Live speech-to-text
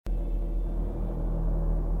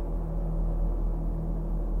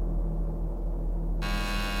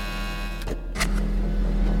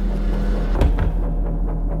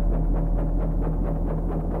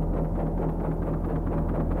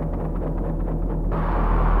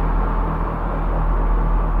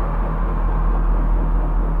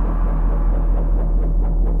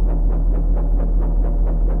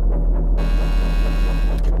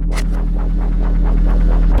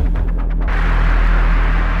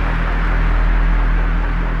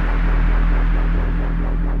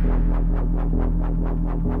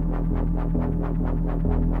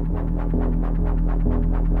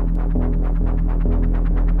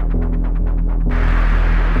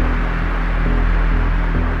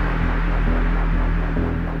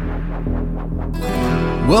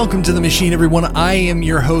Welcome to the machine, everyone. I am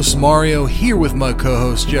your host, Mario, here with my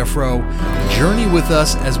co-host, Jeff Rowe. Journey with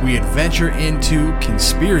us as we adventure into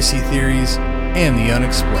conspiracy theories and the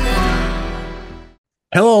unexplained.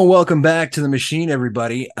 Hello and welcome back to the machine,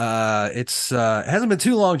 everybody. It hasn't been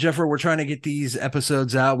too long, Jeff Rowe. We're trying to get these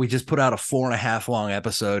episodes out. We just put out a 4.5 long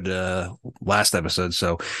episode, last episode.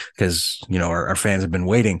 So, because, our fans have been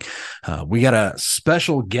waiting. We got a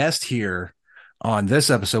special guest here on this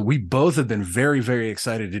episode. We both have been very, very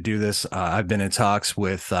excited to do this. I've been in talks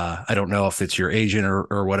with, I don't know if it's your agent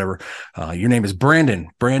or whatever. Your name is Brandon.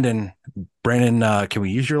 Brandon, can we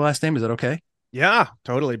use your last name? Is that okay? Yeah,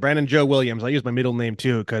 totally. Brandon Joe Williams. I use my middle name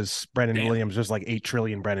too, because Brandon Williams, there's like 8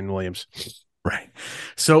 trillion Brandon Williams. Right.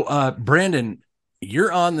 So, Brandon,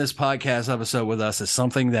 you're on this podcast episode with us is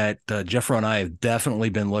something that Jeff Rowe and I have definitely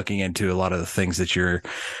been looking into, a lot of the things that you've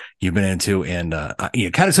been into. And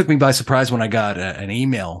it kind of took me by surprise when I got an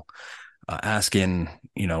email asking,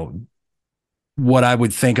 what I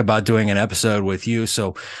would think about doing an episode with you.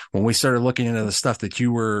 So when we started looking into the stuff that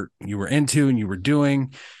you were into and you were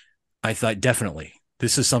doing, I thought, definitely,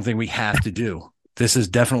 this is something we have to do. This is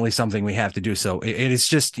definitely something we have to do. So it's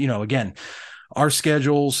just, again, our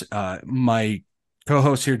schedules, my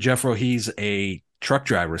co-host here, Jeff Rowe, he's a truck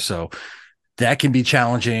driver. So that can be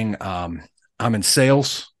challenging. I'm in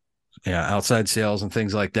sales, outside sales and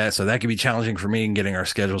things like that. So that can be challenging for me in getting our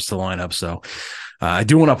schedules to line up. So I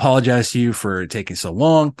do want to apologize to you for taking so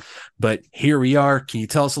long, but here we are. Can you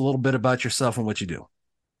tell us a little bit about yourself and what you do?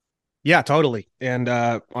 Yeah, totally. And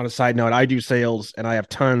on a side note, I do sales, and I have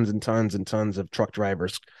tons and tons and tons of truck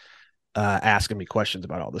drivers asking me questions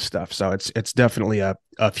about all this stuff. So it's definitely a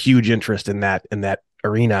huge interest in that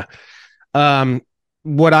arena.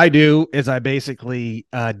 What I do is I basically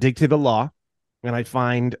dig through the law, and I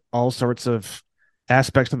find all sorts of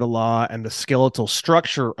aspects of the law and the skeletal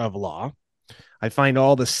structure of law. I find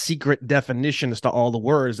all the secret definitions to all the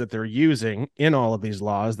words that they're using in all of these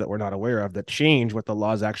laws that we're not aware of, that change what the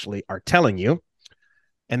laws actually are telling you.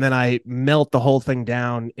 And then I melt the whole thing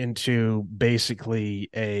down into basically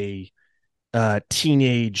a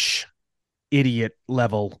teenage idiot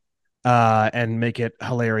level and make it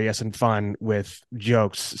hilarious and fun with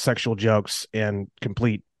jokes, sexual jokes, and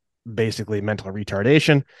complete basically mental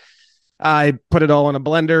retardation. I put it all in a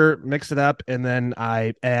blender, mix it up, and then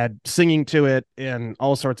I add singing to it and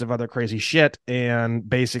all sorts of other crazy shit. And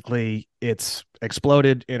basically, it's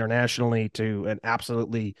exploded internationally to an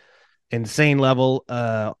absolutely insane level.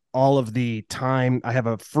 All of the time, I have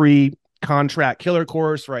a free contract killer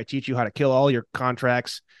course where I teach you how to kill all your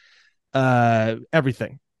contracts,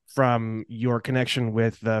 everything from your connection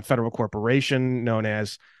with the federal corporation known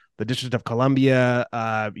as the District of Columbia.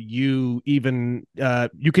 You can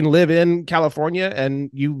live in California and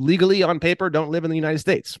you legally on paper don't live in the United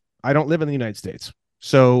States. I don't live in the United States.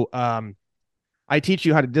 So I teach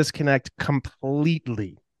you how to disconnect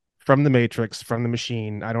completely from the matrix, from the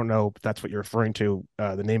machine. I don't know if that's what you're referring to,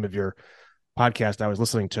 the name of your podcast. I was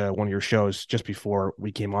listening to one of your shows just before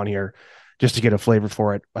we came on here just to get a flavor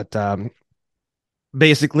for it. But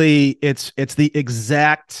basically it's the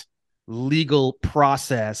exact legal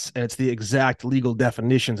process, and it's the exact legal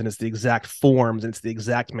definitions, and it's the exact forms, and it's the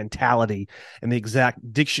exact mentality and the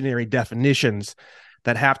exact dictionary definitions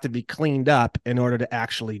that have to be cleaned up in order to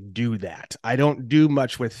actually do that. I don't do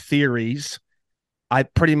much with theories. I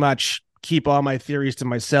pretty much keep all my theories to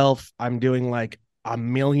myself. I'm doing like a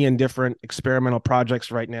million different experimental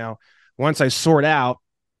projects right now. Once I sort out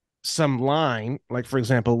some line, like for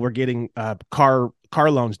example, we're getting car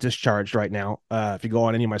loans discharged right now. If you go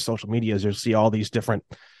on any of my social medias, you'll see all these different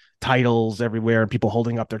titles everywhere and people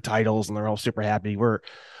holding up their titles and they're all super happy. We're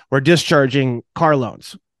discharging car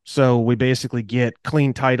loans. So we basically get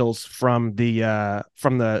clean titles from the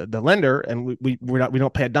lender, and we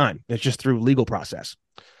don't pay a dime. It's just through legal process.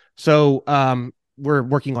 So we're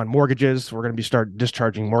working on mortgages. We're going to start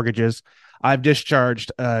discharging mortgages. I've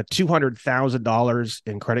discharged $200,000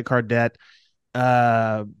 in credit card debt.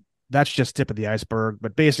 That's just tip of the iceberg.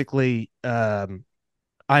 But basically,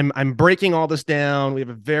 I'm breaking all this down. We have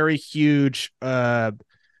a very huge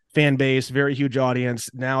fan base, very huge audience.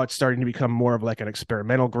 Now it's starting to become more of like an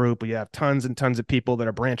experimental group. We have tons and tons of people that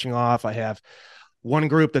are branching off. I have one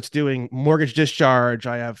group that's doing mortgage discharge.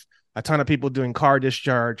 I have a ton of people doing car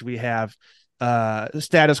discharge. We have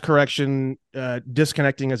status correction,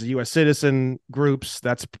 disconnecting as a U.S. citizen groups.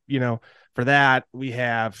 That's, for that. We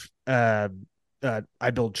have, I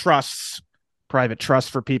build trusts, private trusts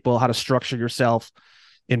for people, how to structure yourself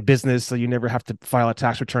in business so you never have to file a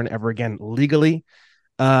tax return ever again legally.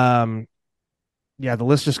 Yeah, the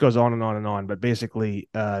list just goes on and on and on. But basically,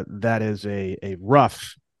 that is a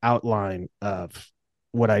rough outline of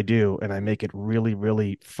what I do, and I make it really,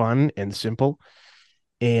 really fun and simple.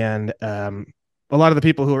 And a lot of the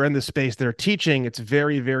people who are in this space, they're teaching, it's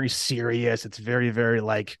very, very serious. It's very, very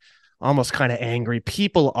like almost kind of angry.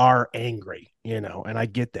 People are angry, and I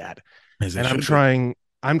get that. As it And should be.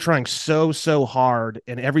 I'm trying so, so hard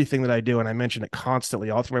in everything that I do. And I mention it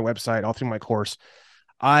constantly all through my website, all through my course.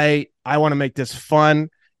 I want to make this fun,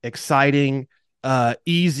 exciting,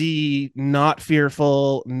 easy, not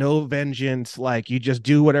fearful, no vengeance. Like you just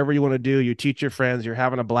do whatever you want to do. You teach your friends, you're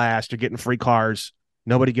having a blast, you're getting free cars.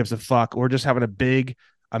 Nobody gives a fuck. We're just having a big,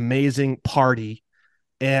 amazing party.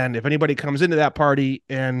 And if anybody comes into that party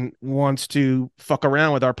and wants to fuck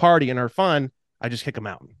around with our party and our fun, I just kick them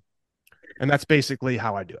out. And that's basically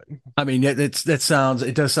how I do it. I mean, it does sound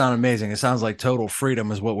amazing. It sounds like total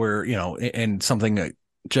freedom is what we're, and something that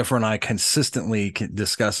Jeff and I consistently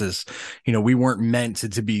discusses. We weren't meant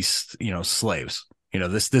to be, slaves.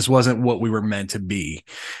 This wasn't what we were meant to be.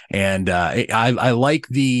 And I like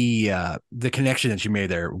the connection that you made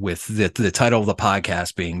there with the title of the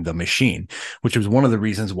podcast being The Machine, which was one of the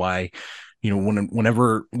reasons why,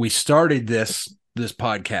 whenever we started this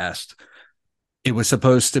podcast, it was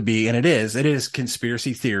supposed to be, and it is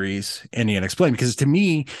conspiracy theories and the unexplained, because to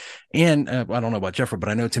me, and I don't know about Jeffrey, but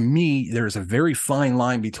I know to me, there's a very fine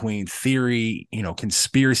line between theory,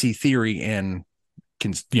 conspiracy theory and,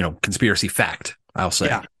 conspiracy fact, I'll say.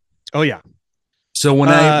 Yeah. Oh yeah. So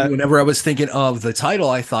whenever I was thinking of the title,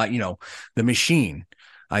 I thought, The Machine.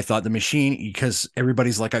 I thought The Machine, because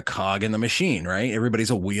everybody's like a cog in the machine, right? Everybody's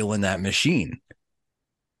a wheel in that machine.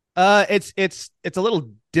 It's a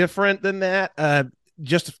little different than that.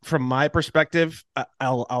 Just from my perspective,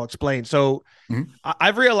 I'll explain. So Mhm.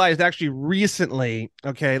 I've realized actually recently,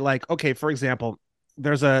 okay, for example,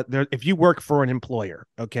 if you work for an employer,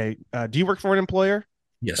 okay, do you work for an employer?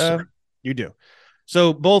 Yes, sir. You do.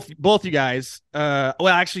 So both you guys, well,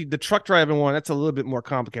 actually the truck driving one, that's a little bit more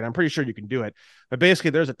complicated. I'm pretty sure you can do it. But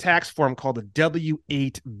basically there's a tax form called the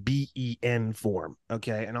W-8BEN form.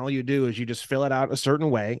 Okay. And all you do is you just fill it out a certain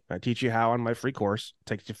way. I teach you how on my free course. It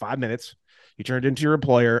takes you 5 minutes. You turn it into your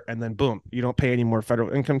employer, and then boom, you don't pay any more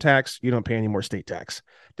federal income tax. You don't pay any more state tax.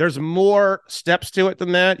 There's more steps to it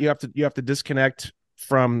than that. You have to disconnect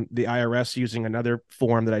from the IRS using another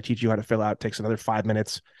form that I teach you how to fill out. It takes another 5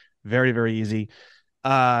 minutes. Very, very easy.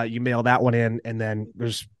 You mail that one in, and then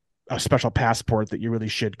there's a special passport that you really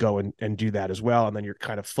should go and do that as well. And then you're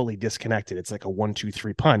kind of fully disconnected. It's like a 1, 2,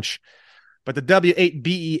 3 punch. But the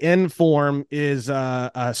W-8BEN form is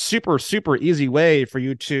a super, super easy way for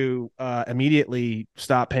you to immediately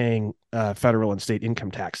stop paying federal and state income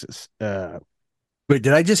taxes. But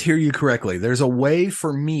did I just hear you correctly? There's a way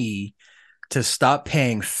for me to stop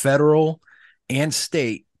paying federal and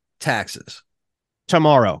state taxes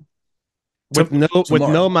tomorrow. With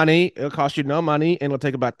no money. It'll cost you no money, and it'll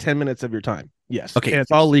take about 10 minutes of your time. Yes. Okay. And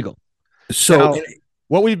it's all legal. So now,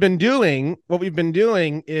 what we've been doing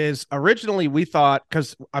is originally we thought,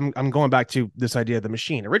 because I'm going back to this idea of the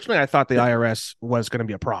machine. Originally, I thought the IRS was going to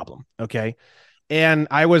be a problem. Okay. And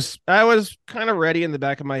I was kind of ready in the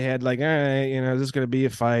back of my head, like, all right, this is going to be a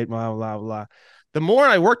fight, blah, blah, blah. The more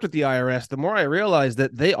I worked with the IRS, the more I realized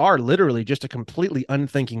that they are literally just a completely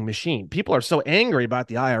unthinking machine. People are so angry about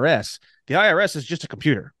the IRS. The IRS is just a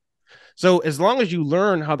computer. So as long as you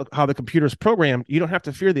learn how the computer is programmed, you don't have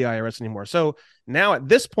to fear the IRS anymore. So now at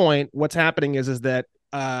this point, what's happening is that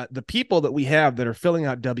the people that we have that are filling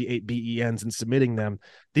out W-8BENs and submitting them,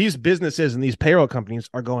 these businesses and these payroll companies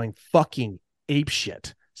are going fucking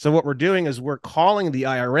apeshit. So what we're doing is we're calling the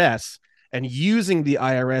IRS and using the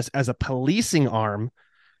IRS as a policing arm,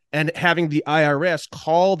 and having the IRS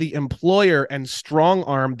call the employer and strong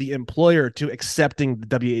arm the employer to accepting the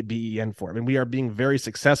W-8BEN form. And we are being very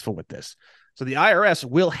successful with this. So the IRS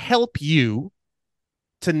will help you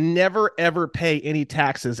to never, ever pay any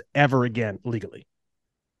taxes ever again legally.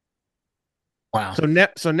 Wow.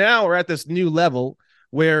 So now we're at this new level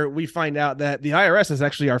where we find out that the IRS is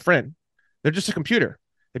actually our friend. They're just a computer.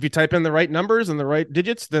 If you type in the right numbers and the right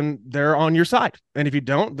digits, then they're on your side. And if you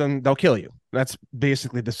don't, then they'll kill you. That's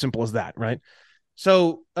basically as simple as that, right?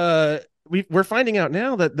 So we're finding out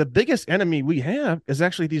now that the biggest enemy we have is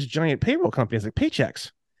actually these giant payroll companies like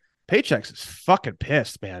Paychex. Paychex is fucking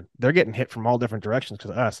pissed, man. They're getting hit from all different directions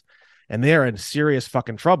because of us, and they are in serious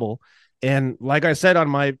fucking trouble. And like I said on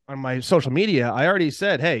my social media, I already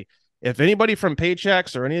said, hey, if anybody from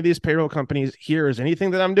Paychex or any of these payroll companies hears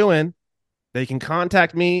anything that I'm doing, they can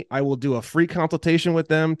contact me. I will do a free consultation with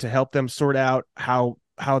them to help them sort out how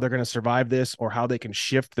they're going to survive this or how they can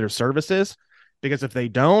shift their services. Because if they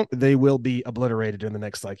don't, they will be obliterated in the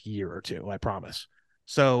next year or two. I promise.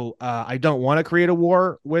 So I don't want to create a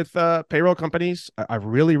war with payroll companies. I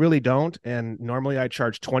really, really don't. And normally I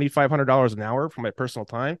charge $2,500 an hour for my personal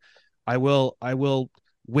time. I will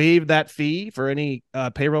waive that fee for any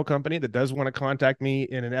payroll company that does want to contact me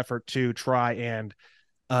in an effort to try and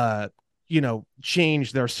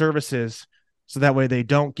change their services so that way they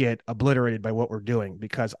don't get obliterated by what we're doing,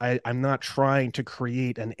 because I'm not trying to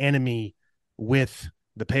create an enemy with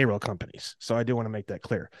the payroll companies. So I do want to make that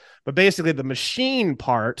clear. But basically the machine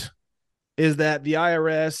part is that the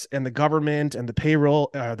IRS and the government and the payroll,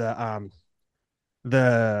 the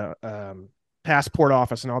passport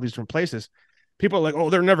office and all these different places, people are like, oh,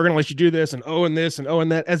 they're never going to let you do this and oh, and this and oh,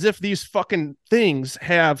 and that, as if these fucking things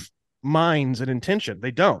have minds and intention.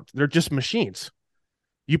 They don't. They're just machines.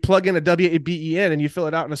 You plug in a WABEN and you fill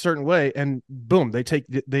it out in a certain way, and boom,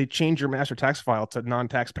 they change your master tax file to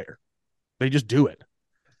non-taxpayer. They just do it.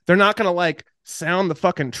 They're not going to like sound the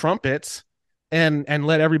fucking trumpets and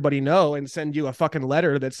let everybody know and send you a fucking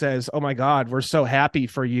letter that says, oh my God, we're so happy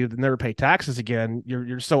for you to never pay taxes again.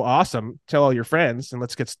 You're so awesome. Tell all your friends and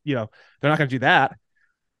let's get, they're not going to do that,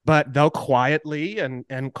 but they'll quietly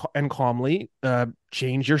and calmly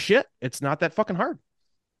change your shit. It's not that fucking hard.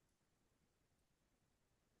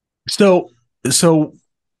 So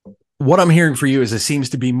what I'm hearing for you is it seems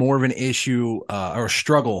to be more of an issue or a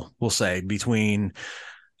struggle, we'll say, between,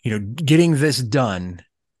 getting this done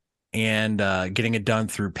and getting it done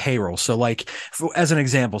through payroll. So like, as an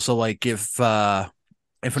example, so like if an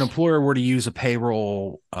employer were to use a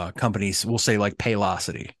payroll company, we'll say like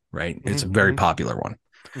Paylocity, right? Mm-hmm. It's a very popular one.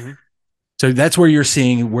 Mm-hmm. So that's where you're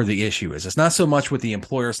seeing where the issue is. It's not so much with the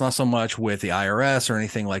employer. It's not so much with the IRS or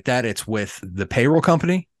anything like that. It's with the payroll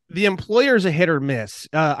company. The employer's a hit or miss.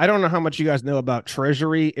 I don't know how much you guys know about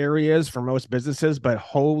treasury areas for most businesses, but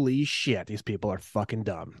holy shit, these people are fucking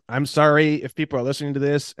dumb. I'm sorry if people are listening to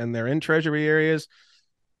this and they're in treasury areas.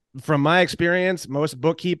 From my experience, most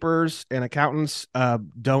bookkeepers and accountants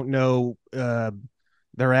don't know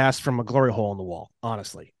their ass from a glory hole in the wall,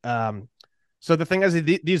 honestly. So the thing is,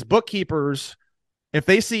 these bookkeepers, if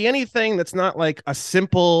they see anything that's not like a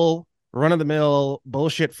simple run-of-the-mill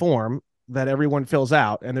bullshit form that everyone fills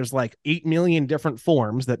out, and there's like 8 million different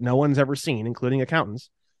forms that no one's ever seen, including accountants.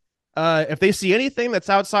 If they see anything that's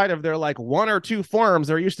outside of their like 1 or 2 forms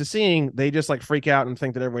they're used to seeing, they just like freak out and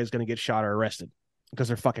think that everybody's going to get shot or arrested because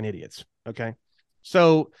they're fucking idiots. Okay.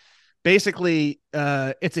 So basically,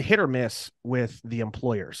 it's a hit or miss with the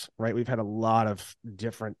employers, right? We've had a lot of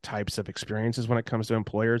different types of experiences when it comes to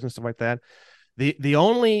employers and stuff like that. The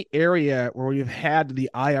only area where we've had the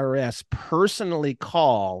IRS personally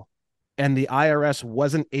call and the IRS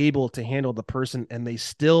wasn't able to handle the person and they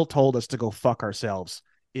still told us to go fuck ourselves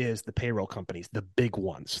is the payroll companies, the big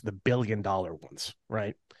ones, the $1 billion ones,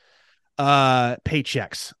 right?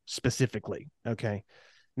 Paychex specifically. Okay.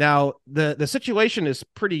 Now the situation is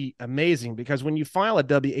pretty amazing because when you file a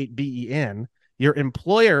W-8BEN, your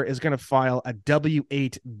employer is going to file a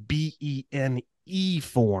W-8BENE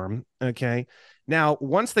form. Okay. Now,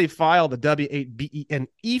 once they file the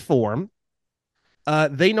W-8BENE form,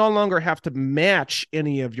 they no longer have to match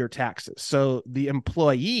any of your taxes. So the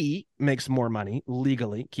employee makes more money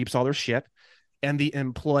legally, keeps all their shit, and the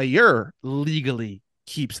employer legally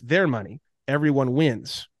keeps their money. Everyone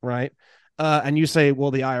wins, right? And you say,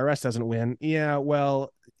 well, the IRS doesn't win. Yeah,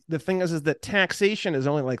 well, the thing is that taxation is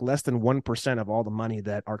only like less than 1% of all the money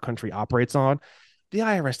that our country operates on. The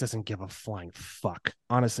IRS doesn't give a flying fuck.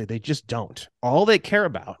 Honestly, they just don't. All they care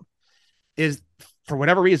about is, for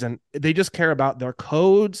whatever reason, they just care about their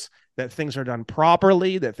codes, that things are done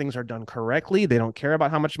properly, that things are done correctly. They don't care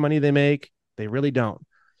about how much money they make. They really don't.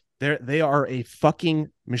 They are a fucking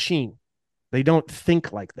machine. They don't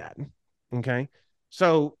think like that. Okay.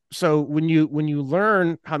 So when you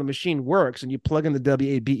learn how the machine works and you plug in the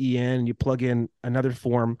W-8BEN and you plug in another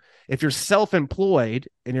form, if you're self-employed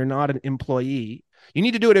and you're not an employee, you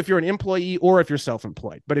need to do it if you're an employee or if you're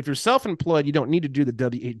self-employed. But if you're self-employed, you don't need to do the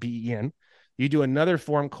W-8BEN. You do another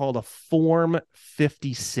form called a Form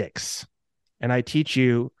 56. And I teach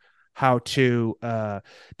you how to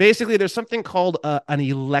basically there's something called an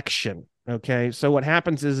election. Okay. So what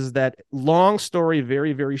happens is that, long story,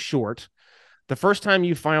 very, very short, the first time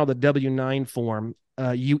you filed a W-9 form,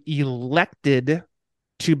 you elected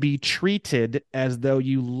to be treated as though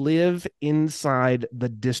you live inside the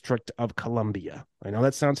District of Columbia. I know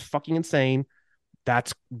that sounds fucking insane.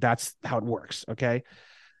 That's how it works. Okay.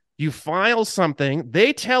 You file something,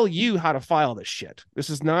 they tell you how to file this shit.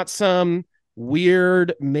 This is not some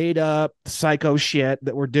weird, made up psycho shit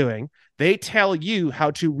that we're doing. They tell you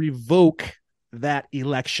how to revoke that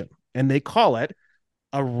election, and they call it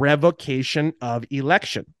a revocation of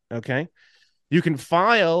election. Okay. You can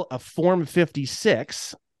file a Form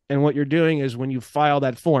 56. And what you're doing is when you file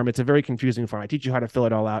that form, it's a very confusing form. I teach you how to fill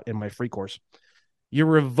it all out in my free course. You're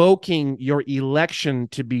revoking your election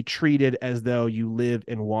to be treated as though you live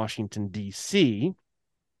in Washington, D.C.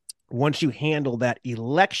 Once you handle that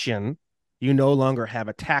election, you no longer have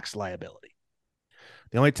a tax liability.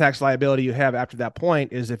 The only tax liability you have after that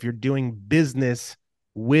point is if you're doing business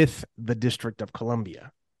with the District of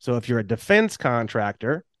Columbia. So if you're a defense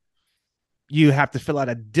contractor, you have to fill out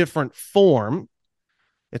a different form.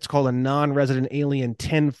 It's called a non-resident alien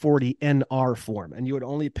 1040 NR form, and you would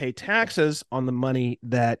only pay taxes on the money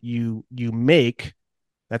that you make.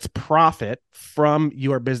 That's profit from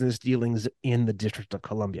your business dealings in the District of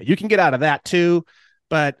Columbia. You can get out of that too,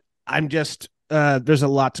 but I'm just there's a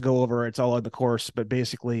lot to go over. It's all in the course, but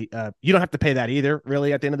basically you don't have to pay that either,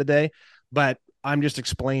 really, at the end of the day. But I'm just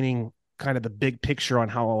explaining kind of the big picture on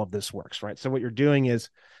how all of this works, right? So what you're doing is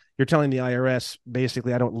you're telling the IRS,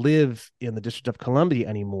 basically, I don't live in the District of Columbia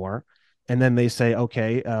anymore. And then they say,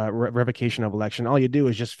 okay, revocation of election. All you do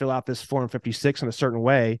is just fill out this Form 56 in a certain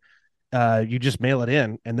way. You just mail it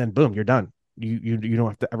in, and then boom, you're done. You don't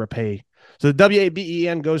have to ever pay. So the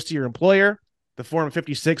WABEN goes to your employer. The Form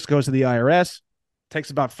 56 goes to the IRS. It takes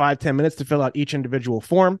about 5-10 minutes to fill out each individual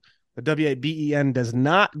form. The WABEN does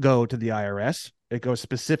not go to the IRS. It goes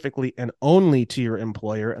specifically and only to your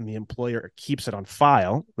employer, and the employer keeps it on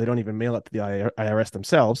file. They don't even mail it to the IRS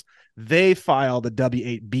themselves. They file the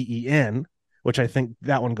W8BEN, which I think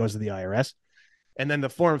that one goes to the IRS. And then the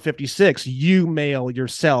Form 56, you mail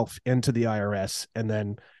yourself into the IRS, and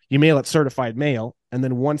then you mail it certified mail. And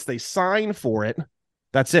then once they sign for it,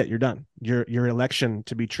 that's it. You're done. Your election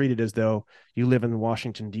to be treated as though you live in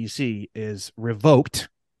Washington, D.C. is revoked.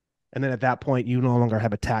 And then at that point, you no longer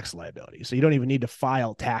have a tax liability. So you don't even need to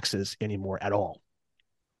file taxes anymore at all.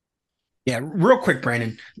 Yeah, real quick,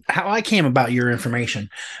 Brandon, how I came about your information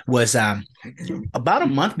was about a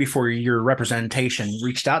month before your representation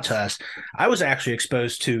reached out to us. I was actually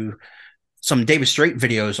exposed to some David Straight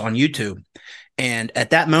videos on YouTube. And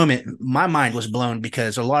at that moment, my mind was blown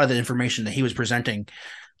because a lot of the information that he was presenting,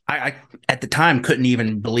 I at the time couldn't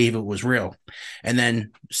even believe it was real. And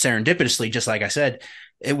then serendipitously, just like I said,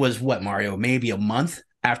 it was what, Mario, maybe a month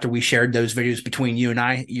after we shared those videos between you and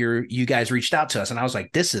I, you guys reached out to us. And I was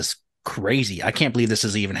like, this is crazy. I can't believe this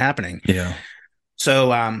is even happening. Yeah.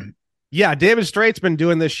 So, yeah, David Straight's been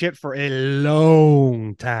doing this shit for a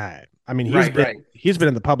long time. I mean, he's been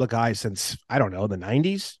in the public eye since, I don't know, the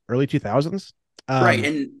 90s, early 2000s. Right.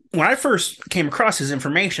 And when I first came across his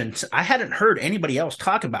information, I hadn't heard anybody else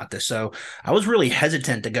talk about this. So I was really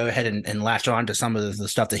hesitant to go ahead and latch on to some of the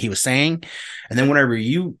stuff that he was saying. And then whenever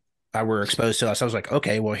you were exposed to us, I was like,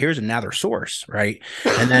 okay, well, here's another source. Right.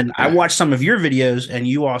 And then I watched some of your videos, and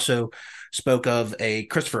you also spoke of a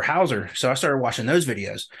Christopher Hauser. So I started watching those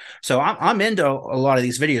videos. So I'm into a lot of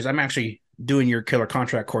these videos. I'm actually doing your killer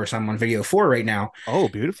contract course. I'm on video 4 right now. Oh,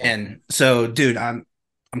 beautiful. And so, dude, I'm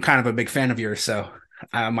kind of a big fan of yours, so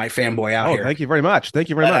I might fanboy out here. Oh, thank you very much. Thank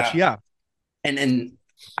you very much. Yeah. And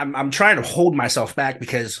I'm trying to hold myself back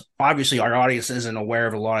because obviously our audience isn't aware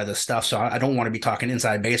of a lot of this stuff, so I don't want to be talking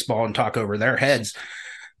inside baseball and talk over their heads.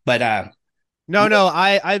 But no,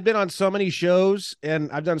 I've been on so many shows and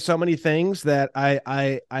I've done so many things that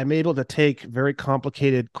I'm able to take very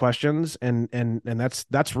complicated questions and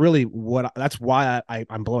that's really that's why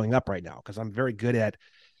I'm blowing up right now, because I'm very good at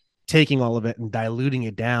taking all of it and diluting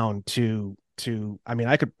it down to I mean,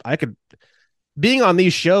 I could being on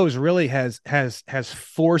these shows really has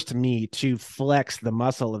forced me to flex the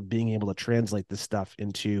muscle of being able to translate this stuff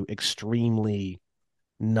into extremely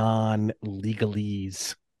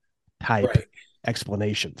non-legalese type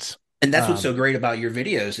explanations. And that's what's so great about your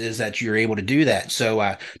videos is that you're able to do that.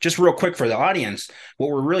 So just real quick for the audience, what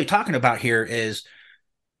we're really talking about here is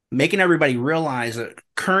making everybody realize that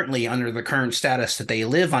currently under the current status that they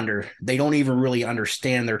live under, they don't even really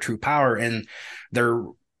understand their true power. And they're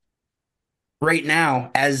right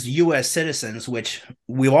now as U.S. citizens, which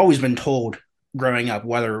we've always been told growing up,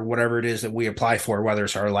 whatever it is that we apply for, whether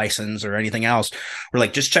it's our license or anything else, we're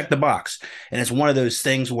like, just check the box. And it's one of those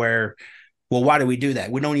things where, well, why do we do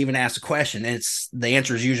that? We don't even ask the question. And the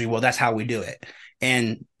answer is usually, well, that's how we do it.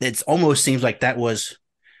 And it almost seems like that was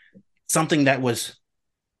something that was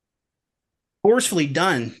forcefully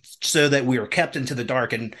done so that we are kept into the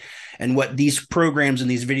dark. And what these programs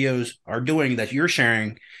and these videos are doing that you're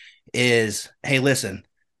sharing is, hey, listen,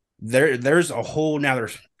 there's a whole nother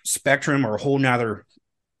spectrum or a whole nother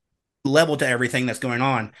level to everything that's going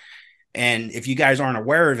on. And if you guys aren't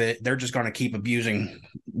aware of it, they're just going to keep abusing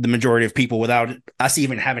the majority of people without us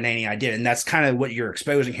even having any idea. And that's kind of what you're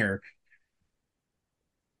exposing here.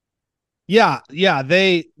 Yeah.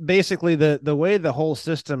 They basically the way the whole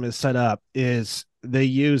system is set up is they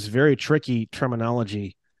use very tricky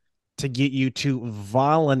terminology to get you to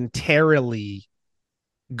voluntarily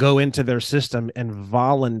go into their system and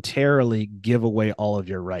voluntarily give away all of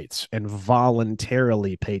your rights and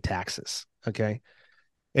voluntarily pay taxes. Okay.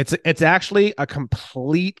 It's actually a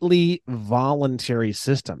completely voluntary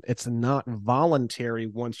system. It's not voluntary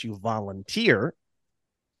once you volunteer,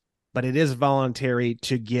 but it is voluntary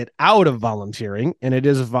to get out of volunteering, and it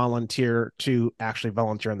is volunteer to actually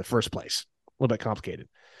volunteer in the first place. A little bit complicated.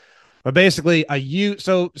 But basically,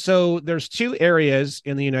 so there's two areas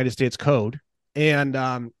in the United States Code, and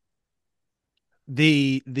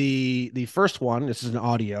the first one, this is an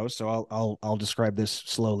audio, so I'll describe this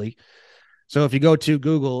slowly. So if you go to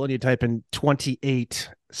Google and you type in 28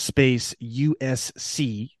 space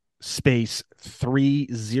USC space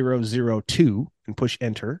 3002 and push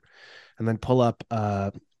enter, and then pull up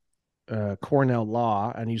Cornell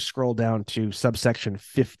Law, and you scroll down to subsection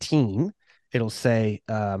 15, it'll say,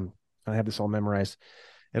 I have this all memorized.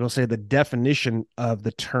 It'll say the definition of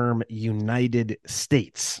the term United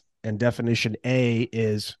States. And definition A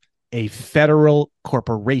is a federal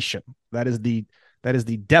corporation. That is the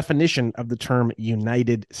definition of the term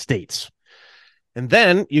United States. And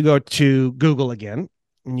then you go to Google again,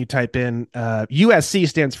 and you type in USC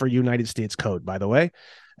stands for United States Code, by the way.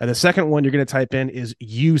 The second one you're going to type in is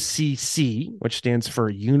UCC, which stands for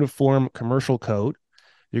Uniform Commercial Code.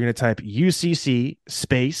 You're going to type UCC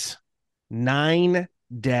space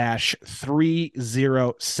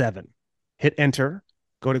 9-307. Hit enter.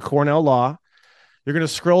 Go to Cornell Law. You're going to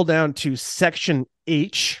scroll down to Section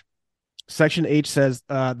H. Section H says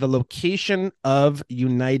the location of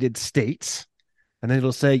United States. And then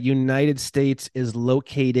it'll say United States is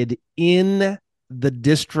located in the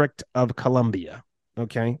District of Columbia.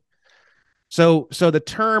 Okay. So the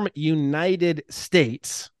term United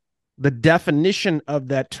States, the definition of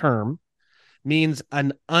that term means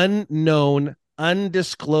an unknown,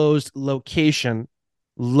 undisclosed location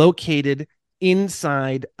located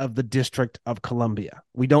inside of the District of Columbia.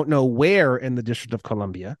 We don't know where in the District of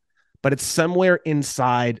Columbia, but it's somewhere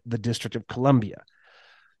inside the District of Columbia.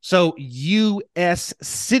 So U.S.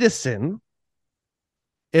 citizen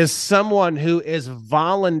is someone who is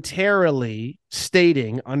voluntarily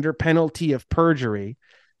stating under penalty of perjury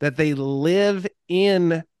that they live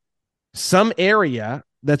in some area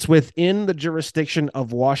that's within the jurisdiction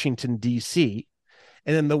of Washington, D.C.,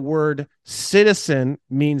 and then the word citizen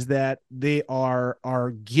means that they are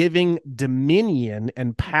giving dominion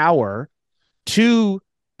and power to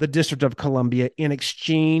the District of Columbia in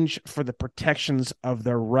exchange for the protections of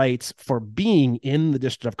their rights for being in the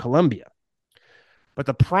District of Columbia. But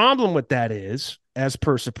the problem with that is, as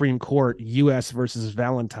per Supreme Court, U.S. versus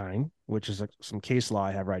Valentine, which is some case law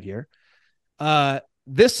I have right here,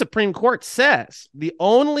 this Supreme Court says the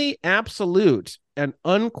only absolute and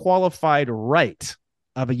unqualified right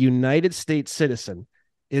of a United States citizen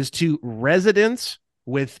is to residence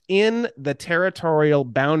within the territorial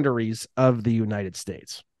boundaries of the United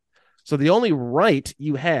States. So the only right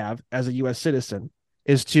you have as a U.S. citizen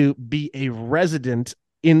is to be a resident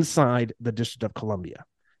inside the District of Columbia.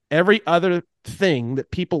 Every other thing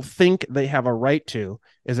that people think they have a right to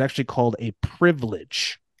is actually called a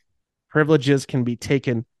privilege. Privileges can be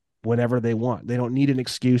taken whenever they want. They don't need an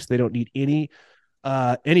excuse. They don't need anything.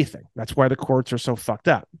 That's why the courts are so fucked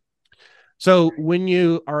up. So when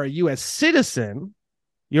you are a U.S. citizen,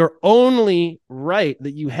 your only right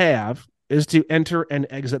that you have is to enter and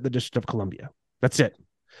exit the District of Columbia. That's it.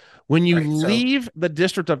 When you leave the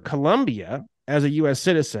District of Columbia as a U.S.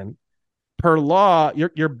 citizen, per law,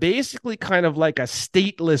 you're basically kind of like a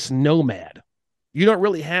stateless nomad. You don't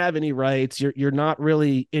really have any rights. You're not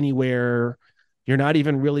really anywhere. You're not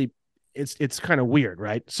even really. It's kind of weird,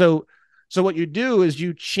 right? So what you do is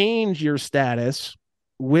you change your status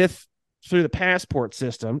through the passport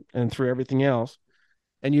system and through everything else,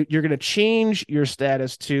 and you're going to change your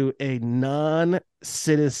status to a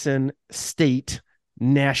non-citizen state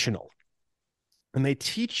national. And they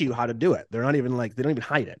teach you how to do it. They're not even they don't even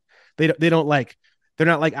hide it. They're not like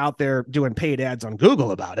out there doing paid ads on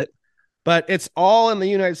Google about it, but it's all in the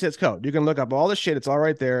United States Code. You can look up all this shit. It's all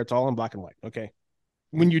right there. It's all in black and white. Okay.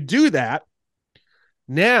 When you do that,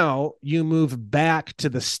 now you move back to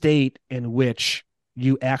the state in which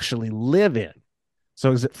you actually live in.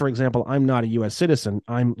 So, for example, I'm not a U.S. citizen.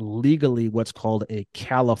 I'm legally what's called a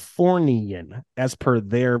Californian, as per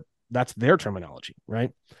that's their terminology,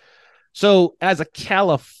 right? So as a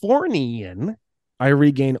Californian, I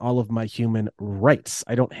regain all of my human rights.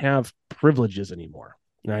 I don't have privileges anymore,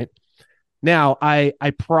 right? Now, I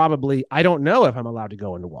don't know if I'm allowed to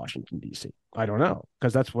go into Washington, D.C. I don't know,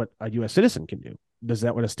 because that's what a U.S. citizen can do. Is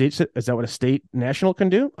that what a state national can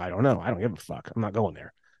do? I don't know. I don't give a fuck. I'm not going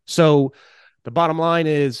there. So the bottom line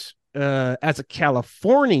is, as a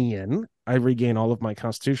Californian, I regain all of my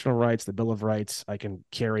constitutional rights, the Bill of Rights. I can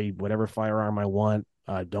carry whatever firearm I want.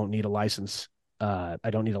 I don't need a license. I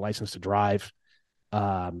don't need a license to drive.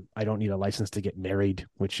 I don't need a license to get married,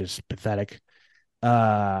 which is pathetic.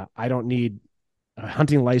 I don't need a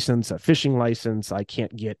hunting license, a fishing license. I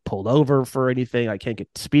can't get pulled over for anything. I can't get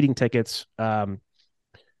speeding tickets.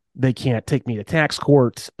 They can't take me to tax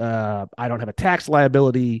court. I don't have a tax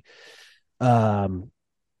liability. The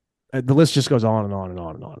list just goes on and on and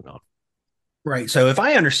on and on and on. Right. So if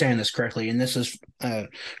I understand this correctly, and this is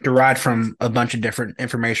derived from a bunch of different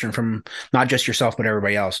information from not just yourself, but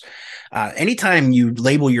everybody else, anytime you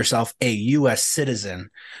label yourself a U.S. citizen,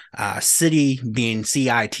 city being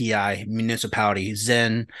CITI, municipality,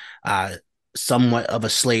 Zen, somewhat of a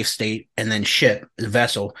slave state, and then ship,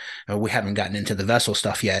 vessel. We haven't gotten into the vessel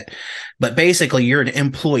stuff yet, but basically you're an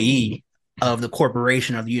employee of the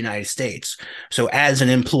corporation of the United States. So as an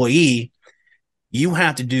employee, you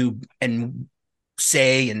have to do and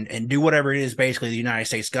say and do whatever it is basically the United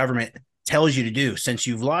States government tells you to do, since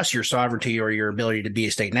you've lost your sovereignty or your ability to be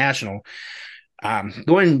a state national.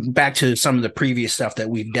 Going back to some of the previous stuff that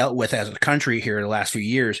we've dealt with as a country here in the last few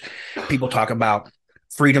years, people talk about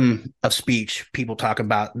freedom of speech. People talk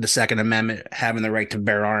about the Second Amendment, having the right to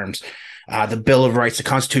bear arms, the Bill of Rights, the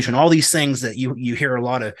Constitution, all these things that you hear a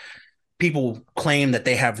lot of people claim that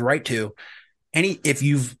they have the right to. If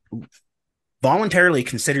you've voluntarily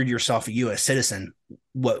considered yourself a U.S. citizen,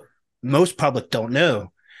 what most public don't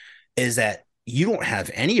know is that you don't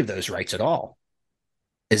have any of those rights at all.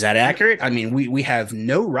 Is that accurate? I mean, we have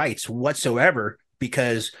no rights whatsoever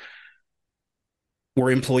because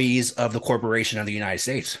we're employees of the corporation of the United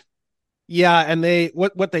States. Yeah, and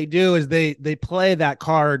what they do is they play that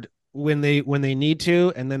card when they need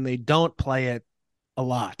to, and then they don't play it a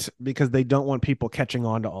lot because they don't want people catching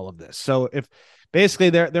on to all of this. So if basically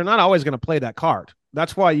they're not always going to play that card.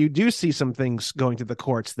 That's why you do see some things going to the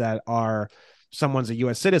courts that are someone's a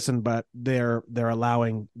U.S. citizen, but they're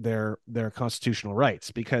allowing their constitutional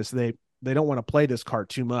rights because they don't want to play this card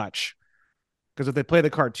too much. Because if they play the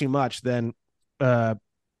card too much, then people are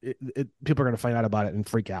going to find out about it and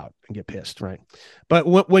freak out and get pissed, right? But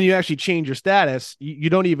when you actually change your status, you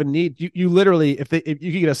don't even need you literally if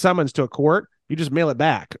you get a summons to a court, you just mail it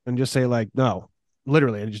back and just say like no,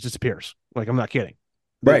 literally, and it just disappears. Like I'm not kidding.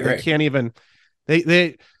 Right. They can't even.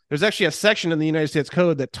 There's actually a section in the United States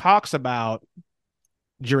Code that talks about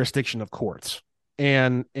jurisdiction of courts,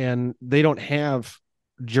 and they don't have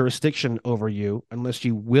jurisdiction over you unless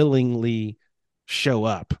you willingly show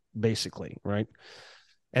up, basically, right?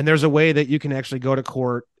 And there's a way that you can actually go to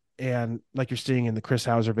court, and like you're seeing in the Chris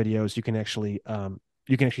Hauser videos, you can actually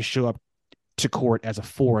show up to court as a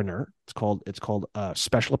foreigner. It's called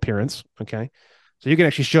special appearance. Okay, so you can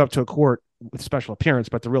actually show up to a court with special appearance,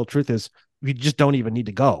 but the real truth is you just don't even need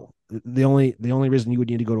to go. The only reason you would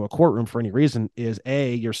need to go to a courtroom for any reason is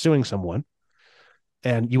you're suing someone,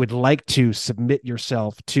 and you would like to submit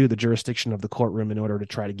yourself to the jurisdiction of the courtroom in order to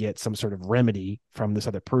try to get some sort of remedy from this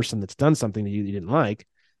other person that's done something that you didn't like,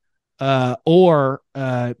 or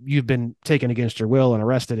you've been taken against your will and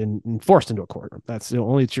arrested and forced into a courtroom. That's the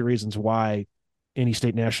only two reasons why any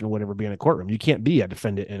state national would ever be in a courtroom. You can't be a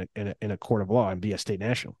defendant in a court of law and be a state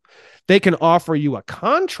national. They can offer you a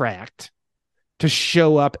contract to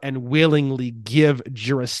show up and willingly give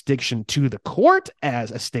jurisdiction to the court as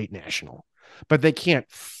a state national, but they can't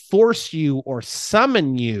force you or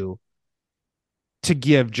summon you to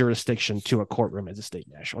give jurisdiction to a courtroom as a state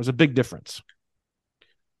national. There's a big difference.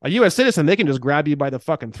 A U.S. citizen, they can just grab you by the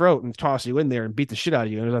fucking throat and toss you in there and beat the shit out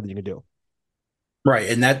of you, and there's nothing you can do. Right.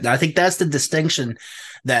 And I think that's the distinction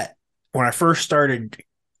that when I first started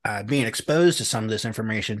being exposed to some of this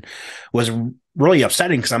information was really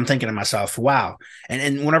upsetting, because I'm thinking to myself, wow.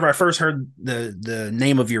 And whenever I first heard the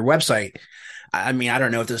name of your website, I mean, I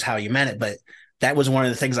don't know if this is how you meant it, but that was one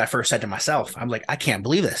of the things I first said to myself. I'm like, I can't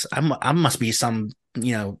believe this. I must be some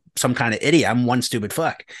kind of idiot. I'm one stupid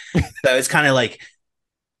fuck. So it's kind of like,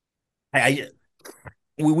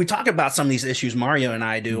 we talk about some of these issues, Mario and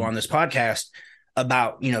I do on this podcast,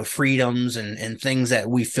 about freedoms and things that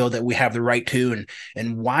we feel that we have the right to,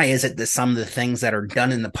 and why is it that some of the things that are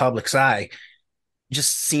done in the public's eye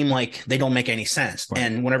just seem like they don't make any sense. Right.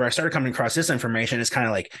 And whenever I started coming across this information, it's kind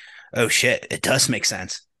of like, oh shit, it does make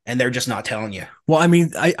sense, and they're just not telling you. Well, I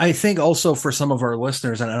mean, I think also for some of our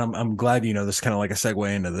listeners, and I'm glad this is kind of like a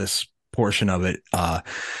segue into this portion of it,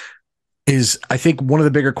 is I think one of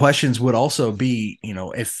the bigger questions would also be, you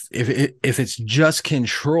know, if it's just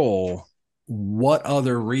control, what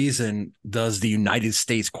other reason does the United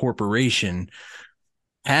States corporation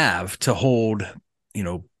have to hold, you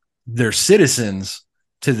know, their citizens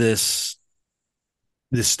to this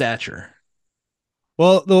stature?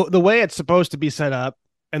 Well, the way it's supposed to be set up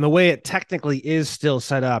and the way it technically is still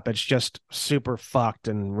set up, it's just super fucked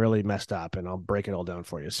and really messed up. And I'll break it all down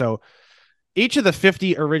for you. So each of the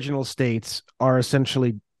 50 original states are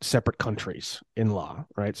essentially separate countries in law,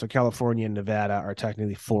 right? So California and Nevada are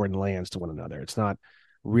technically foreign lands to one another. It's not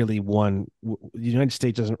really one. The United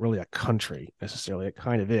States isn't really a country necessarily. It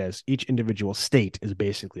kind of is. Each individual state is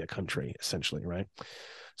basically a country, essentially, right?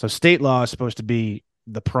 So state law is supposed to be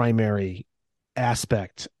the primary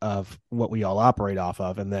aspect of what we all operate off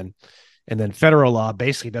of, and then federal law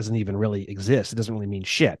basically doesn't even really exist. It doesn't really mean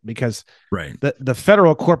shit because Right. the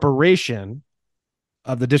federal corporation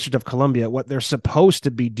of the District of Columbia, what they're supposed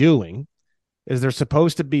to be doing is they're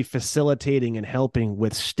supposed to be facilitating and helping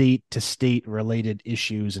with state to state related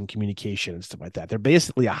issues and communication and stuff like that. They're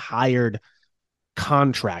basically a hired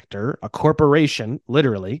contractor, a corporation,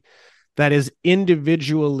 literally, that is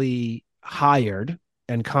individually hired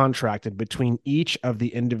and contracted between each of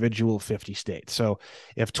the individual 50 states. So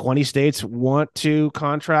if 20 states want to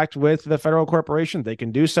contract with the federal corporation, they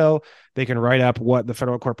can do so. They can write up what the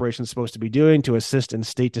federal corporation is supposed to be doing to assist in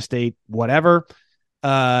state to state, whatever.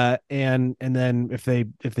 And then if they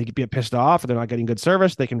get pissed off or they're not getting good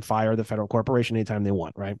service, they can fire the federal corporation anytime they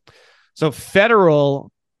want, right? So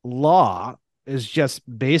federal law is just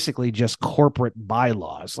basically just corporate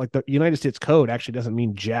bylaws. Like the United States Code actually doesn't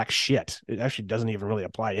mean jack shit. It actually doesn't even really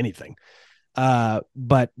apply to anything.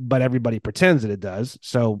 But everybody pretends that it does.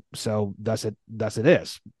 So thus it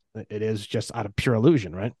is. It is just out of pure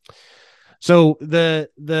illusion, right? So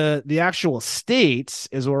the actual states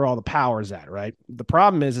is where all the power is at, right? The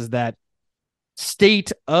problem is that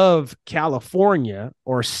state of California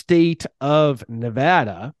or state of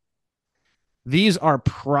Nevada, these are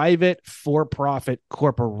private for-profit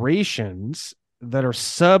corporations that are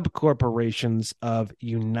sub-corporations of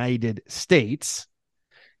United States.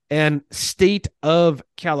 And state of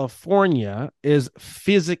California is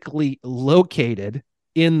physically located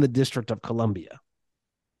in the District of Columbia.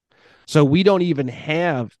 So we don't even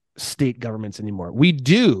have state governments anymore. We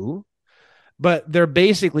do, but they're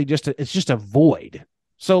basically it's just a void.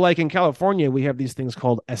 So like in California, we have these things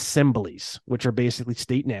called assemblies, which are basically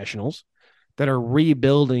state nationals that are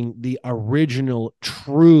rebuilding the original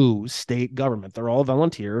true state government. They're all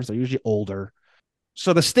volunteers. They're usually older.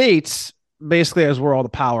 So the states basically is where all the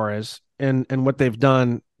power is. And what they've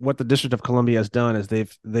done, what the District of Columbia has done is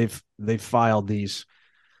they've filed these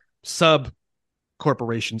sub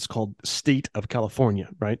corporations called State of California,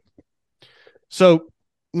 right? So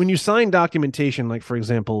when you sign documentation, like for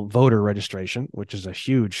example, voter registration, which is a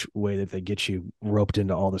huge way that they get you roped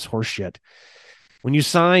into all this horse shit. When you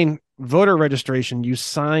sign voter registration, you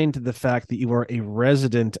sign to the fact that you are a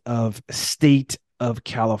resident of State of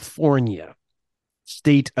California.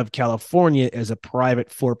 State of California is a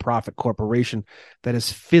private for-profit corporation that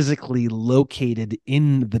is physically located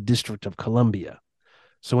in the District of Columbia.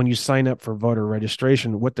 So when you sign up for voter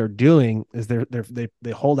registration, what they're doing is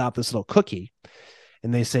they hold out this little cookie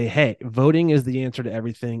and they say, hey, voting is the answer to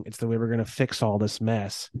everything. It's the way we're going to fix all this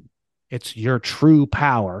mess. It's your true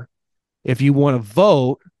power. If you want to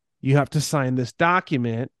vote, you have to sign this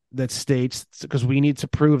document that states, because we need to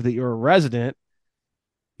prove that you're a resident,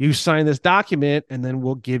 you sign this document and then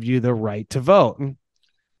we'll give you the right to vote.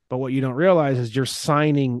 But what you don't realize is you're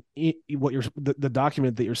signing the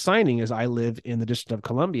document that you're signing is I live in the District of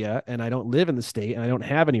Columbia and I don't live in the state and I don't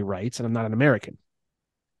have any rights and I'm not an American.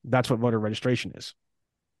 That's what voter registration is.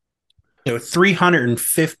 So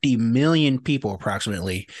 350 million people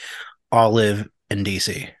approximately all live in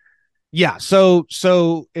DC. Yeah. So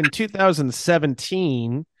in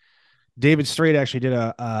 2017, David Strait actually did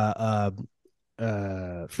a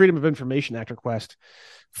Freedom of Information Act request.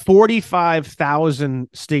 45,000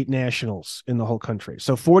 state nationals in the whole country.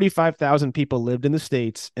 So 45,000 people lived in the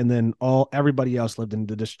states, and then everybody else lived in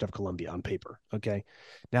the District of Columbia on paper. Okay.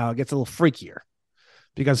 Now it gets a little freakier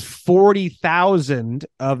because 40,000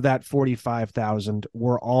 of that 45,000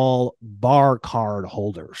 were all bar card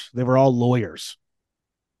holders. They were all lawyers.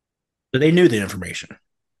 So they knew the information.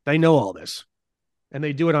 They know all this, and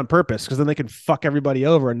they do it on purpose because then they can fuck everybody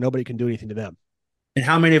over and nobody can do anything to them. And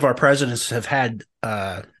how many of our presidents have had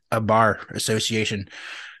a bar association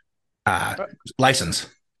license?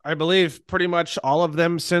 I believe pretty much all of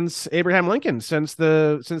them since Abraham Lincoln, since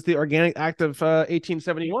the Organic Act of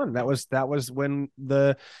 1871. That was when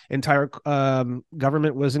the entire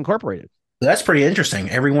government was incorporated. That's pretty interesting.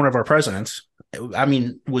 Every one of our presidents. I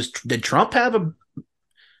mean, did Trump have a?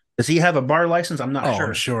 Does he have a bar license? I'm not Oh, sure.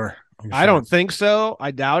 I'm sure. I don't think so.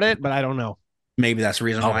 I doubt it, but I don't know. Maybe that's the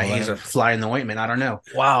reason why he's a fly in the ointment. I don't know.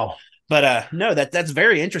 Wow. But no, that's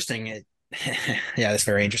very interesting. Yeah, that's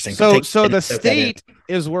very interesting. So the state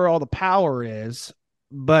is where all the power is,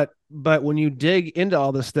 but when you dig into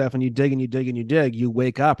all this stuff and you dig and you dig and you dig, you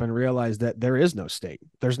wake up and realize that there is no state.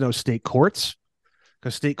 There's no state courts,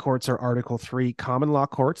 because state courts are Article 3 common law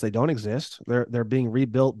courts. They don't exist. They're being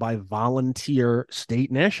rebuilt by volunteer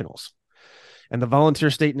state nationals. And the volunteer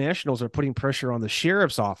state nationals are putting pressure on the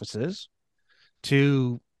sheriff's offices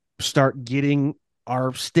to start getting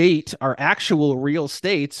our state, our actual real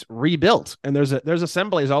states, rebuilt. And there's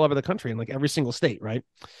assemblies all over the country in like every single state, right?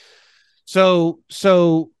 So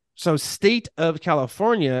state of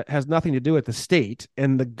California has nothing to do with the state.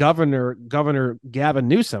 And the Governor Gavin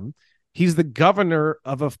Newsom, he's the governor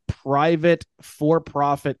of a private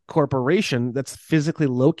for-profit corporation that's physically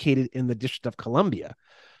located in the District of Columbia.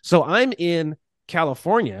 So I'm in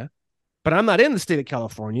California, but I'm not in the state of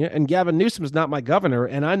California, and Gavin Newsom is not my governor,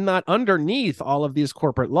 and I'm not underneath all of these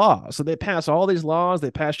corporate laws. So they pass all these laws.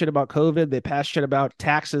 They pass shit about COVID. They pass shit about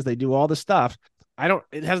taxes. They do all this stuff.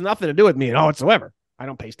 It has nothing to do with me at all whatsoever. I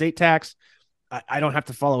don't pay state tax. I don't have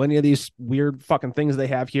to follow any of these weird fucking things they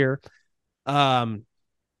have here.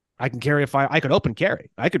 I can carry a fire. I could open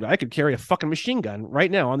carry. I could carry a fucking machine gun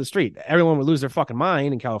right now on the street. Everyone would lose their fucking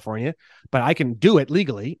mind in California, but I can do it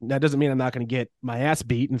legally. That doesn't mean I'm not going to get my ass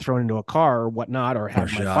beat and thrown into a car or whatnot, or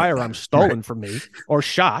have my firearm stolen from me or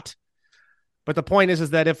shot. But the point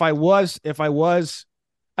is that if I was,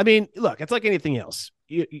 I mean, look, it's like anything else.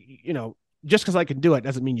 You know, just because I can do it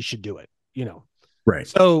doesn't mean you should do it. You know. Right.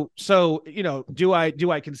 So, you know, do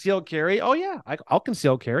I conceal carry? Oh yeah, I'll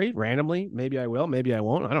conceal carry randomly. Maybe I will, maybe I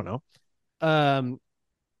won't. I don't know.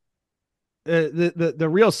 The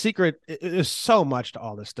real secret is so much to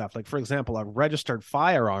all this stuff. Like, for example, a registered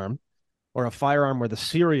firearm or a firearm where the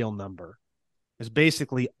serial number is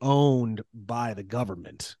basically owned by the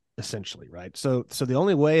government, essentially, right? So the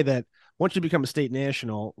only way that once you become a state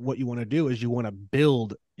national, what you want to do is you want to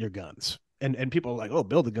build your guns. And people are like, oh,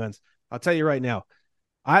 build the guns. I'll tell you right now,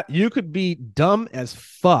 you could be dumb as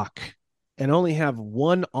fuck and only have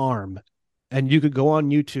one arm, and you could go on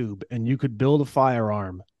YouTube and you could build a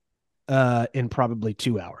firearm in probably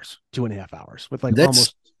 2 hours, 2.5 hours, with like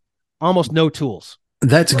almost no tools.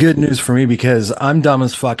 That's good news for me because I'm dumb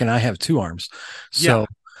as fuck and I have 2 arms. So yeah.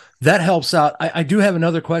 That helps out. I do have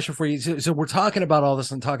another question for you. So we're talking about all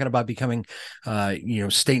this and talking about becoming,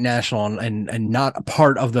 state national and not a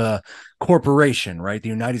part of the corporation, right? The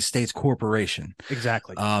United States corporation.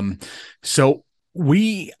 Exactly. So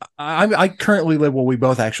I currently live. Well, we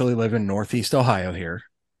both actually live in Northeast Ohio here.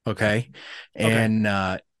 Okay.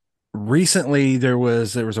 And recently there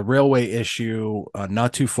was a railway issue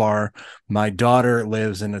not too far. My daughter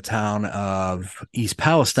lives in the town of East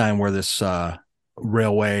Palestine where this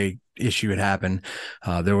railway issue had happened.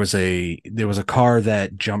 There was a car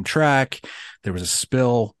that jumped track. There was a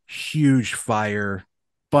spill, huge fire,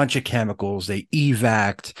 bunch of chemicals. They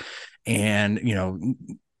evac'd, and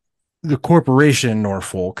the corporation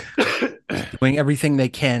Norfolk doing everything they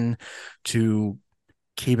can to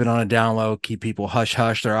keep it on a down low, keep people hush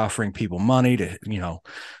hush. They're offering people money to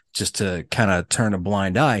just to kind of turn a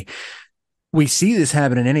blind eye. We see this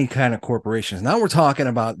happen in any kind of corporations. Now we're talking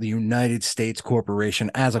about the United States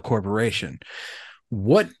corporation as a corporation.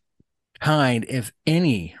 What kind, if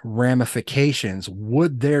any, ramifications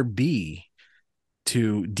would there be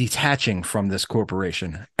to detaching from this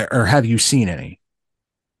corporation? Or have you seen any?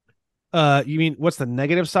 You mean what's the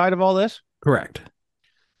negative side of all this? Correct.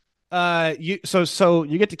 So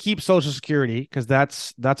you get to keep Social Security because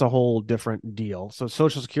that's a whole different deal. So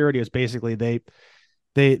Social Security is basically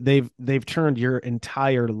they've turned your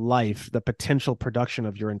entire life, the potential production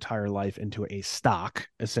of your entire life, into a stock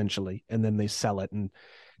essentially, and then they sell it and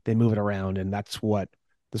they move it around, and that's what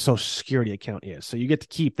the Social Security account is. So you get to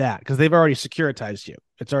keep that because they've already securitized you.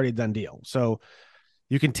 It's already a done deal. So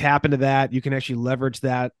you can tap into that. You can actually leverage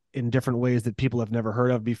that in different ways that people have never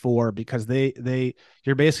heard of before, because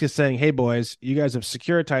you're basically saying, hey boys, you guys have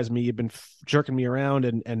securitized me. You've been jerking me around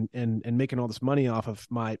and making all this money off of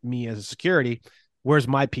me as a security. Where's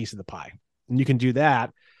my piece of the pie? And you can do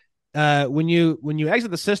that. When you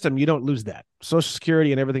exit the system, you don't lose that. Social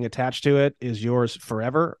Security and everything attached to it is yours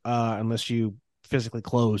forever, unless you physically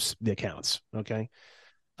close the accounts, okay,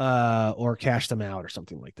 or cash them out or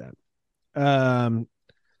something like that.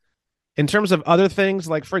 In terms of other things,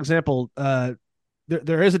 like for example,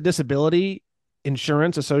 there is a disability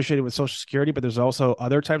insurance associated with Social Security, but there's also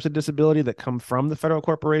other types of disability that come from the federal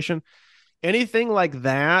corporation. anything like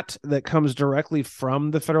that that comes directly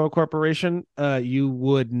from the federal corporation, you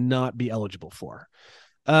would not be eligible for.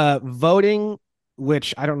 Voting,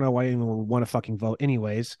 which I don't know why anyone would want to fucking vote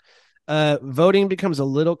anyways. Voting becomes a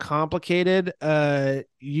little complicated. What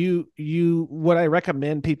I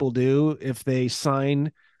recommend people do if they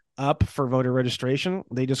sign up for voter registration,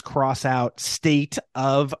 they just cross out state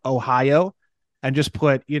of Ohio and just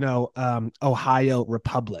put, Ohio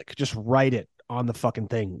Republic. Just write it on the fucking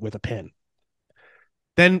thing with a pen.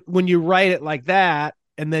 Then when you write it like that,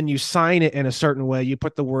 and then you sign it in a certain way, you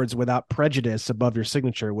put the words "without prejudice" above your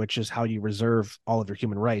signature, which is how you reserve all of your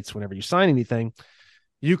human rights whenever you sign anything.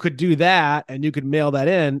 You could do that and you could mail that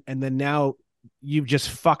in, and then now you've just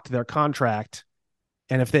fucked their contract.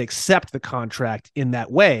 And if they accept the contract in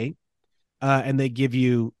that way, and they give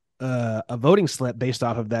you a voting slip based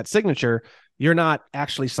off of that signature, you're not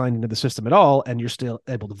actually signed into the system at all, and you're still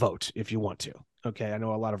able to vote if you want to. Okay, I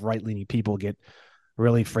know a lot of right-leaning people get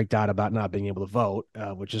really freaked out about not being able to vote,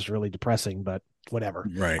 which is really depressing, but whatever.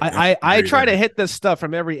 Right. I try to hit this stuff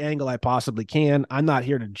from every angle I possibly can. I'm not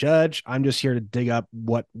here to judge. I'm just here to dig up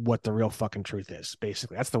what the real fucking truth is.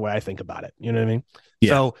 Basically, that's the way I think about it. You know what I mean? Yeah.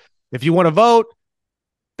 So if you want to vote,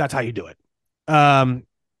 that's how you do it.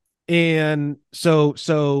 And so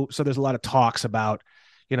there's a lot of talks about,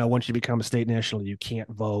 once you become a state national, you can't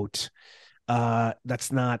vote.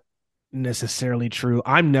 That's not necessarily true.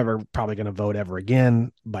 I'm never probably going to vote ever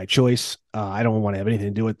again by choice. I don't want to have anything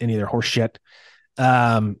to do with any of their horse shit.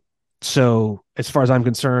 So as far as I'm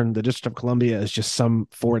concerned, the District of Columbia is just some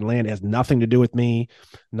foreign land. It has nothing to do with me.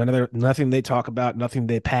 Nothing they talk about, nothing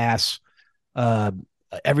they pass.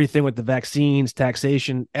 Everything with the vaccines,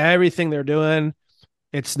 taxation, everything they're doing,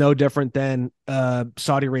 it's no different than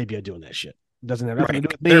Saudi Arabia doing that shit. It doesn't have nothing to do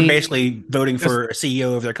with me. They're basically voting for a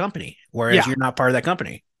CEO of their company, whereas you're not part of that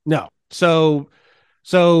company. No. So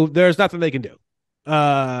there's nothing they can do.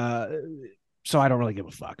 So I don't really give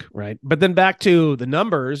a fuck, right? But then back to the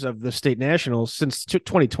numbers of the state nationals. Since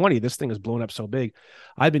 2020, this thing has blown up so big.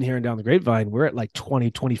 I've been hearing down the grapevine, we're at like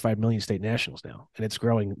 25 million state nationals now, and it's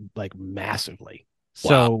growing like massively.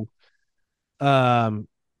 Wow.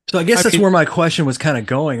 So I guess that's where my question was kind of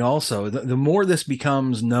going also. The more this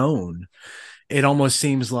becomes known, it almost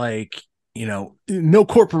seems like, no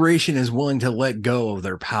corporation is willing to let go of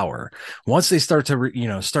their power. Once they start to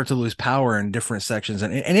lose power in different sections,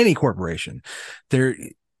 and any corporation, there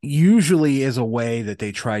usually is a way that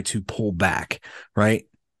they try to pull back, right?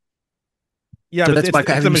 Yeah, so but that's like,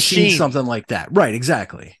 have you seen something like that? Right,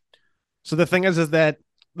 exactly. So the thing is that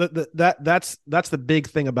that's the big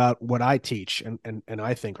thing about what I teach and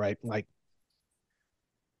I think, right? Like,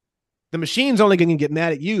 the machine's only going to get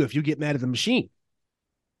mad at you if you get mad at the machine.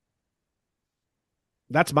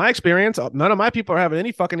 That's my experience. None of my people are having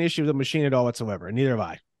any fucking issue with the machine at all whatsoever, and neither have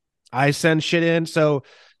I. I send shit in. So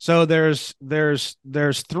there's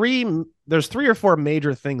three or four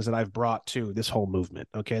major things that I've brought to this whole movement.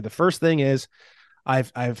 Okay. The first thing is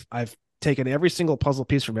I've taken every single puzzle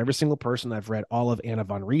piece from every single person. I've read all of Anna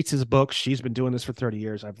von Rietz's books. She's been doing this for 30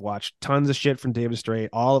 years. I've watched tons of shit from David Straight,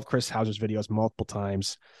 all of Chris Hauser's videos multiple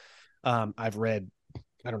times. I've read,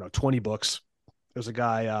 20 books. There's a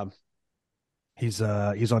guy, he's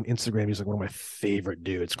on Instagram. He's like one of my favorite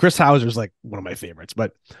dudes. Chris Hauser's like one of my favorites,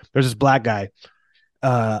 but there's this black guy,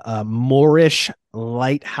 Moorish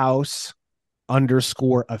Lighthouse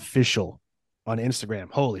 _official on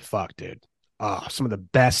Instagram. Holy fuck, dude. Some of the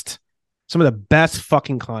best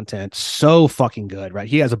fucking content. So fucking good, right?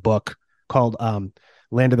 He has a book called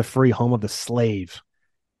Land of the Free, Home of the Slave.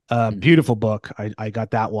 Beautiful book. I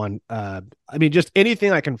got that one. Just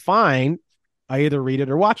anything I can find, I either read it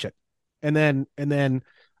or watch it. And then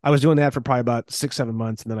I was doing that for probably about 6-7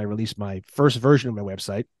 months. And then I released my first version of my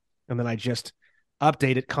website. And then I just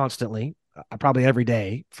update it constantly, probably every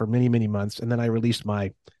day for many, many months. And then I released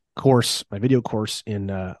my video course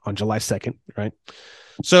on July 2nd. Right.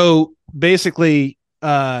 So basically,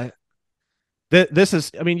 this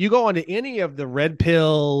is, you go onto any of the red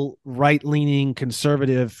pill, right leaning,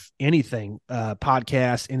 conservative, anything,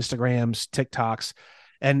 podcasts, Instagrams, TikToks.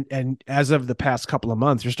 And as of the past couple of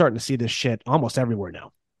months, you're starting to see this shit almost everywhere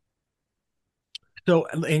now. So,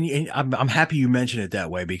 and I'm happy you mentioned it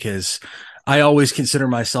that way, because I always consider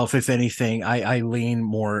myself, if anything, I lean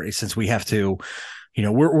more, since we have to,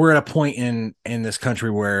 we're at a point in this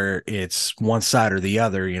country where it's one side or the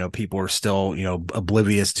other. People are still,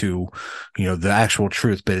 oblivious to, the actual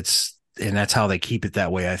truth, but and that's how they keep it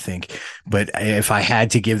that way, I think. But if I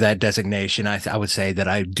had to give that designation, I would say that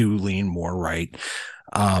I do lean more right.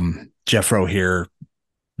 Jeffro here,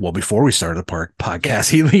 well, before we started the podcast,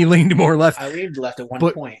 he leaned more left. I leaned left at one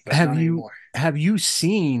point, but have not you anymore. have you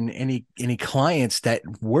seen any clients that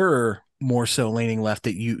were more so leaning left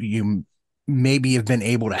that you maybe have been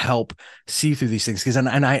able to help see through these things? Because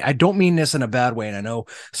I don't mean this in a bad way, and I know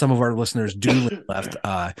some of our listeners do lean left.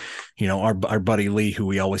 Our buddy Lee, who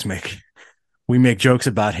we make jokes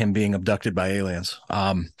about him being abducted by aliens.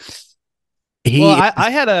 Well,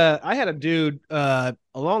 I had a dude a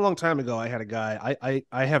long time ago. I had a guy.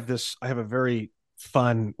 I have a very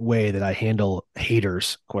fun way that I handle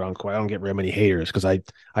haters, quote unquote. I don't get very many haters because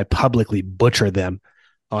I publicly butcher them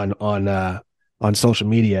on social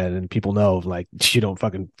media, and people know, like, you don't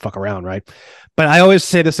fuck around, right? But I always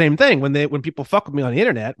say the same thing when people fuck with me on the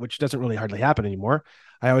internet, which doesn't really hardly happen anymore.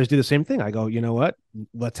 I always do the same thing. I go, you know what?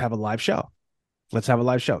 Let's have a live show.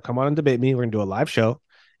 Come on and debate me. We're gonna do a live show.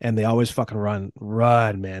 And they always fucking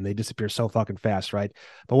run, man. They disappear so fucking fast, right?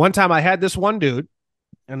 But one time I had this one dude,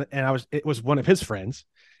 and it was one of his friends,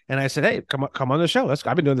 and I said, hey, come on the show.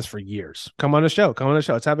 I've been doing this for years. Come on the show.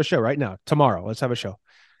 Let's have a show right now. Tomorrow, let's have a show.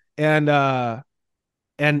 And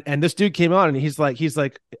this dude came on, and he's like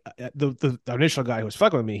the initial guy who was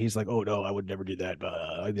fucking with me. He's like, oh no, I would never do that.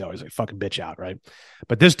 But he's like, fucking bitch out, right?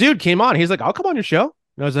 But this dude came on. He's like, I'll come on your show.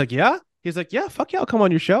 And I was like, yeah. He's like, yeah, fuck yeah, I'll come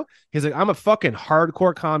on your show. He's like, I'm a fucking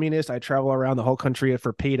hardcore communist. I travel around the whole country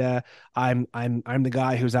for PETA. I'm the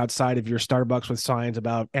guy who's outside of your Starbucks with signs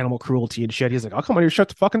about animal cruelty and shit. He's like, I'll come on your show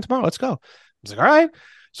fucking tomorrow. Let's go. I was like, all right.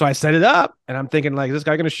 So I set it up, and I'm thinking, like, is this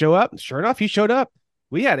guy going to show up? Sure enough, he showed up.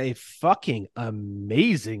 We had a fucking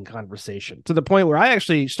amazing conversation, to the point where I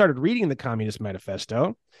actually started reading the Communist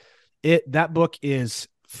Manifesto. That book is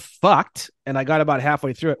fucked, and I got about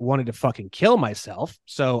halfway through it, wanted to fucking kill myself,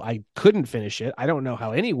 so I couldn't finish it. I don't know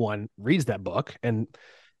how anyone reads that book, and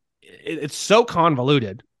it's so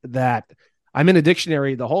convoluted that I'm in a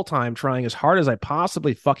dictionary the whole time, trying as hard as I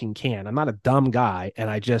possibly fucking can. I'm not a dumb guy, and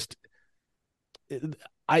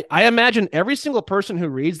I imagine every single person who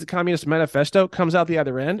reads the Communist Manifesto comes out the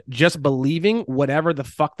other end just believing whatever the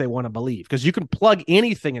fuck they want to believe, because you can plug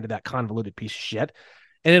anything into that convoluted piece of shit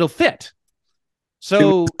and it'll fit.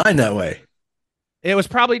 So designed that way. It was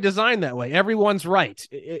probably designed that way. Everyone's right.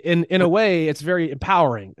 In a way, it's very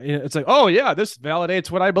empowering. It's like, oh yeah, this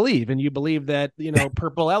validates what I believe, and you believe that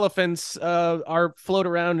purple elephants are float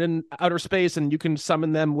around in outer space, and you can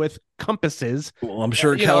summon them with compasses. Well, I'm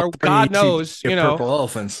sure God knows, purple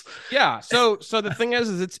elephants. Yeah. So the thing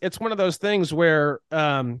is it's one of those things where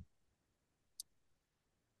I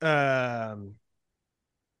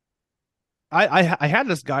had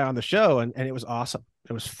this guy on the show, and it was awesome.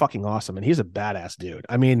 It was fucking awesome. And he's a badass dude.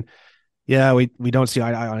 I mean, yeah, we don't see eye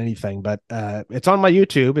to eye on anything, but it's on my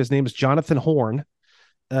YouTube. His name is Jonathan Horn.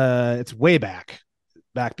 It's way back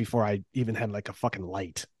before I even had like a fucking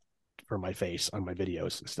light for my face on my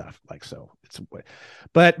videos and stuff. Like, so it's,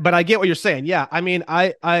 but I get what you're saying. Yeah. I mean,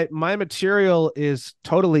 my material is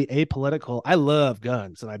totally apolitical. I love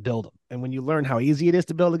guns and I build them. And when you learn how easy it is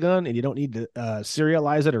to build a gun, and you don't need to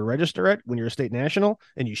serialize it or register it when you're a state national,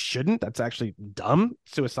 and you shouldn't, that's actually dumb,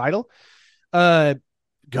 suicidal.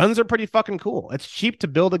 Guns are pretty fucking cool. It's cheap to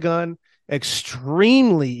build a gun,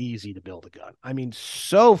 extremely easy to build a gun. I mean,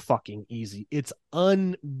 so fucking easy. It's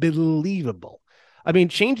unbelievable. I mean,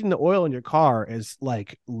 changing the oil in your car is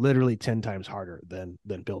like literally 10 times harder than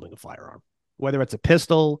building a firearm. Whether it's a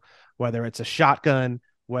pistol, whether it's a shotgun,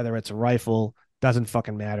 whether it's a rifle, doesn't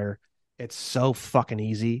fucking matter. It's so fucking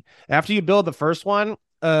easy. After you build the first one,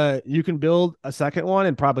 you can build a second one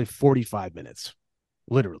in probably 45 minutes,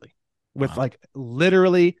 literally, with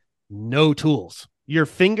literally no tools. Your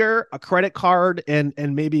finger, a credit card, and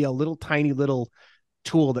maybe a little tiny little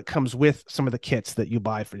tool that comes with some of the kits that you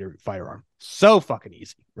buy for your firearm. So fucking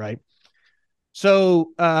easy, right?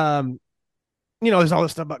 So, there's all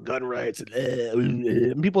this stuff about gun rights,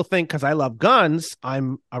 and people think because I love guns,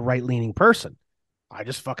 I'm a right-leaning person. I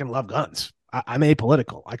just fucking love guns. I'm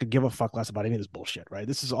apolitical. I could give a fuck less about any of this bullshit, right?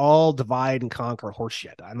 This is all divide and conquer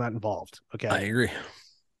horseshit. I'm not involved. Okay. I agree.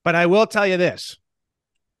 But I will tell you this.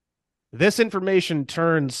 This information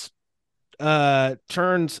turns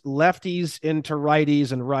lefties into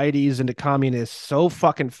righties and righties into communists so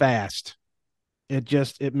fucking fast.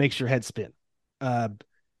 It makes your head spin.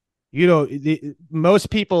 Most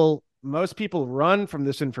people run from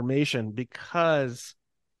this information because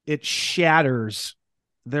it shatters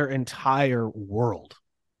their entire world.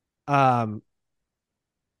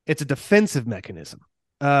 It's a defensive mechanism.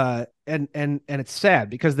 And it's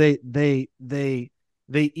sad because they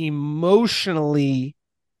emotionally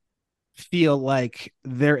feel like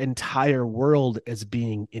their entire world is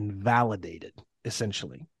being invalidated,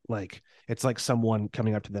 essentially. Like, it's like someone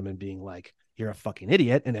coming up to them and being like, you're a fucking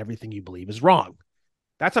idiot and everything you believe is wrong.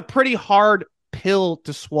 That's a pretty hard pill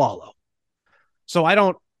to swallow. So I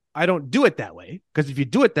don't do it that way, because if you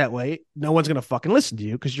do it that way, no one's going to fucking listen to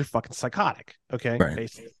you because you're fucking psychotic. Okay. Right.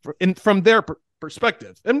 Basically, from their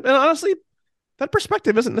perspective. And honestly, that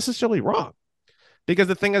perspective isn't necessarily wrong, because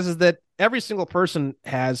the thing is that every single person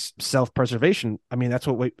has self-preservation. I mean, that's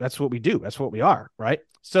what we do. That's what we are. Right.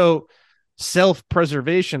 So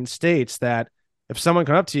self-preservation states that if someone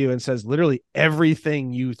comes up to you and says literally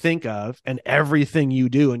everything you think of and everything you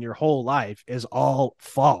do in your whole life is all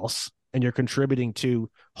false, and you're contributing to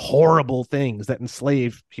horrible things that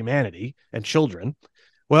enslave humanity and children,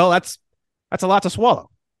 well, that's a lot to swallow.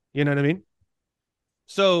 You know what I mean?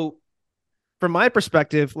 So from my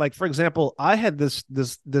perspective, like, for example, I had this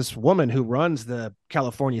woman who runs the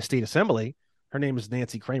California State Assembly. Her name is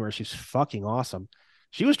Nancy Kramer. She's fucking awesome.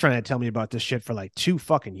 She was trying to tell me about this shit for like 2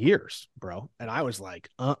 fucking years, bro. And I was like,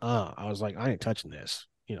 I was like, I ain't touching this.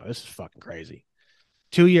 You know, this is fucking crazy.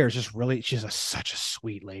 2 years, just really, she's such a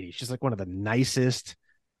sweet lady. She's like one of the nicest,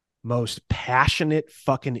 most passionate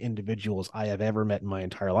fucking individuals I have ever met in my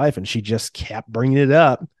entire life. And she just kept bringing it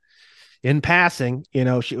up in passing. You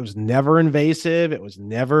know, she was never invasive. It was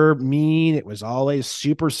never mean. It was always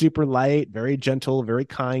super, super light, very gentle, very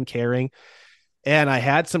kind, caring. And I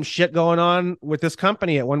had some shit going on with this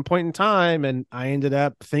company at one point in time, and I ended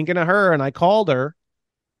up thinking of her, and I called her,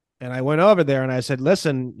 and I went over there and I said,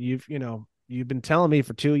 listen, you've been telling me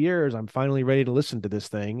for 2 years, I'm finally ready to listen to this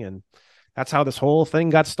thing. And that's how this whole thing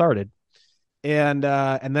got started. And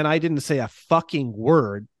then I didn't say a fucking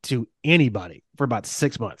word to anybody for about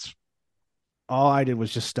 6 months. All I did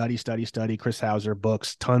was just study Chris Hauser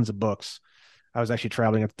books, tons of books. I was actually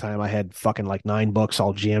traveling at the time. I had fucking like 9 books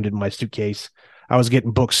all jammed in my suitcase. I was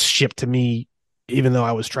getting books shipped to me, even though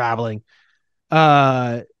I was traveling.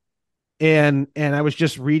 And I was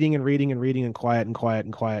just reading and quiet. And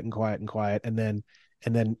then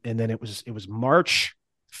it was March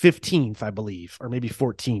 15th, I believe, or maybe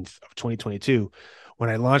 14th of 2022, when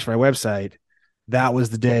I launched my website. That was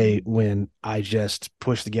the day when I just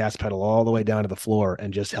pushed the gas pedal all the way down to the floor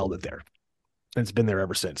and just held it there. And it's been there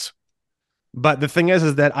ever since. But the thing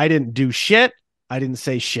is that I didn't do shit. I didn't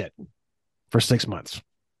say shit for 6 months.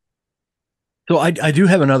 So I do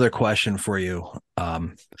have another question for you.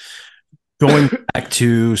 Going back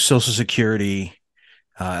to Social Security,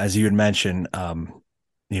 as you had mentioned,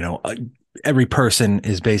 every person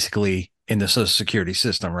is basically in the Social Security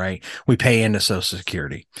system, right? We pay into Social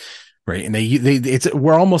Security, right? And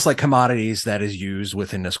we're almost like commodities that is used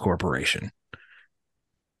within this corporation.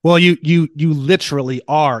 Well, you literally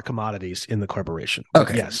are commodities in the corporation.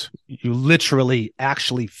 Okay. Yes, you literally,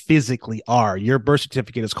 actually, physically are. Your birth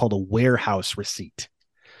certificate is called a warehouse receipt.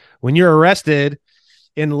 When you're arrested,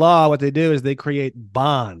 in law, what they do is they create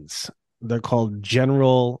bonds. They're called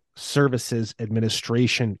General Services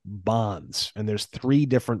Administration bonds. And there's 3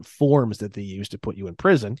 different forms that they use to put you in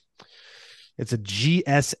prison. It's a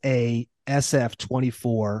GSA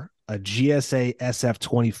SF-24, a GSA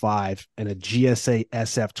SF-25, and a GSA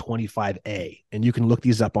SF-25A. And you can look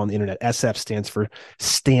these up on the internet. SF stands for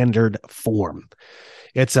standard form.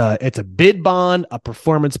 It's a bid bond, a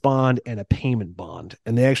performance bond, and a payment bond.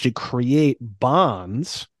 And they actually create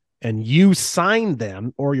bonds, and you sign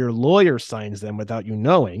them, or your lawyer signs them without you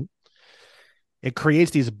knowing. It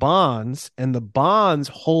creates these bonds, and the bonds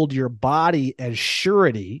hold your body as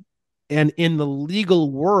surety. And in the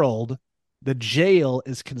legal world, the jail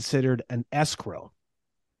is considered an escrow.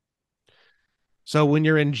 So when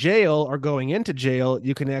you're in jail or going into jail,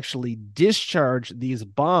 you can actually discharge these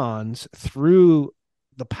bonds through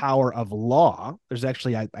the power of law. There's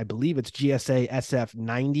actually, I believe it's GSA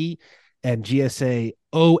SF-90 and GSA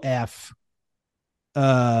OF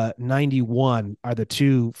 91 are the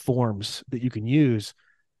 2 forms that you can use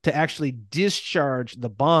to actually discharge the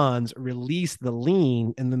bonds, release the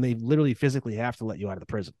lien, and then they literally physically have to let you out of the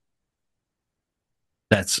prison.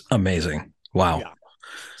 That's amazing. Wow. Yeah.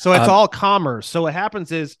 So it's all commerce. So what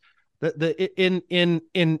happens is in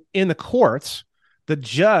the courts,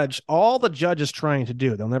 all the judge is trying to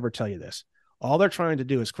do, they'll never tell you this, all they're trying to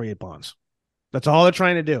do is create bonds. That's all they're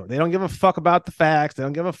trying to do. They don't give a fuck about the facts. They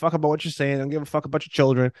don't give a fuck about what you're saying. They don't give a fuck about your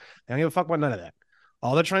children. They don't give a fuck about none of that.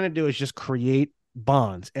 All they're trying to do is just create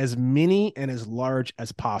bonds, as many and as large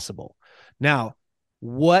as possible. Now,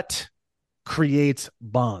 what creates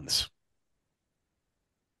bonds?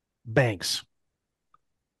 Banks.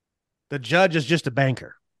 The judge is just a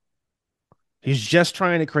banker. He's just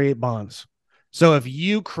trying to create bonds. So if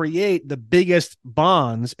you create the biggest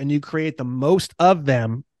bonds and you create the most of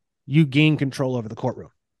them, you gain control over the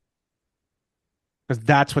courtroom. Because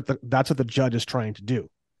that's what the judge is trying to do.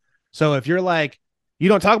 So if you're like, you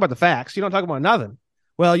don't talk about the facts, you don't talk about nothing.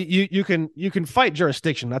 Well, you can fight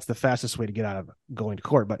jurisdiction. That's the fastest way to get out of going to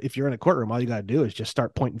court. But if you're in a courtroom, all you got to do is just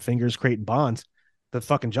start pointing fingers, creating bonds. The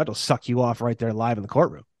fucking judge will suck you off right there live in the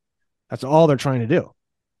courtroom. That's all they're trying to do.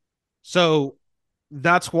 So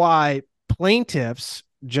that's why plaintiffs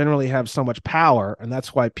generally have so much power, and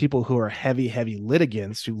that's why people who are heavy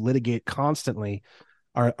litigants who litigate constantly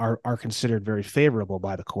are considered very favorable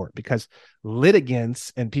by the court, because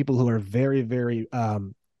litigants and people who are very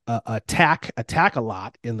attack a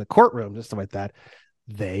lot in the courtroom and stuff like that,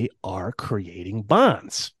 they are creating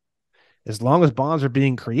bonds. As long as bonds are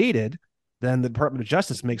being created, then the Department of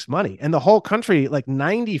Justice makes money. And the whole country, like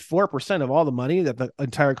 94% of all the money that the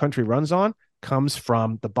entire country runs on, comes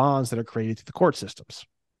from the bonds that are created through the court systems.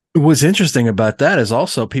 What's interesting about that is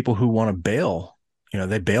also people who want to bail,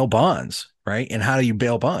 they bail bonds, right? And how do you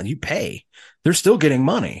bail bonds? You pay. They're still getting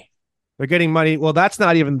money. They're getting money. Well, that's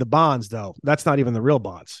not even the bonds, though. That's not even the real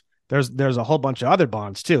bonds. There's a whole bunch of other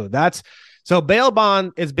bonds too. So bail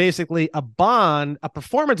bond is basically a bond. A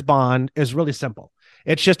performance bond is really simple.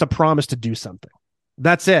 It's just a promise to do something.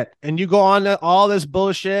 That's it. And you go on to all this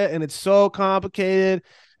bullshit, and it's so complicated.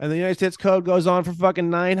 And the United States Code goes on for fucking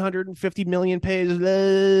 950 million pages.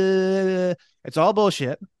 It's all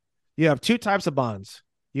bullshit. You have two types of bonds.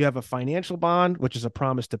 You have a financial bond, which is a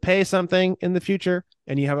promise to pay something in the future,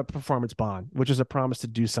 and you have a performance bond, which is a promise to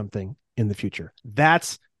do something in the future.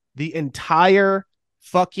 That's the entire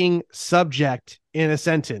fucking subject in a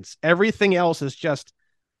sentence. Everything else is just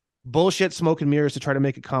bullshit, smoke and mirrors to try to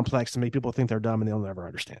make it complex, to make people think they're dumb and they'll never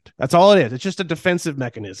understand. That's all it is. It's just a defensive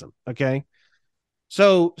mechanism. Okay.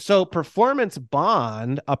 So a performance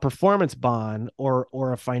bond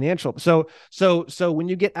or a financial. So when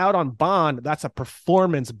you get out on bond, that's a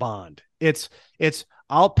performance bond. It's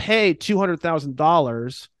I'll pay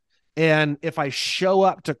 $200,000. And if I show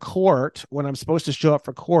up to court when I'm supposed to show up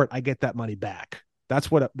for court, I get that money back. That's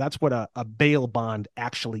what a bail bond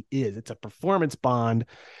actually is. It's a performance bond,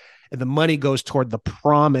 and the money goes toward the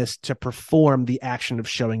promise to perform the action of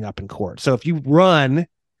showing up in court. So if you run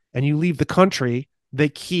and you leave the country, they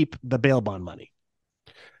keep the bail bond money.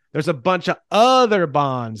 There's a bunch of other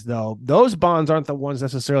bonds, though. Those bonds aren't the ones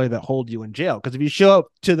necessarily that hold you in jail, because if you show up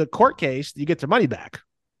to the court case, you get the money back.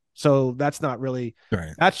 So that's not really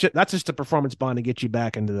right. That's just a performance bond to get you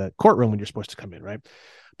back into the courtroom when you're supposed to come in, right?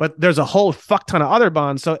 But there's a whole fuck ton of other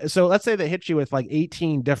bonds. So let's say they hit you with like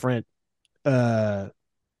 18 different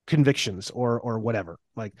convictions or whatever.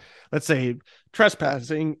 Like, let's say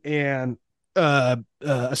trespassing and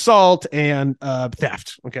assault and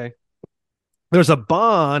theft. Okay. There's a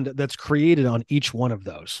bond that's created on each one of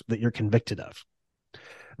those that you're convicted of.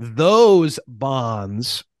 Those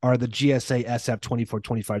bonds are the GSA SF 24,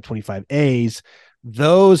 25, 25As.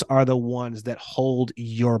 Those are the ones that hold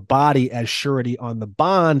your body as surety on the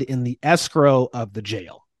bond in the escrow of the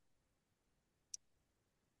jail.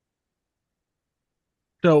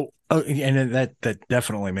 So, and that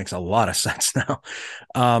definitely makes a lot of sense now.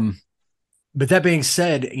 But that being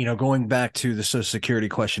said, going back to the Social Security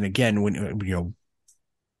question again, when,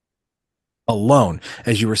 a loan,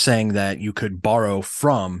 as you were saying that you could borrow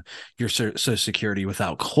from your Social Security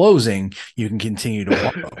without closing, you can continue to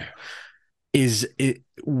borrow.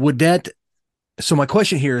 So my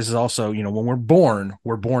question here is also, when we're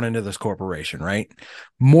born into this corporation, right?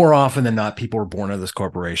 More often than not, people are born into this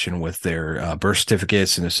corporation with their birth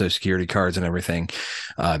certificates and their Social Security cards and everything.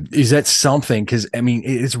 Is that something? Because,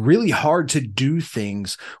 it's really hard to do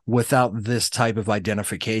things without this type of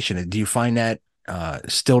identification. Do you find that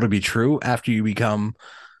still to be true after you become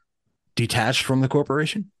detached from the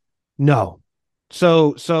corporation? No.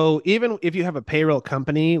 So even if you have a payroll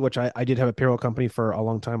company, which I did have a payroll company for a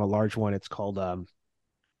long time, a large one, it's called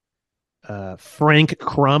Frank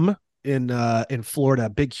Crum in Florida,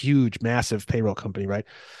 big, huge, massive payroll company, right?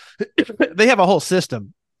 They have a whole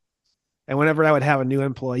system. And whenever I would have a new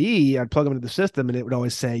employee, I'd plug them into the system, and it would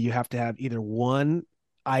always say you have to have either one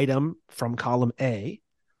item from column A,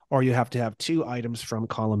 or you have to have two items from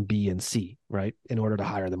column B and C, right, in order to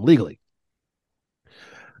hire them legally.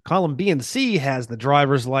 Column B and C has the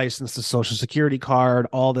driver's license, the Social Security card,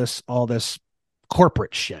 all this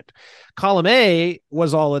corporate shit. Column A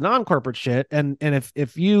was all the non-corporate shit, and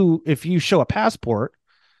if you show a passport,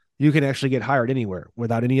 you can actually get hired anywhere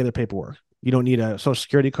without any other paperwork. You don't need a Social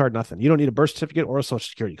Security card, nothing. You don't need a birth certificate or a Social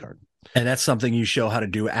Security card. And that's something you show how to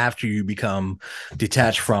do after you become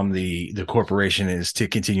detached from the corporation, is to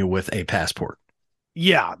continue with a passport.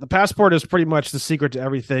 Yeah, the passport is pretty much the secret to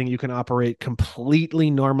everything. You can operate completely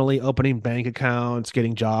normally, opening bank accounts,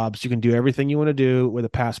 getting jobs. You can do everything you want to do with a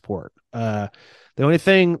passport. The only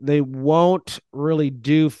thing they won't really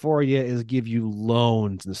do for you is give you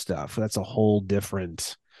loans and stuff. That's a whole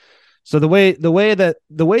different. So the way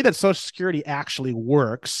that Social Security actually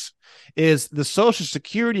works is the Social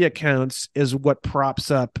Security accounts is what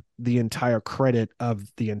props up the entire credit of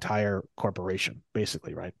the entire corporation,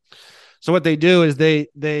 basically, right? So what they do is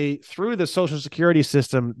they through the Social Security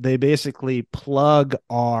system, they basically plug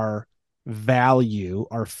our value,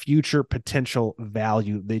 our future potential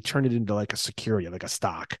value. They turn it into like a security, like a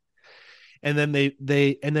stock. And then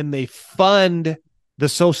they fund the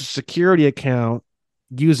Social Security account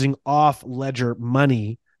using off ledger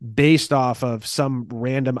money based off of some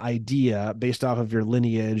random idea, based off of your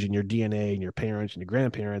lineage and your DNA and your parents and your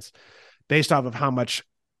grandparents, based off of how much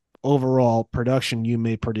overall production you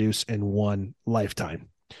may produce in one lifetime.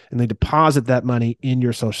 And they deposit that money in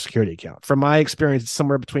your Social Security account. From my experience, it's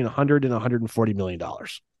somewhere between $100 and $140 million.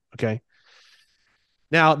 Okay.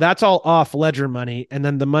 Now that's all off ledger money. And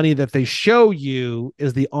then the money that they show you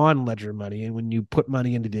is the on ledger money. And when you put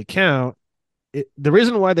money into the account, the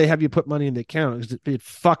reason why they have you put money in the account is it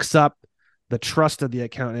fucks up the trust of the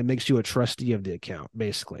account and it makes you a trustee of the account,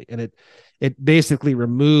 basically. And it basically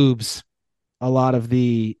removes a lot of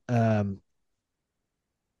the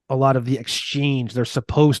exchange they're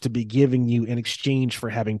supposed to be giving you in exchange for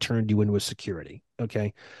having turned you into a security.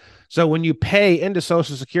 Okay. So when you pay into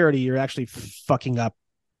Social Security, you're actually fucking up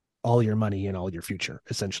all your money and all your future,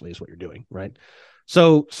 essentially, is what you're doing, right?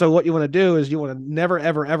 So what you want to do is you want to never,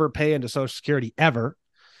 ever, ever pay into Social Security ever.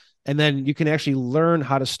 And then you can actually learn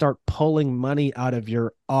how to start pulling money out of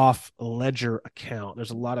your off ledger account.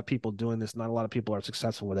 There's a lot of people doing this. Not a lot of people are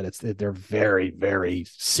successful with it. They're very, very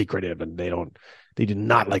secretive, and they do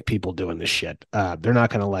not like people doing this shit. They're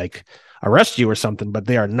not going to like arrest you or something, but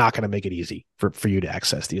they are not going to make it easy for you to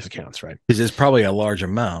access these accounts, right? Because it's probably a large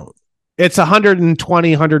amount. It's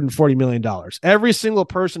 $140 million. Every single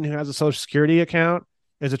person who has a Social Security account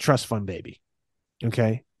is a trust fund baby.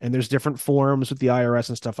 Okay. And there's different forms with the IRS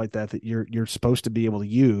and stuff like that you're supposed to be able to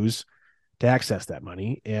use to access that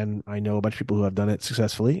money. And I know a bunch of people who have done it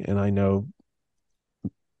successfully, and I know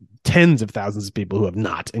tens of thousands of people who have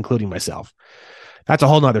not, including myself. That's a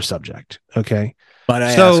whole nother subject. Okay. But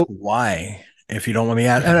I ask why, if you don't let me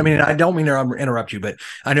add. And I mean, I don't mean to interrupt you, but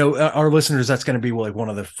I know our listeners, that's going to be like one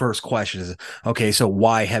of the first questions. Okay. So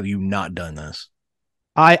why have you not done this?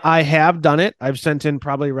 I have done it. I've sent in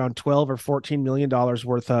probably around $12 or $14 million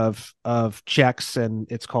worth of checks, and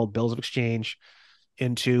it's called bills of exchange,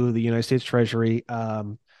 into the United States Treasury.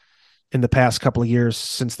 In the past couple of years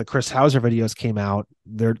since the Chris Hauser videos came out,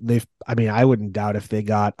 I wouldn't doubt if they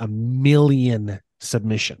got 1 million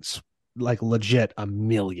submissions, like legit 1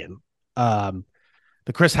 million.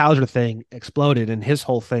 The Chris Hauser thing exploded, and his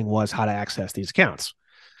whole thing was how to access these accounts.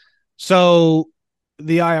 So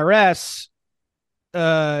the IRS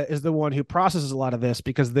is the one who processes a lot of this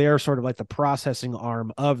because they're sort of like the processing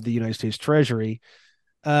arm of the United States Treasury.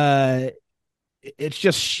 It's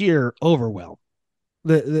just sheer overwhelm.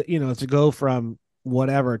 To go from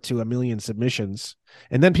whatever to 1 million submissions.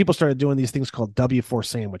 And then people started doing these things called W-4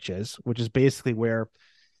 sandwiches, which is basically where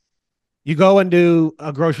you go into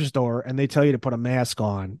a grocery store and they tell you to put a mask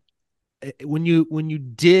on. When you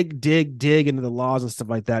dig into the laws and stuff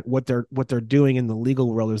like that, what they're doing in the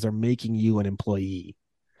legal world is they're making you an employee.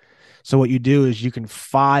 So what you do is you can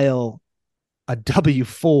file a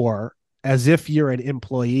W-4 as if you're an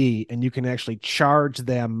employee, and you can actually charge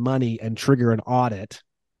them money and trigger an audit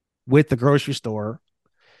with the grocery store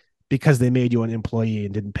because they made you an employee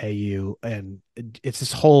and didn't pay you. And it's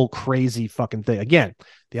this whole crazy fucking thing. Again,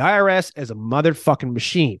 the IRS is a motherfucking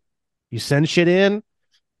machine. You send shit in.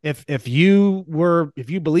 If you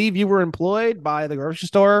believe you were employed by the grocery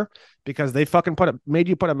store because they fucking made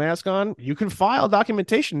you put a mask on, you can file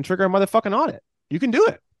documentation and trigger a motherfucking audit. You can do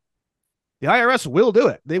it. The IRS will do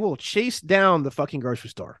it. They will chase down the fucking grocery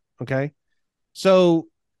store. Okay. So,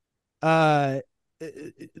 all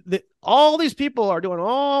these people are doing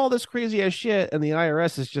all this crazy ass shit, and the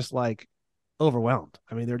IRS is just like overwhelmed.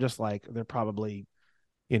 I mean, they're probably,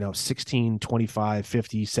 16, 25,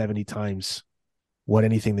 50, 70 times what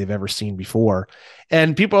anything they've ever seen before.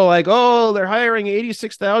 And people are like, oh, they're hiring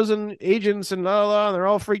 86,000 agents and blah, blah, blah, and they're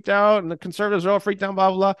all freaked out, and the conservatives are all freaked out, blah,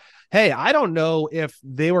 blah, blah. Hey, I don't know if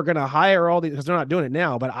they were going to hire all these, because they're not doing it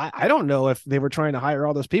now, but I don't know if they were trying to hire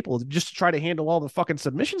all those people just to try to handle all the fucking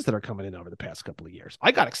submissions that are coming in over the past couple of years.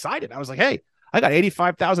 I got excited. I was like, hey, I got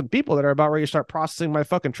 85,000 people that are about ready to start processing my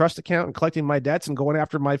fucking trust account and collecting my debts and going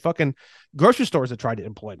after my fucking grocery stores that tried to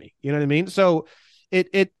employ me. You know what I mean? So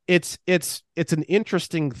it's an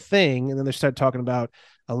interesting thing. And then they started talking about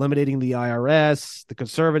eliminating the IRS, the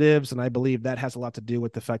conservatives, and I believe that has a lot to do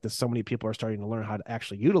with the fact that so many people are starting to learn how to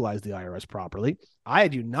actually utilize the IRS properly. I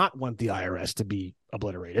do not want the IRS to be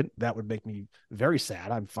obliterated. That would make me very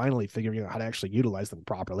sad. I'm finally figuring out how to actually utilize them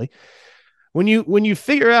properly. When you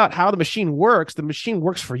figure out how the machine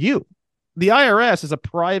works for you. The IRS is a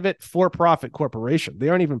private for-profit corporation. They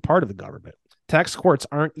aren't even part of the government. Tax courts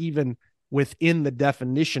aren't even within the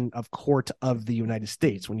definition of court of the United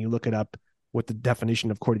States. When you look it up, what the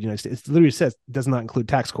definition of court of the United States, it literally says it does not include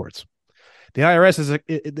tax courts. The IRS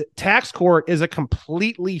the tax court is a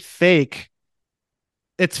completely fake.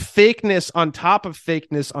 It's fakeness on top of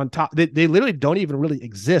fakeness on top. They literally don't even really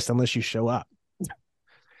exist unless you show up.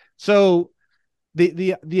 So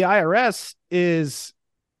the IRS is,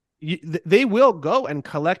 they will go and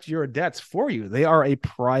collect your debts for you. They are a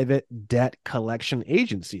private debt collection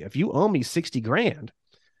agency. If you owe me 60 grand,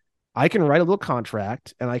 I can write a little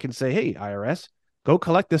contract and I can say, hey, IRS, go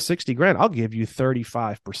collect this 60 grand. I'll give you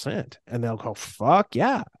 35%. And they'll go, fuck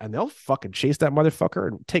yeah. And they'll fucking chase that motherfucker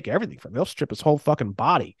and take everything from him. They'll strip his whole fucking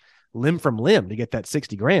body, limb from limb, to get that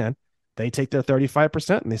 60 grand. They take their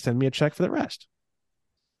 35% and they send me a check for the rest.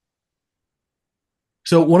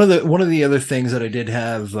 So one of the other things that I did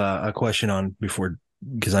have a question on before,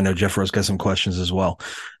 because I know Jeff Rose got some questions as well,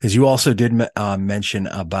 is you also did mention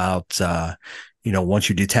about, once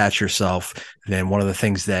you detach yourself, then one of the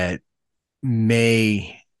things that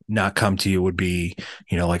may not come to you would be,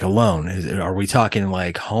 like a loan. Are we talking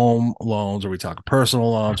like home loans? Are we talking personal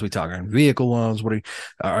loans? Are we talking vehicle loans?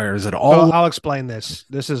 Or is it all? I'll explain this.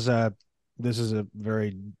 This is a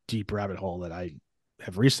very deep rabbit hole that I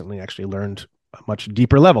have recently actually learned a much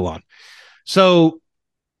deeper level on. So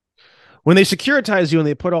when they securitize you and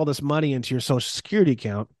they put all this money into your Social Security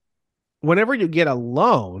account, whenever you get a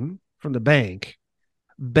loan from the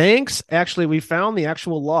banks actually, we found the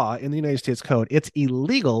actual law in the United States Code. It's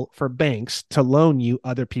illegal for banks to loan you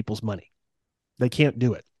other people's money. They can't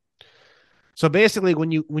do it. So basically,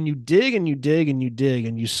 when you dig and you dig and you dig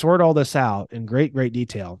and you sort all this out in great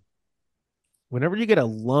detail, whenever you get a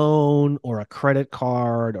loan or a credit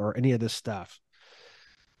card or any of this stuff,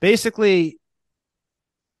 basically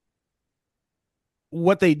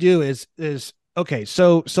what they do is okay.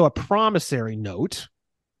 So a promissory note.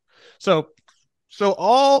 So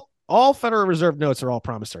all Federal Reserve notes are all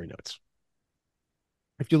promissory notes.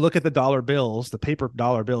 If you look at the dollar bills, the paper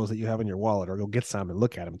dollar bills that you have in your wallet, or go get some and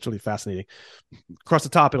look at them, it's really fascinating. Across the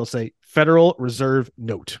top, it'll say Federal Reserve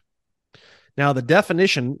Note. Now, the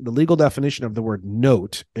legal definition of the word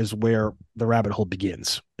note is where the rabbit hole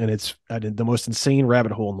begins. And it's the most insane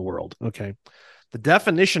rabbit hole in the world. Okay.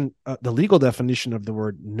 The legal definition of the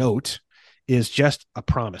word note is just a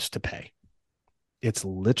promise to pay. It's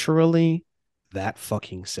literally that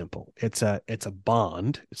fucking simple. It's a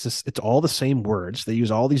bond. It's all the same words. They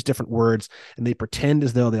use all these different words and they pretend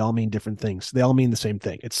as though they all mean different things. They all mean the same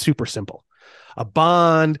thing. It's super simple. A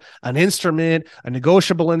bond, an instrument, a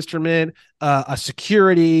negotiable instrument, a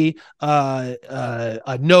security,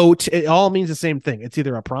 a note. It all means the same thing. It's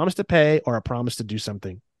either a promise to pay or a promise to do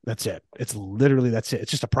something. That's it. That's it.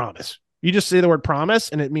 It's just a promise. You just say the word promise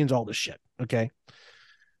and it means all this shit. Okay.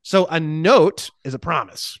 So a note is a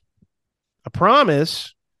promise. The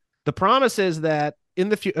promise is that in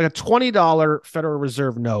the future, a $20 Federal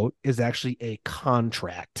Reserve note is actually a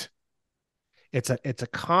contract. It's a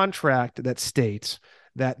contract that states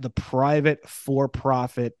that the private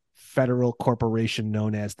for-profit federal corporation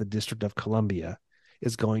known as the District of Columbia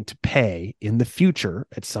is going to pay in the future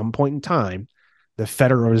at some point in time the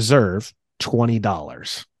Federal Reserve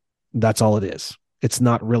 $20. That's all it is. It's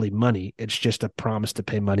not really money. It's just a promise to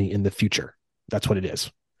pay money in the future. That's what it is.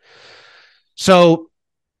 So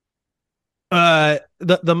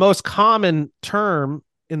the most common term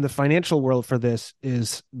in the financial world for this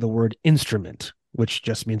is the word instrument, which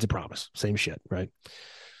just means a promise. Same shit, right?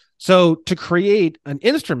 So to create an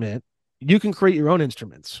instrument, you can create your own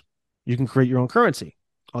instruments. You can create your own currency.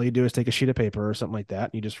 All you do is take a sheet of paper or something like that.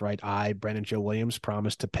 And you just write, I, Brandon Joe Williams,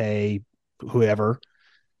 promise to pay whoever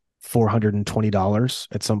 $420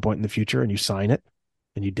 at some point in the future. And you sign it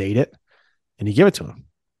and you date it and you give it to them.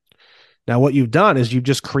 Now, what you've done is you've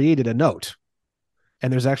just created a note.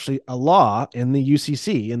 And there's actually a law in the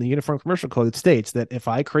UCC, in the Uniform Commercial Code, that states that if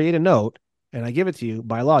I create a note and I give it to you,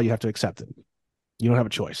 by law, you have to accept it. You don't have a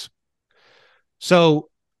choice. So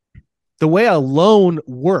the way a loan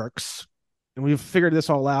works, and we've figured this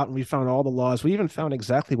all out and we found all the laws. We even found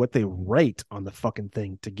exactly what they write on the fucking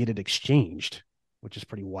thing to get it exchanged, which is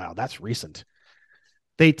pretty wild. That's recent.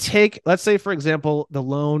 They take, let's say, for example, the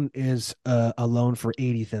loan is a loan for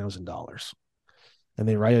 $80,000. And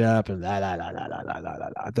they write it up, and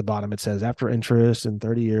at the bottom it says after interest and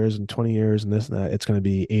 30 years and 20 years and this and that, it's going to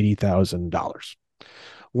be $80,000.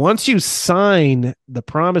 Once you sign the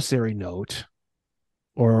promissory note,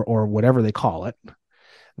 or whatever they call it,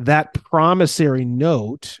 that promissory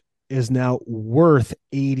note is now worth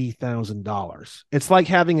 $80,000. It's like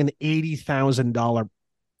having an $80,000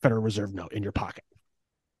 Federal Reserve note in your pocket.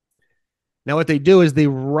 Now, what they do is they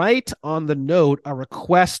write on the note a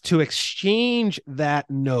request to exchange that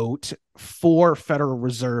note for Federal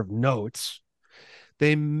Reserve notes.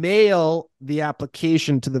 They mail the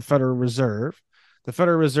application to the Federal Reserve. The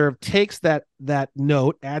Federal Reserve takes that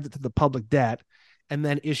note, adds it to the public debt, and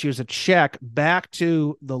then issues a check back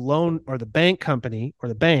to the loan or the bank company or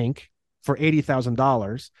the bank for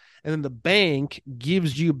 $80,000. And then the bank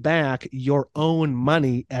gives you back your own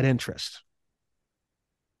money at interest.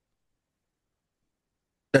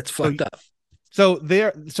 That's fucked up.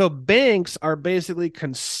 So banks are basically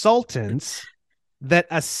consultants that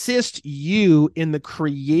assist you in the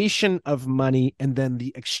creation of money and then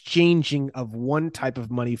the exchanging of one type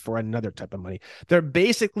of money for another type of money. They're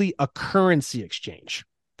basically a currency exchange.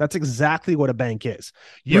 That's exactly what a bank is.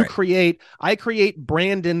 I create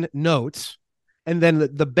Brandon notes, and then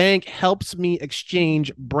the bank helps me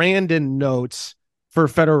exchange Brandon notes for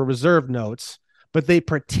Federal Reserve notes, but they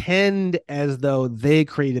pretend as though they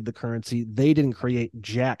created the currency. They didn't create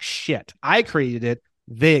jack shit. I created it.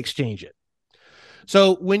 They exchange it.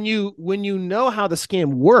 So when you know how the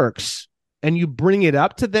scam works and you bring it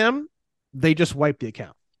up to them, they just wipe the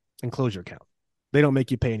account and close your account. They don't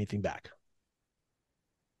make you pay anything back.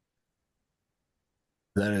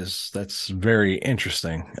 That's very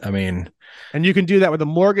interesting. I mean, and you can do that with a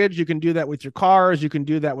mortgage. You can do that with your cars. You can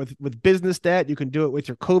do that with business debt. You can do it with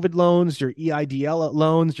your COVID loans, your EIDL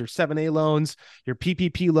loans, your 7A loans, your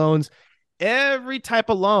PPP loans, every type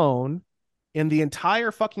of loan in the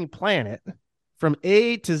entire fucking planet from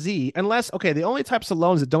A to Z. Unless, okay, the only types of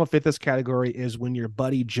loans that don't fit this category is when your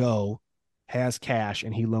buddy Joe has cash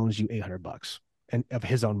and he loans you $800 and of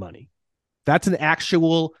his own money. That's an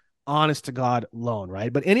actual honest to God loan,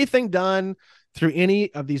 right? But anything done through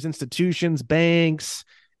any of these institutions, banks,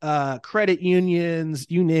 credit unions,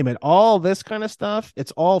 you name it, all this kind of stuff,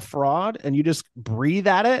 it's all fraud, and you just breathe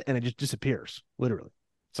at it and it just disappears. Literally.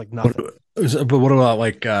 It's like nothing. But what about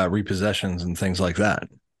like repossessions and things like that?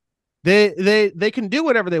 They can do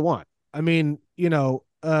whatever they want. I mean, we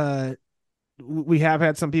have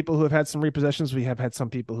had some people who have had some repossessions. We have had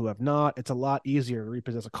some people who have not. It's a lot easier to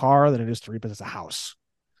repossess a car than it is to repossess a house.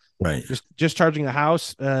 Right. Just charging a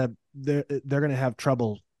house, they're going to have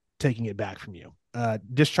trouble taking it back from you.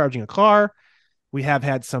 Discharging a car, we have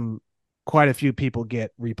had quite a few people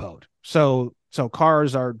get repoed. So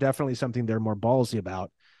cars are definitely something they're more ballsy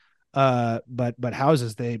about. But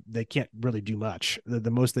houses, they can't really do much.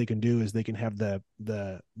 The most they can do is they can have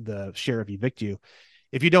the sheriff evict you.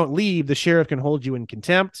 If you don't leave, the sheriff can hold you in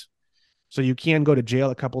contempt. So you can go to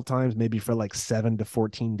jail a couple of times, maybe for like 7 to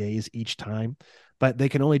 14 days each time. But they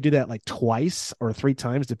can only do that like twice or 3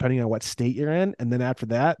 times, depending on what state you're in. And then after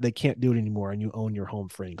that, they can't do it anymore, and you own your home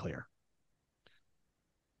free and clear.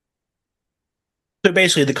 So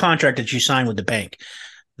basically, the contract that you sign with the bank,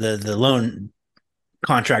 the loan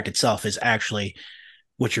contract itself is actually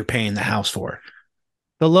what you're paying the house for.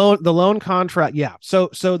 The loan contract, yeah. So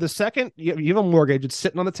the second you have a mortgage, it's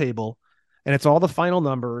sitting on the table, and it's all the final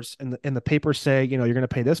numbers, and the papers say, you're going to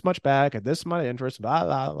pay this much back at this amount of interest, blah,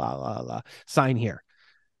 blah, blah, blah, blah. Sign here.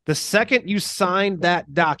 The second you sign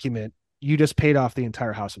that document, you just paid off the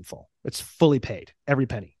entire house in full. It's fully paid, every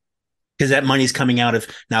penny. Because that money's coming out of,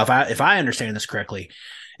 now, if I understand this correctly,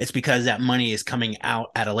 it's because that money is coming out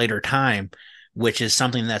at a later time, which is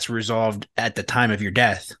something that's resolved at the time of your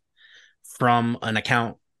death from an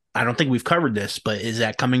account. I don't think we've covered this, but is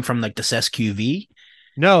that coming from like the SQV?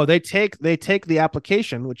 No, they take the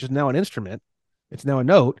application, which is now an instrument. It's now a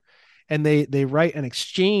note, and they write an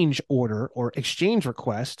exchange order or exchange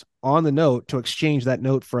request on the note to exchange that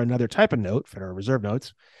note for another type of note, Federal Reserve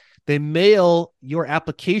notes. They mail your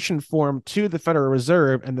application form to the Federal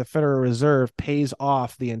Reserve, and the Federal Reserve pays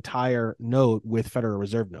off the entire note with Federal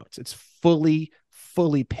Reserve notes. It's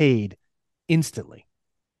fully paid instantly.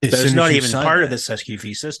 So it's not even part of the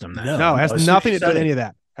SQV system. No, it has nothing to do with any of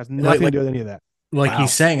that. Has nothing to do with any of that. Like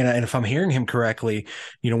he's saying, and if I'm hearing him correctly,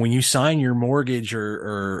 when you sign your mortgage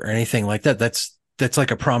or anything like that, that's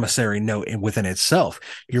like a promissory note within itself.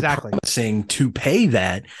 You're promising to pay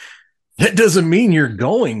that. That doesn't mean you're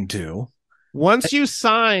going to. Once you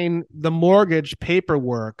sign the mortgage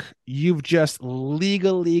paperwork, you've just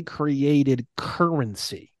legally created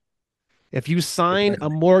currency. If you sign a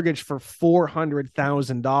mortgage for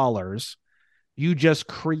 $400,000, you just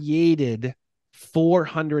created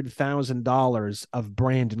 $400,000 of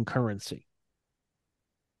Brandon currency.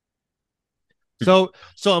 So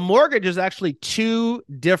a mortgage is actually two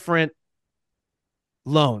different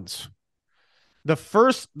loans. The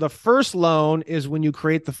first loan is when you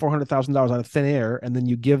create the $400,000 out of thin air, and then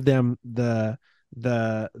you give them the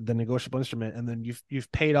negotiable instrument, and then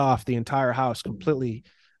you've paid off the entire house completely,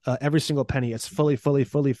 every single penny. It's fully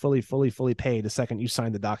paid the second you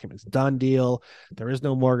sign the documents. Done deal. There is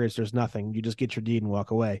no mortgage. There's nothing. You just get your deed and walk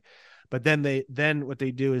away. But then what they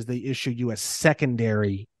do is they issue you a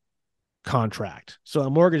secondary contract. So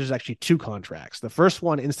a mortgage is actually two contracts. The first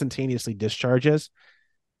one instantaneously discharges.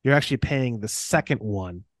 You're actually paying the second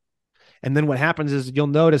one. And then what happens is you'll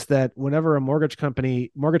notice that whenever mortgage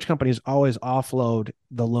companies always offload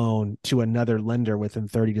the loan to another lender within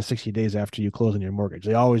 30 to 60 days after you close on your mortgage.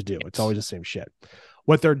 They always do. It's always the same shit.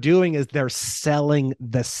 What they're doing is they're selling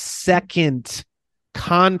the second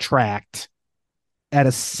contract at a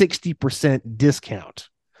 60% discount.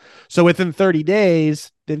 So within 30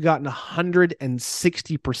 days, they've gotten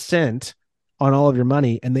 160% on all of your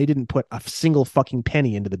money, and they didn't put a single fucking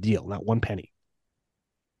penny into the deal, not one penny.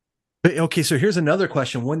 But, okay, so here's another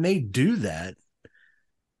question. When they do that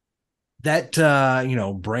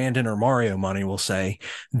Brandon or Mario money will say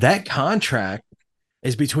that contract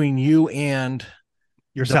is between you and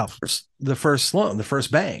yourself, the first loan, the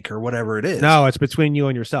first bank or whatever it is. No, it's between you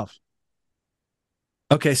and yourself.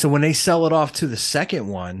 Okay, so when they sell it off to the second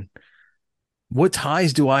one, what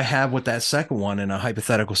ties do I have with that second one in a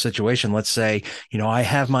hypothetical situation? Let's say, I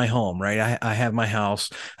have my home, right? I have my house.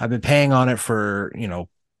 I've been paying on it for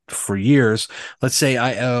years. Let's say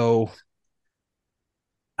I owe,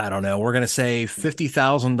 I don't know, we're going to say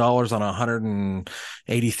 $50,000 on a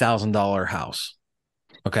 $180,000 house.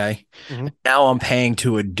 Okay. Mm-hmm. Now I'm paying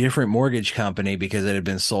to a different mortgage company because it had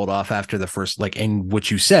been sold off after the first, and what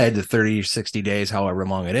you said, the 30, 60 days, however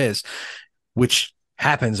long it is, which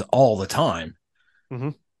happens all the time.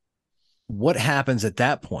 Mm-hmm. What happens at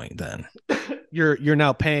that point then? You're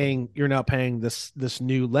now paying this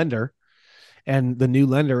new lender, and the new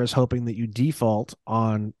lender is hoping that you default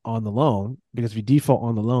on the loan, because if you default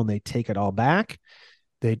on the loan, they take it all back.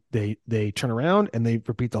 They turn around and they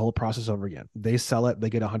repeat the whole process over again. They sell it, they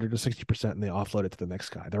get 160%, and they offload it to the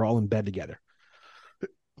next guy. They're all in bed together.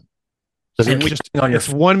 So it's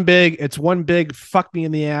one big fuck me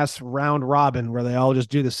in the ass round robin where they all just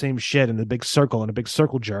do the same shit in a big circle, and a big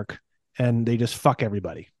circle jerk, and they just fuck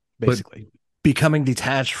everybody, basically. But becoming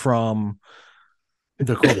detached from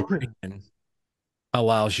the corporation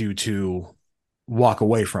allows you to walk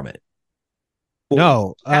away from it.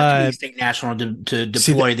 No, have to be State National to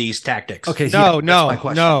deploy these tactics. Okay, no,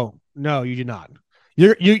 you do not.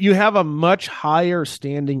 You have a much higher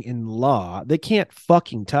standing in law. They can't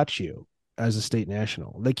fucking touch you as a State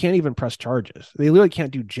National. They can't even press charges. They literally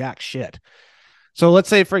can't do jack shit. So let's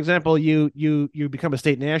say, for example, you become a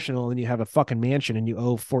State National and you have a fucking mansion and you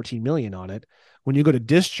owe $14 million on it. When you go to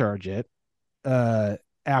discharge it,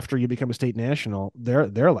 after you become a State National,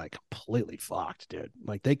 they're like completely fucked, dude.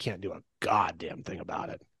 Like they can't do a goddamn thing about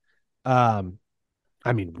it. I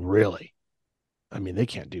mean, really. I mean, they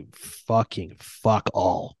can't do fucking fuck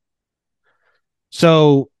all.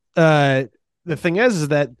 So the thing is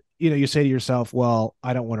that, you say to yourself, well,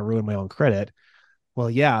 I don't want to ruin my own credit.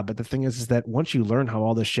 Well, yeah, but the thing is that once you learn how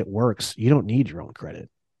all this shit works, you don't need your own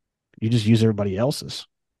credit. You just use everybody else's.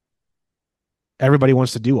 Everybody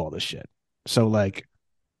wants to do all this shit. So like,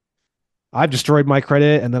 I've destroyed my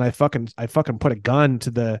credit, and then I fucking put a gun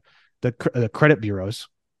to the credit bureaus,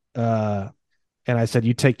 and I said,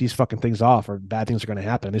 "You take these fucking things off, or bad things are going to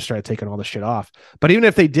happen." And they started taking all the shit off. But even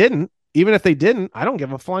if they didn't, I don't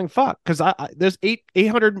give a flying fuck, because there's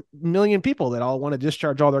 800 million people that all want to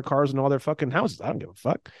discharge all their cars and all their fucking houses. I don't give a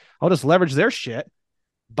fuck. I'll just leverage their shit,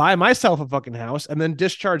 buy myself a fucking house, and then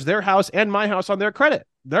discharge their house and my house on their credit.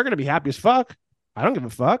 They're going to be happy as fuck. I don't give a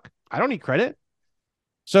fuck. I don't need credit.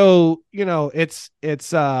 So,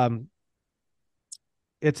 it's a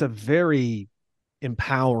very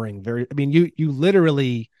empowering, you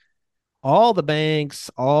literally, all the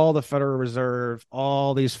banks, all the Federal Reserve,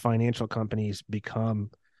 all these financial companies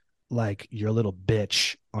become like your little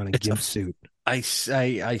bitch on a gimp suit. I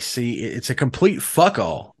see. It's a complete fuck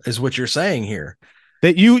all is what you're saying here.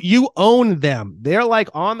 That you own them. They're like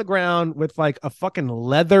on the ground with like a fucking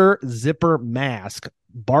leather zipper mask,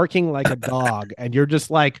 barking like a dog, and you're just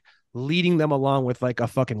like leading them along with like a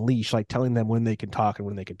fucking leash, like telling them when they can talk and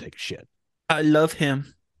when they can take a shit. I love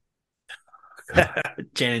him.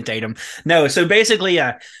 Channing Tatum. No, so basically,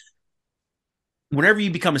 whenever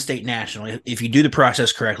you become a state national, if you do the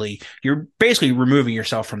process correctly, you're basically removing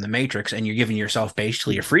yourself from the matrix and you're giving yourself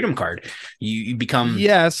basically a freedom card. You become.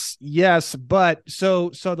 Yes, but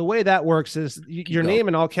so the way that works is your name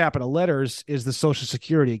in all capital letters is the Social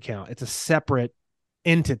Security account. It's a separate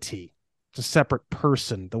entity. It's a separate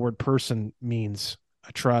person. The word person means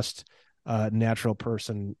a trust, natural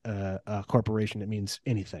person, a corporation. It means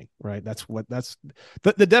anything, right? That's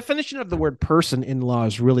the definition of the word person in law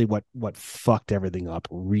is really what fucked everything up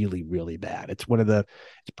really, really bad. It's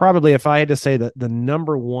probably, if I had to say, the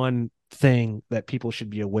number one thing that people should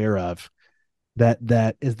be aware of,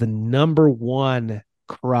 that is the number one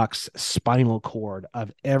crux, spinal cord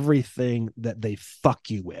of everything that they fuck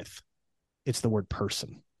you with. It's the word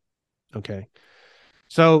person. Okay.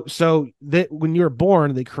 So that when you were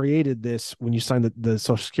born, they created this, when you signed the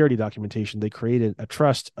Social Security documentation, they created a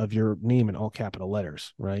trust of your name in all capital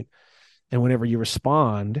letters, right? And whenever you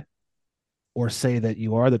respond or say that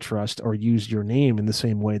you are the trust or use your name in the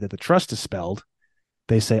same way that the trust is spelled,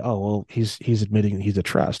 they say, oh, well, he's admitting he's a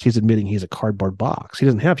trust. He's admitting he's a cardboard box. He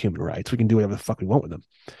doesn't have human rights. We can do whatever the fuck we want with him.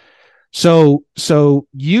 So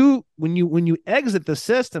you, when you exit the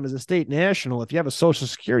system as a state national, if you have a Social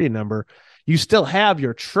Security number, you still have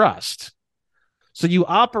your trust. So you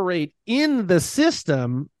operate in the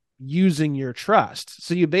system using your trust.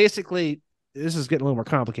 So you basically, this is getting a little more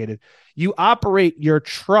complicated. You operate your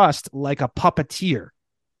trust like a puppeteer.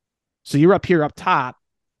 So you're up here up top,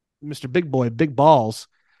 Mr. Big Boy, big balls,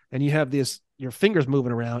 and you have your fingers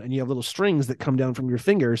moving around, and you have little strings that come down from your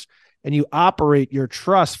fingers, and you operate your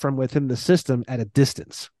trust from within the system at a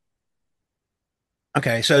distance.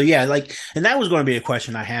 Okay, so yeah, and that was going to be a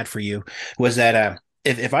question I had for you, was that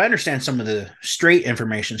if I understand some of the Straight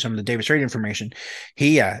information, some of the David Straight information,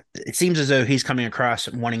 it seems as though he's coming across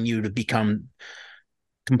wanting you to become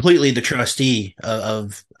completely the trustee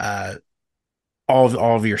of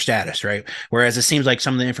all of your status, right? Whereas it seems like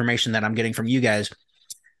some of the information that I'm getting from you guys,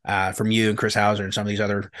 from you and Chris Hauser and some of these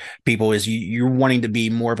other people, is you're wanting to be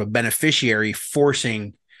more of a beneficiary,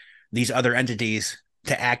 forcing these other entities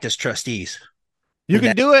to act as trustees. You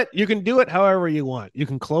can do it. You can do it however you want. You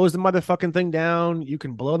can close the motherfucking thing down. You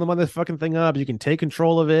can blow the motherfucking thing up. You can take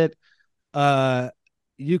control of it.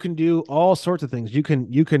 You can do all sorts of things. You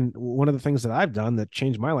can, one of the things that I've done that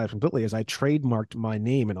changed my life completely is I trademarked my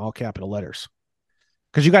name in all capital letters.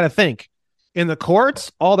 Because you got to think, in the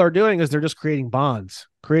courts, all they're doing is they're just creating bonds.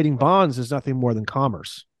 Creating bonds is nothing more than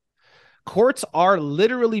commerce. Courts are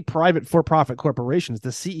literally private for-profit corporations.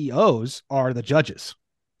 The CEOs are the judges.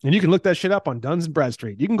 And you can look that shit up on Duns and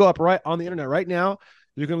Bradstreet. You can go up right on the internet right now.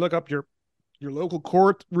 You can look up your local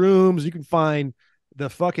court rooms. You can find the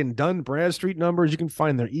fucking Dun Bradstreet numbers. You can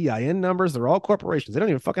find their EIN numbers. They're all corporations. They don't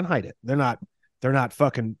even fucking hide it. They're not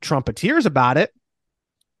fucking trumpeteers about it.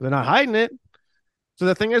 They're not hiding it. So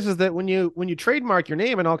the thing is that when you trademark your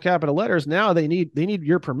name in all capital letters, now they need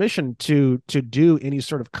your permission to do any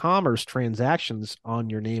sort of commerce transactions on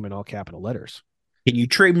your name in all capital letters. Can you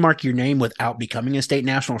trademark your name without becoming a state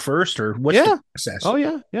national first, or what's the process? Oh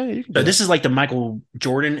yeah. You can so this is like the Michael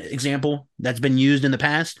Jordan example that's been used in the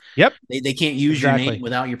past. Yep. They can't use your name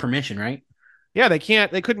without your permission, right? Yeah, they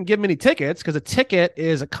can't. They couldn't give him any tickets because a ticket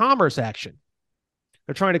is a commerce action.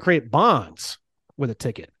 They're trying to create bonds with a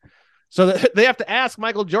ticket. So they have to ask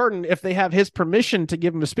Michael Jordan if they have his permission to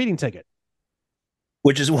give him a speeding ticket.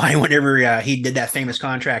 Which is why whenever he did that famous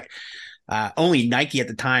contract, only Nike at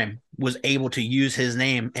the time was able to use his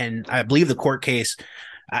name. And I believe the court case,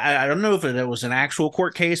 I don't know if it was an actual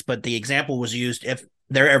court case, but the example was used if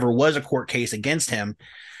there ever was a court case against him,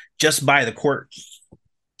 just by the court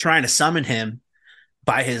trying to summon him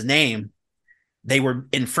by his name, they were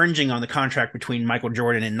infringing on the contract between Michael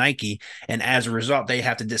Jordan and Nike. And as a result, they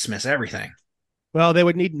have to dismiss everything. Well, they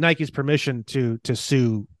would need Nike's permission to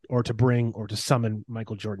sue or to bring or to summon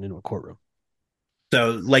Michael Jordan into a courtroom.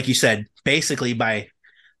 So like you said, basically by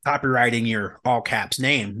copywriting your all caps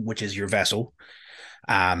name, which is your vessel,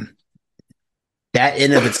 that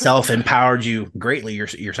in of itself empowered you greatly. You're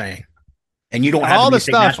saying, and you don't have all the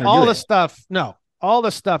stuff. All the stuff. No, all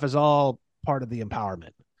the stuff is all part of the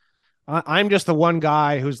empowerment. I'm just the one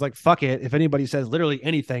guy who's like, fuck it. If anybody says literally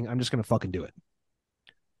anything, I'm just going to fucking do it.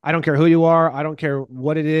 I don't care who you are. I don't care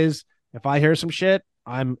what it is. If I hear some shit,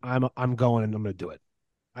 I'm going and I'm going to do it.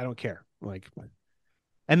 I don't care.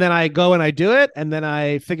 And then I go and I do it, and then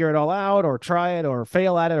I figure it all out or try it or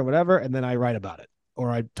fail at it or whatever. And then I write about it, or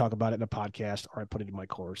I talk about it in a podcast, or I put it in my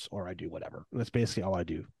course, or I do whatever. And that's basically all I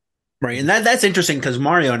do. Right. And that's interesting because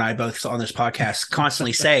Mario and I both on this podcast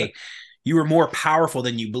constantly say you are more powerful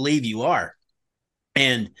than you believe you are.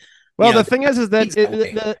 And Well, the thing is that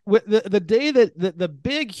the day that the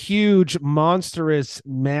big, huge, monstrous,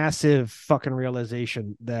 massive fucking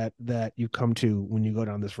realization that you come to when you go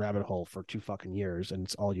down this rabbit hole for 2 fucking years, and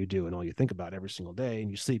it's all you do and all you think about every single day, and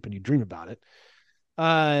you sleep and you dream about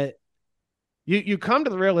it. You come to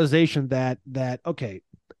the realization that okay,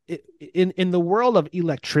 in the world of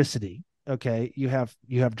electricity, okay, you have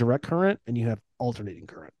direct current and you have alternating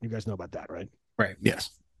current. You guys know about that, right? Right. Yes.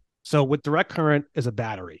 So with direct current is a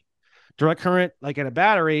battery. Direct current, like in a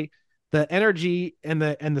battery, the energy and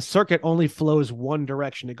the circuit only flows one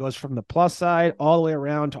direction. It goes from the plus side all the way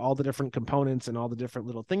around to all the different components and all the different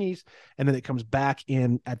little thingies. And then it comes back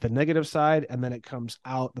in at the negative side, and then it comes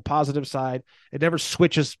out the positive side. It never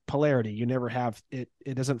switches polarity. You never have it.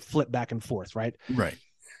 It doesn't flip back and forth. Right. Right.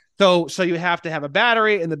 So you have to have a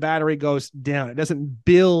battery, and the battery goes down. It doesn't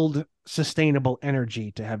build sustainable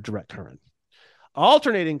energy to have direct current.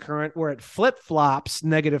 Alternating current, where it flip-flops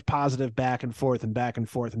negative, positive, back and forth and back and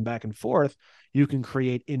forth and back and forth, you can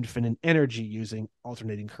create infinite energy using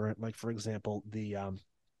alternating current. Like, for example, the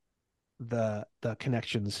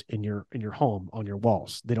connections in your home on your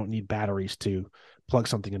walls. They don't need batteries to plug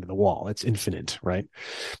something into the wall. It's infinite, right?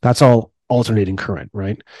 That's all alternating current,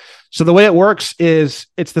 right? So the way it works is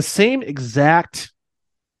it's the same exact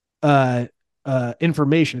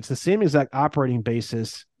information. It's the same exact operating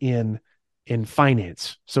basis in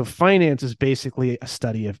finance. So finance is basically a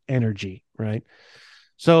study of energy, right?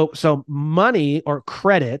 So money or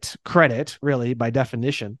credit really by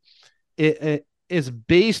definition, it is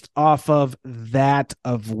based off of that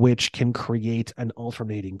of which can create an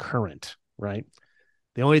alternating current, right?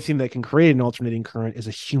 The only thing that can create an alternating current is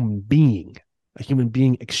a human being. A human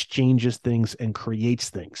being exchanges things and creates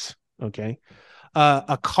things, okay?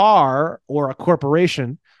 A car or a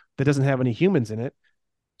corporation that doesn't have any humans in it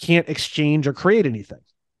can't exchange or create anything.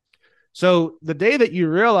 So the day that you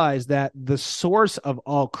realize that the source of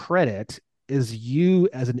all credit is you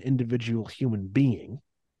as an individual human being,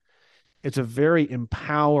 it's a very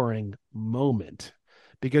empowering moment,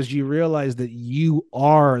 because you realize that you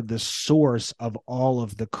are the source of all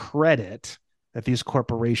of the credit that these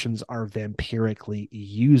corporations are vampirically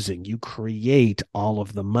using. You create all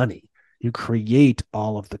of the money. You create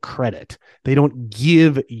all of the credit. They don't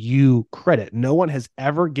give you credit. No one has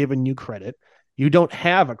ever given you credit. You don't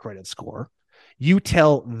have a credit score. You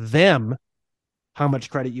tell them how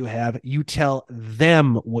much credit you have. You tell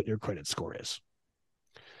them what your credit score is.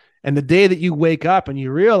 And the day that you wake up and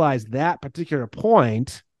you realize that particular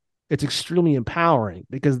point, it's extremely empowering,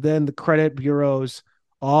 because then the credit bureaus,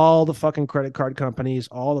 all the fucking credit card companies,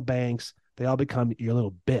 all the banks, they all become your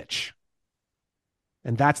little bitch.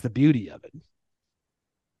 And that's the beauty of it.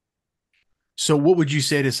 So what would you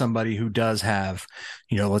say to somebody who does have,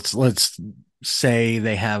 let's say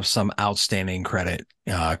they have some outstanding credit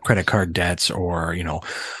card debts, or,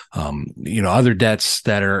 other debts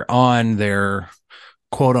that are on their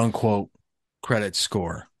quote unquote credit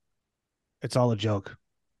score? It's all a joke.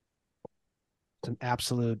 It's an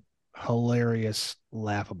absolute hilarious,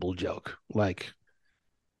 laughable joke. Like,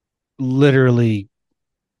 literally,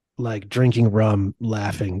 like drinking rum,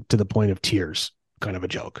 laughing to the point of tears, kind of a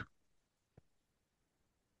joke.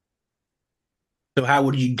 So how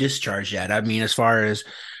would you discharge that? I mean, as far as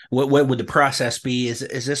what would the process be? Is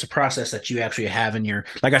this a process that you actually have in your,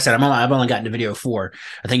 like I said, I've only gotten to video 4.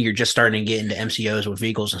 I think you're just starting to get into MCOs with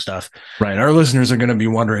vehicles and stuff. Right. Our listeners are going to be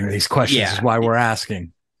wondering these questions. Yeah. Is why we're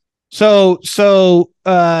asking. So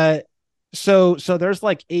there's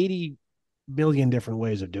like 80 million different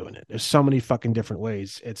ways of doing it. There's so many fucking different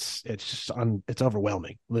ways. It's it's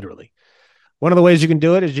overwhelming, literally. One of the ways you can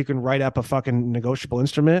do it is you can write up a fucking negotiable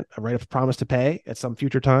instrument, write up a promise to pay at some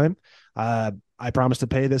future time. I promise to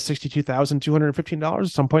pay this $62,215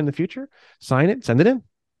 at some point in the future. Sign it, send it in.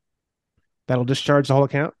 That'll discharge the whole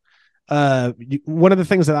account. One of the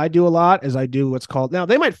things that I do a lot is I do what's called, now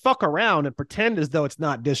they might fuck around and pretend as though it's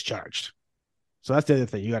not discharged. So that's the other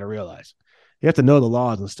thing you got to realize. You have to know the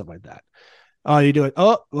laws and stuff like that. Oh, you do it.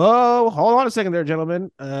 Oh, hold on a second there,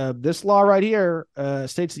 gentlemen. This law right here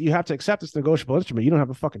states that you have to accept this negotiable instrument. You don't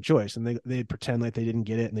have a fucking choice. And they pretend like they didn't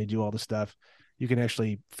get it, and they do all this stuff. You can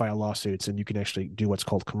actually file lawsuits, and you can actually do what's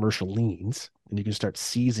called commercial liens, and you can start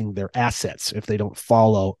seizing their assets if they don't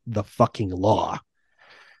follow the fucking law.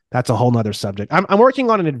 That's a whole nother subject. I'm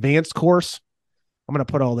working on an advanced course. I'm going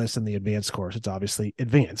to put all this in the advanced course. It's obviously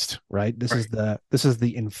advanced, right? This is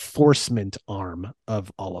the enforcement arm of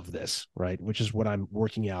all of this, right? Which is what I'm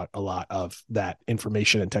working out a lot of that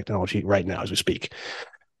information and technology right now as we speak.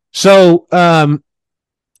 So,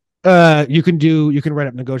 You can write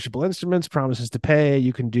up negotiable instruments, promises to pay.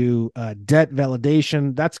 You can do debt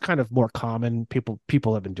validation. That's kind of more common.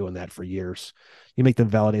 People have been doing that for years. You make them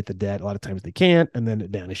validate the debt. A lot of times they can't, and then it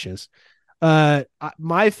vanishes.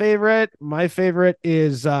 My favorite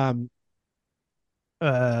is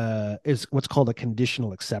what's called a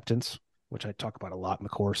conditional acceptance, which I talk about a lot in the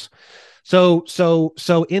course. So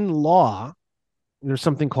in law, there's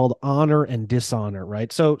something called honor and dishonor,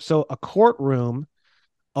 right? So a courtroom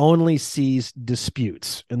only sees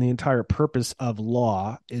disputes, and the entire purpose of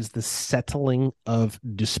law is the settling of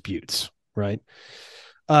disputes, right?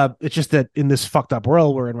 It's just that in this fucked up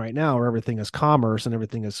world we're in right now, where everything is commerce and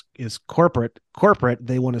everything is corporate,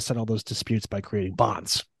 they want to settle those disputes by creating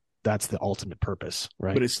bonds. That's the ultimate purpose,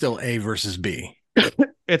 right? But it's still A versus B.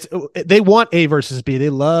 They want A versus B. They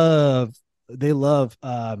love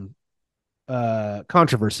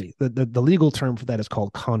controversy. The legal term for that is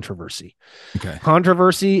called controversy. Okay.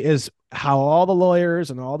 Controversy is how all the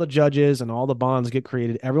lawyers and all the judges and all the bonds get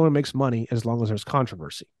created. Everyone makes money as long as there's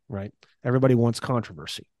controversy, right? Everybody wants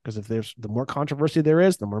controversy, because if there's the more controversy there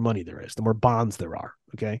is, the more money there is, the more bonds there are.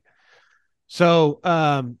 Okay. So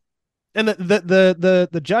and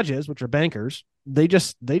the judges, which are bankers, they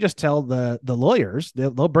just tell the lawyers,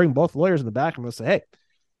 they'll bring both lawyers in the back and they'll say, hey,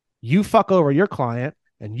 you fuck over your client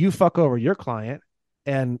and you fuck over your client,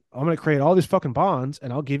 and I'm going to create all these fucking bonds,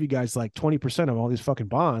 and I'll give you guys like 20% of all these fucking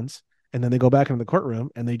bonds. And then they go back into the courtroom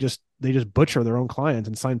and they just butcher their own clients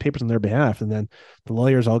and sign papers on their behalf. And then the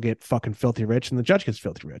lawyers all get fucking filthy rich and the judge gets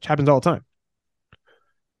filthy rich. Happens all the time.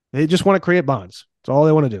 They just want to create bonds. That's all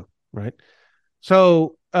they want to do. Right.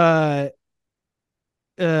 So, oh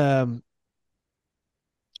man,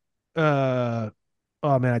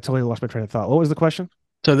 I totally lost my train of thought. What was the question?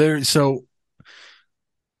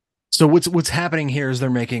 So what's happening here is they're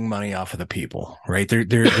making money off of the people, right?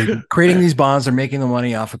 They're creating these bonds. They're making the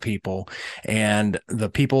money off of people, and the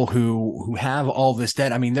people who have all this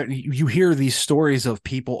debt. I mean, you hear these stories of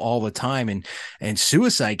people all the time, and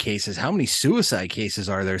suicide cases. How many suicide cases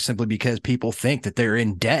are there simply because people think that they're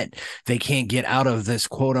in debt? They can't get out of this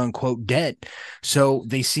quote unquote debt, so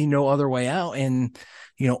they see no other way out, and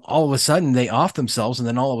all of a sudden they off themselves, and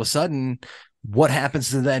then all of a sudden, what happens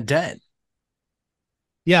to that debt?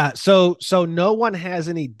 Yeah, so no one has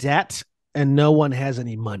any debt and no one has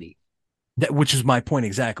any money. Which is my point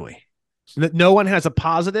exactly. No one has a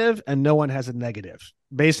positive and no one has a negative.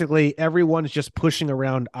 Basically, everyone's just pushing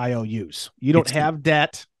around IOUs. You don't have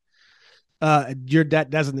debt. Your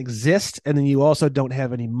debt doesn't exist, and then you also don't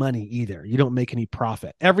have any money either. You don't make any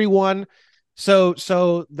profit. Everyone. So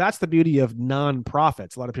that's the beauty of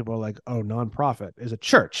nonprofits. A lot of people are like, "Oh, nonprofit is a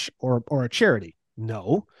church or a charity."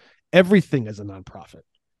 No, everything is a nonprofit.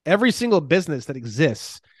 Every single business that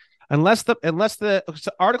exists, unless the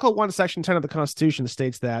Article 1, Section 10 of the Constitution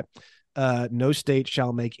states that no state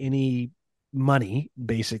shall make any money,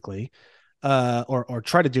 basically, or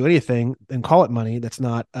try to do anything and call it money that's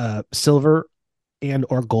not silver and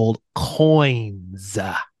or gold coins.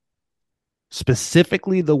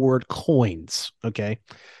 Specifically, the word coins. Okay.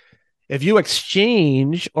 If you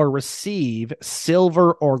exchange or receive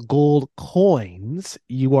silver or gold coins,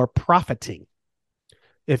 you are profiting.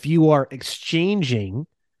 If you are exchanging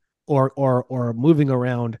or moving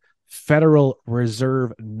around Federal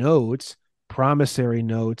Reserve notes, promissory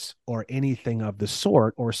notes, or anything of the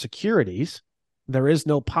sort, or securities, there is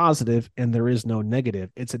no positive and there is no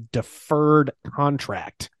negative. It's a deferred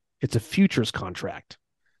contract. It's a futures contract.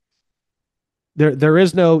 There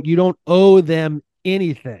is no, you don't owe them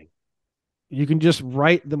anything. You can just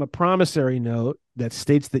write them a promissory note that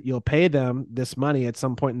states that you'll pay them this money at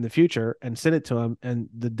some point in the future and send it to them, and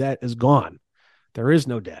the debt is gone. There is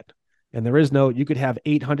no debt. And there is no, you could have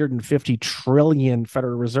 850 trillion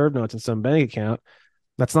Federal Reserve notes in some bank account.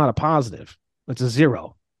 That's not a positive. That's a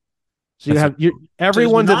zero. So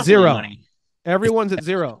everyone's at zero. Money. Everyone's at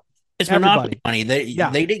zero. It's monopoly money. They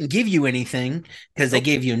didn't give you anything because they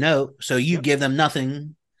gave you a note. So you give them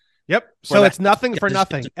nothing. Yep. So it's nothing for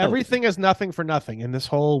nothing. Everything is nothing for nothing in this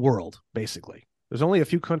whole world, basically. There's only a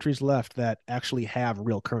few countries left that actually have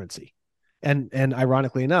real currency. And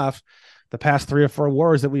ironically enough, the past 3 or 4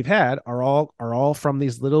 wars that we've had are all from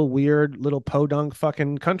these little weird little podunk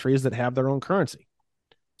fucking countries that have their own currency.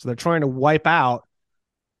 So they're trying to wipe out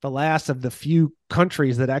the last of the few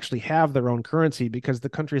countries that actually have their own currency, because the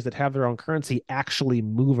countries that have their own currency actually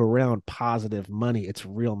move around positive money. It's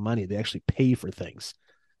real money. They actually pay for things.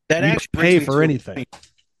 That you actually pay for anything.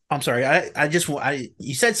 I'm sorry.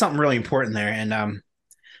 You said something really important there, and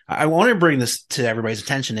I want to bring this to everybody's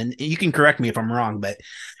attention, and you can correct me if I'm wrong, but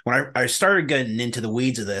when I started getting into the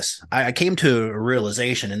weeds of this, I came to a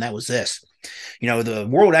realization, and that was this. The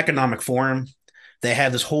World Economic Forum, they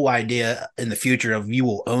have this whole idea in the future of you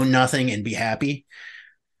will own nothing and be happy.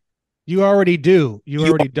 You already do. You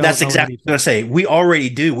already don't. That's exactly what I was going to say. We already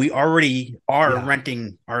do. We already are Yeah.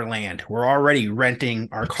 renting our land. We're already renting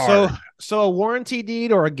our car. So a warranty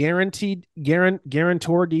deed or a guarantor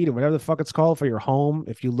deed or whatever the fuck it's called for your home.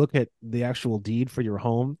 If you look at the actual deed for your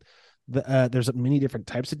home, there's many different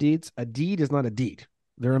types of deeds. A deed is not a deed.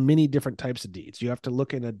 There are many different types of deeds. You have to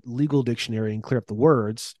look in a legal dictionary and clear up the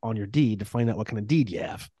words on your deed to find out what kind of deed you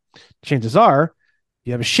have. Chances are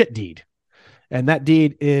you have a shit deed. And that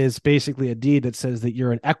deed is basically a deed that says that you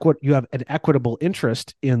have an equitable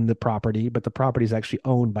interest in the property, but the property is actually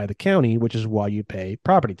owned by the county, which is why you pay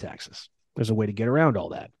property taxes. There's a way to get around all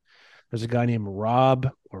that. There's a guy named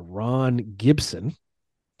Ron Gibson.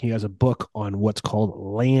 He has a book on what's called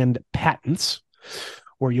land patents,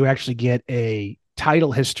 where you actually get a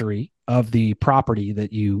title history of the property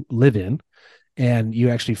that you live in. And you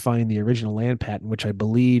actually find the original land patent, which I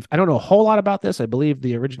believe, I don't know a whole lot about this. I believe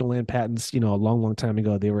the original land patents, a long, long time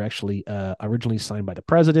ago, they were actually originally signed by the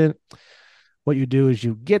president. What you do is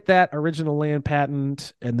you get that original land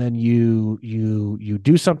patent, and then you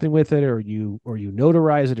do something with it, or you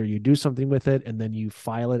notarize it, or you do something with it, and then you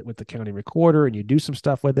file it with the county recorder, and you do some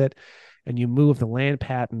stuff with it, and you move the land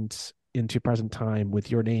patent into present time with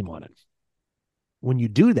your name on it. When you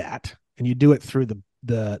do that, and you do it through the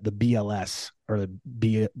BLS or the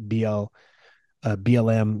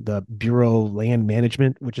BLM, the Bureau of Land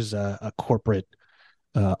Management, which is a corporate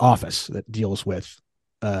office that deals with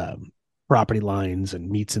property lines and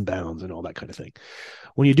meets and bounds and all that kind of thing.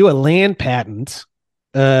 When you do a land patent,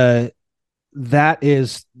 that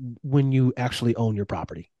is when you actually own your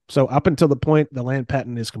property. So up until the point the land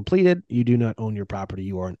patent is completed, you do not own your property.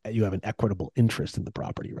 You have an equitable interest in the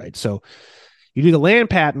property, right? So you do the land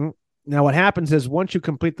patent. Now, what happens is once you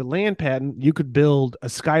complete the land patent, you could build a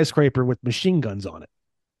skyscraper with machine guns on it.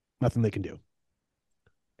 Nothing they can do.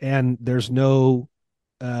 And there's no,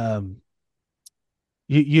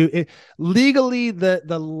 legally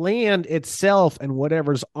the land itself and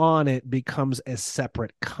whatever's on it becomes a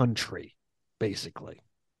separate country, basically.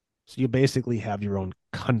 So you basically have your own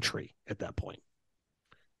country at that point.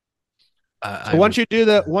 So once you do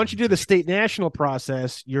the state national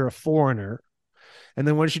process, you're a foreigner. And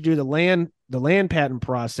then once you do the land patent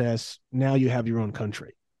process, now you have your own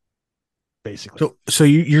country, basically. So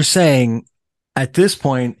you're saying at this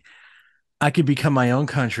point, I could become my own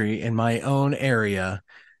country in my own area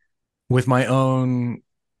with my own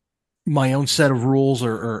set of rules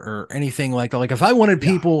or anything like that. Like if I wanted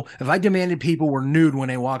people, if I demanded people were nude when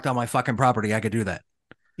they walked on my fucking property, I could do that.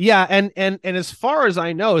 Yeah. And as far as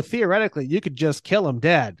I know, theoretically, you could just kill them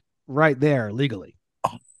dead right there legally.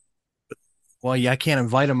 Well, yeah, I can't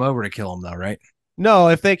invite them over to kill them, though, right? No,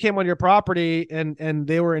 if they came on your property and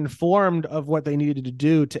they were informed of what they needed to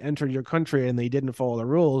do to enter your country and they didn't follow the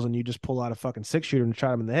rules and you just pull out a fucking 6-shooter and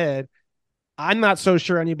shot them in the head, I'm not so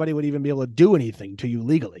sure anybody would even be able to do anything to you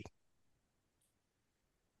legally.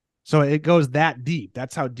 So it goes that deep.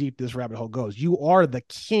 That's how deep this rabbit hole goes. You are the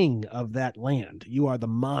king of that land. You are the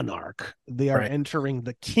monarch. They are entering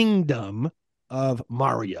the kingdom of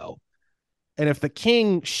Mario. And if the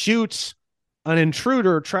king shoots an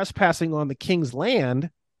intruder trespassing on the king's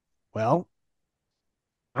land, well,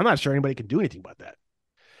 I'm not sure anybody can do anything about that.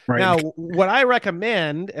 Right. Now, what I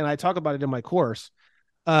recommend, and I talk about it in my course,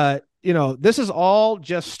 this is all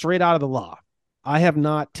just straight out of the law. I have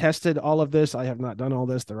not tested all of this. I have not done all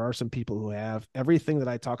this. There are some people who have. Everything that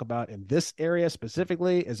I talk about in this area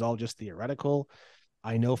specifically is all just theoretical.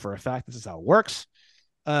 I know for a fact this is how it works.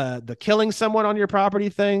 The killing someone on your property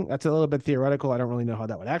thing, that's a little bit theoretical. I don't really know how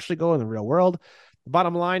that would actually go in the real world. The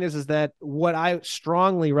bottom line is that what I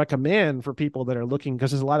strongly recommend for people that are looking,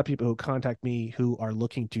 because there's a lot of people who contact me who are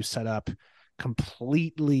looking to set up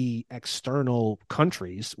completely external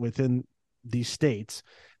countries within these states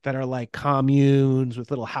that are like communes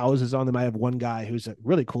with little houses on them. I have one guy who's a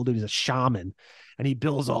really cool dude. He's a shaman and he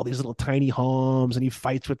builds all these little tiny homes and he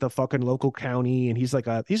fights with the fucking local county. And he's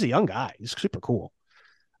a young guy. He's super cool.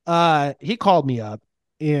 He called me up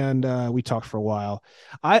and we talked for a while.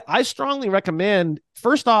 I strongly recommend,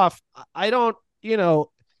 first off, I don't,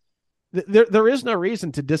 there is no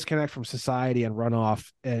reason to disconnect from society and run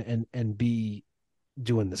off and be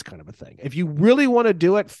doing this kind of a thing. If you really want to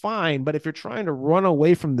do it, fine. But if you're trying to run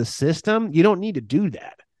away from the system, you don't need to do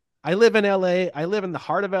that. I live in LA. I live in the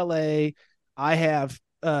heart of LA. I have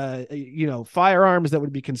firearms that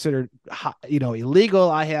would be considered, illegal.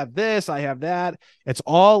 I have this, I have that. It's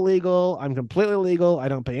all legal. I'm completely legal. I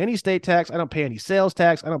don't pay any state tax. I don't pay any sales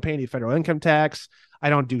tax. I don't pay any federal income tax. I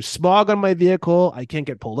don't do smog on my vehicle. I can't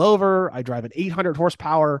get pulled over. I drive an 800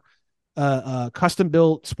 horsepower custom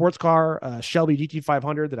built sports car, Shelby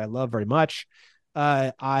GT500 that I love very much.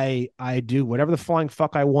 I do whatever the flying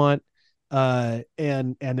fuck I want.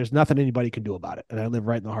 And there's nothing anybody can do about it. And I live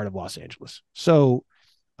right in the heart of Los Angeles. So,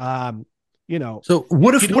 so you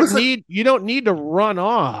don't need to run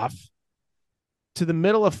off to the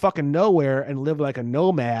middle of fucking nowhere and live like a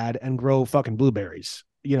nomad and grow fucking blueberries.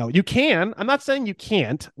 You can. I'm not saying you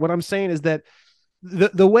can't. What I'm saying is that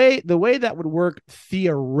the way that would work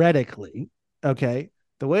theoretically, okay,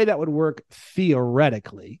 the way that would work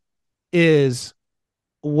theoretically is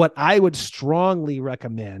what I would strongly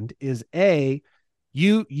recommend is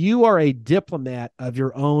you are a diplomat of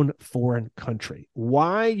your own foreign country.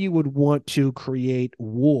 Why you would want to create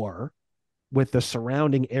war with the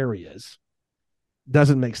surrounding areas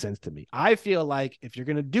doesn't make sense to me. I feel like if you're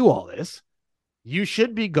going to do all this, you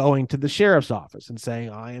should be going to the sheriff's office and saying,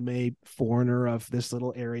 I am a foreigner of this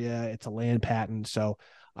little area. It's a land patent. So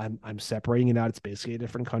I'm separating it out. It's basically a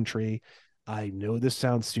different country. I know this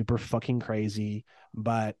sounds super fucking crazy,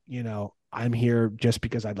 but I'm here just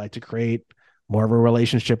because I'd like to create more of a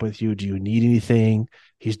relationship with you. Do you need anything?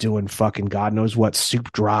 He's doing fucking God knows what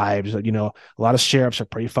soup drives. A lot of sheriffs are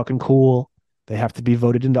pretty fucking cool. They have to be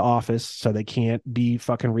voted into office, so they can't be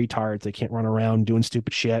fucking retards. They can't run around doing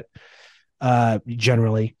stupid shit.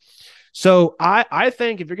 Generally. So I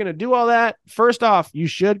think if you're going to do all that, first off, you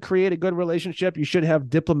should create a good relationship. You should have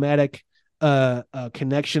diplomatic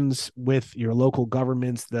connections with your local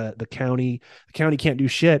governments, the county. The county can't do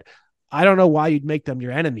shit. I don't know why you'd make them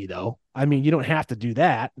your enemy, though. I mean, you don't have to do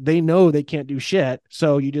that. They know they can't do shit.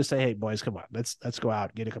 So you just say, hey, boys, come on. Let's go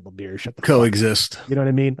out, get a couple beers. Shut the coexist. You know what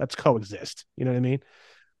I mean? Let's coexist. You know what I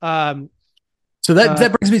mean? So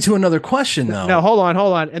that brings me to another question, though. Now, hold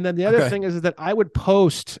on. And then the other thing is that I would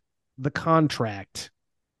post the contract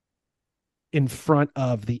in front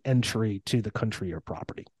of the entry to the country or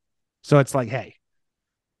property. So it's like, hey,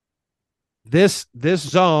 this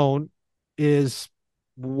zone is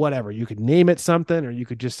whatever. You could name it something, or you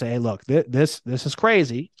could just say, hey, look, this is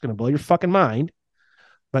crazy. It's going to blow your fucking mind.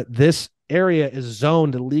 But this area is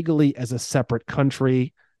zoned legally as a separate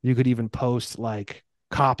country. You could even post like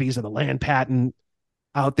copies of the land patent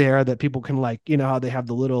out there that people can how they have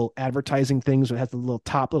the little advertising things where it has the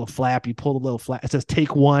little flap. You pull the little flap. It says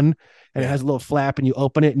take one, and it has a little flap, and you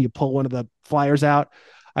open it and you pull one of the flyers out.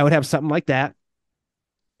 I would have something like that.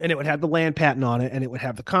 And it would have the land patent on it, and it would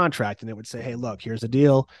have the contract, and it would say, hey, look, here's the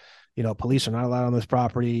deal. Police are not allowed on this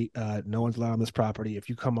property. No one's allowed on this property. If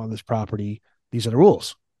you come on this property, these are the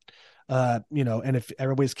rules. And if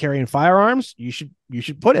everybody's carrying firearms, you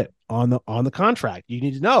should put it on the contract. You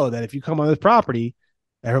need to know that if you come on this property,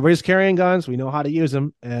 everybody's carrying guns. We know how to use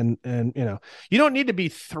them. And you don't need to be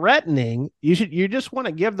threatening. You just want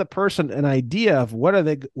to give the person an idea of what are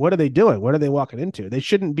they doing? What are they walking into? They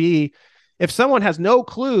shouldn't be, if someone has no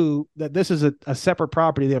clue that this is a separate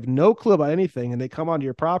property, they have no clue about anything, and they come onto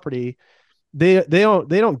your property, they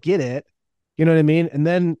don't get it. You know what I mean? And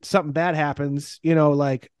then something bad happens, I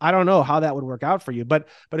don't know how that would work out for you. But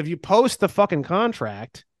if you post the fucking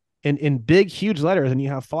contract in big, huge letters, and you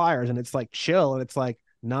have flyers, and it's like chill, and it's like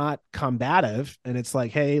not combative, and it's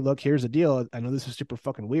like, hey, look, here's the deal. I know this is super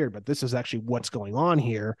fucking weird, but this is actually what's going on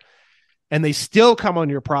here. And they still come on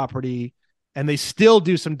your property, and they still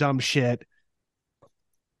do some dumb shit.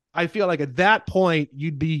 I feel like at that point,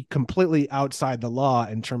 you'd be completely outside the law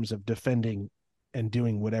in terms of defending and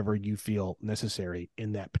doing whatever you feel necessary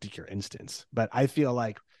in that particular instance. But I feel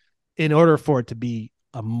like in order for it to be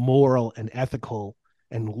a moral and ethical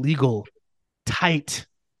and legal tight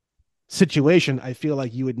situation, I feel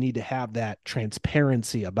like you would need to have that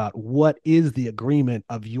transparency about what is the agreement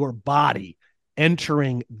of your body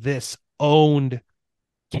entering this owned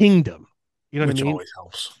kingdom. You know what I mean? Which always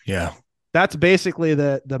helps. Yeah. That's basically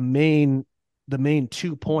the main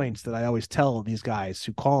 2 points that I always tell these guys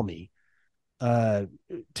who call me to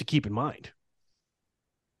keep in mind.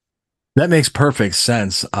 That makes perfect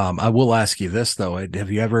sense. I will ask you this, though. Have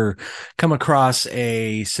you ever come across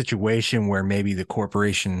a situation where maybe the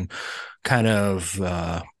corporation kind of,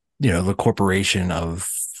 the corporation of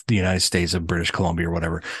the United States of British Columbia or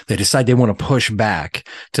whatever, they decide they want to push back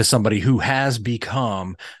to somebody who has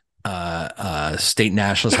become state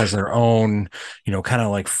nationalist, has their own, kind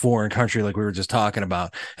of like foreign country, like we were just talking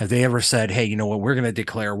about? Have they ever said, hey, you know what, we're going to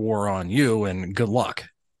declare war on you and good luck?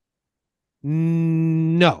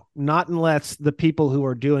 No, not unless the people who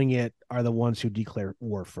are doing it are the ones who declare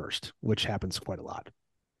war first, which happens quite a lot.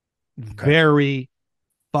 Okay. Very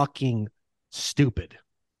fucking stupid.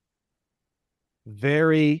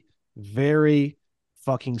 Very, very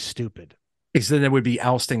fucking stupid. Because then they would be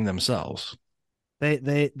ousting themselves.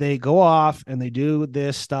 They go off and they do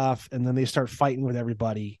this stuff, and then they start fighting with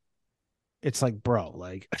everybody. It's like, bro,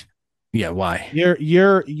 like, Yeah, why?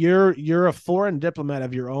 you're a foreign diplomat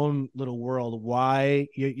of your own little world. Why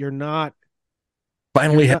you're not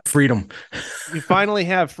Finally have freedom. you finally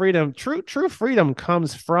have freedom. True freedom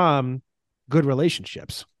comes from good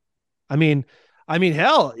relationships. I mean,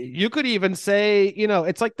 hell, you could even say,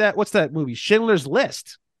 it's like that. What's that movie? Schindler's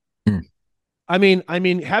List. Hmm. I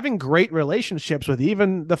mean, having great relationships with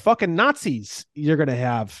even the fucking Nazis, you're gonna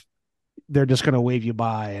have. They're just gonna wave you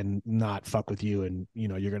by and not fuck with you, and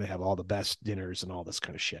you're gonna have all the best dinners and all this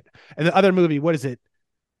kind of shit. And the other movie, what is it?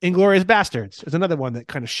 Inglourious Bastards is another one that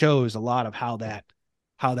kind of shows a lot of how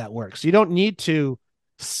that works. You don't need to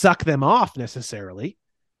suck them off necessarily,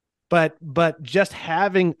 but just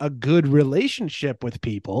having a good relationship with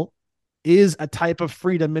people is a type of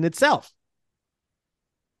freedom in itself.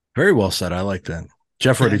 Very well said. I like that.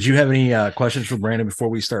 Jeffro, did you have any questions for Brandon before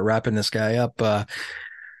we start wrapping this guy up?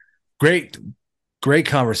 Great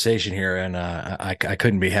conversation here, and I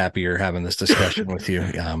couldn't be happier having this discussion with you.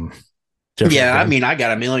 Jeffro, I mean, I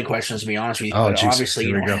got a million questions to be honest with you, but obviously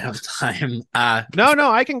you don't have time.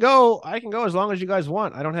 No, I can go as long as you guys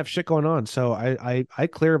want. I don't have shit going on, so I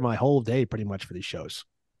clear my whole day pretty much for these shows.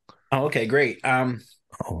 Oh, okay, great.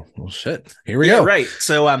 Oh, well, shit. Here we go. Right.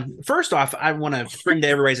 So, first off, I want to bring to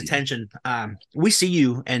everybody's attention. We see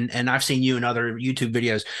you, and I've seen you in other YouTube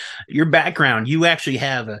videos. Your background, you actually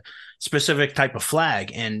have a specific type of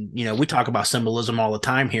flag, and we talk about symbolism all the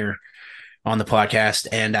time here on the podcast.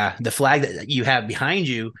 And the flag that you have behind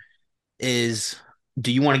you is.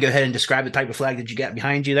 Do you want to go ahead and describe the type of flag that you got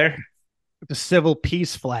behind you there? The civil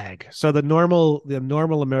peace flag. So the normal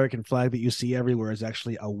American flag that you see everywhere is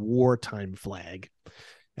actually a wartime flag.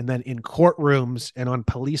 And then in courtrooms and on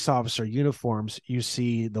police officer uniforms, you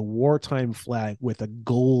see the wartime flag with a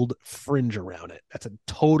gold fringe around it. That's a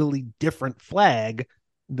totally different flag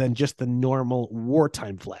than just the normal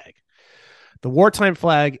wartime flag. The wartime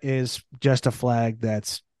flag is just a flag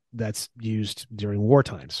that's used during war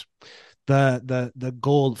times. The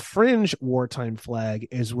gold fringe wartime flag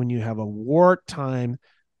is when you have a wartime,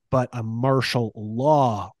 but a martial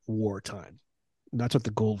law wartime. That's what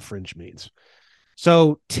the gold fringe means.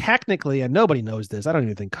 So technically, and nobody knows this, I don't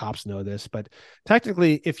even think cops know this, but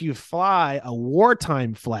technically, if you fly a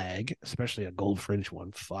wartime flag, especially a gold fringe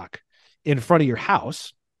one, in front of your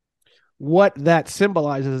house, what that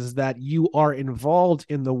symbolizes is that you are involved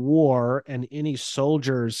in the war, and any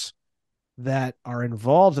soldiers that are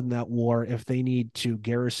involved in that war, if they need to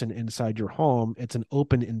garrison inside your home, it's an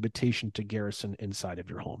open invitation to garrison inside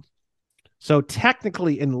of your home. So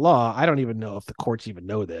technically in law, I don't even know if the courts even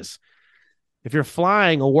know this. If you're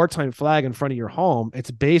flying a wartime flag in front of your home,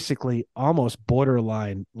 it's basically almost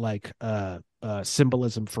borderline like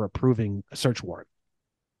symbolism for approving a search warrant.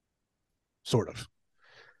 Sort of.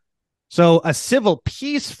 So a civil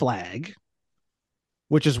peace flag,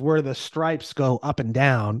 which is where the stripes go up and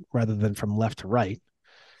down rather than from left to right,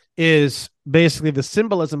 is basically the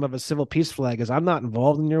symbolism of a civil peace flag is I'm not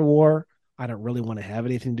involved in your war. I don't really want to have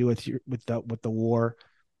anything to do with the war.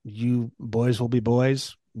 You boys will be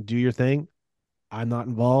boys. Do your thing. I'm not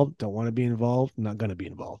involved. Don't want to be involved. I'm not going to be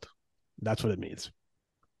involved. That's what it means.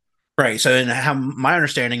 Right. So, and how my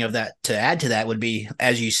understanding of that, to add to that, would be,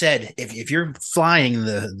 as you said, if you're flying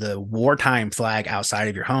the wartime flag outside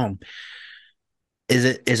of your home, is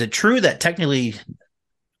it true that technically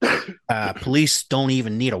police don't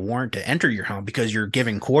even need a warrant to enter your home because you're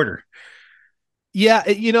giving quarter? Yeah,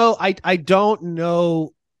 I don't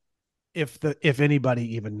know if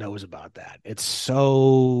anybody even knows about that. It's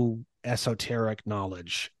so esoteric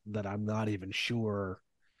knowledge that I'm not even sure.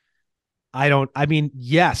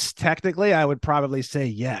 Yes, technically I would probably say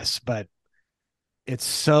yes, but it's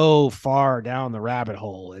so far down the rabbit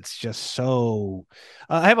hole. It's just so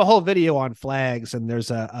I have a whole video on flags, and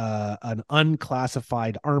there's an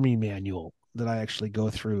unclassified army manual that I actually go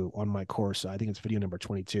through on my course. I think it's video number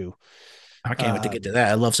 22. I can't wait to get to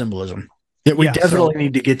that. I love symbolism. Yeah, we definitely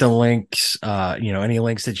need to get the links. Any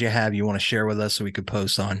links that you have you want to share with us so we could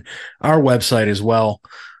post on our website as well.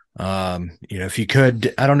 If you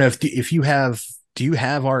could, I don't know if you have, do you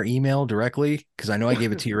have our email directly? Because I know I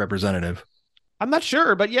gave it to your representative. I'm not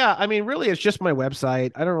sure, but yeah, really, it's just my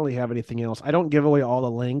website. I don't really have anything else. I don't give away all the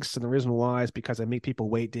links, and the reason why is because I make people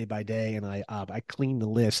wait day by day, and I clean the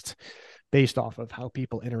list based off of how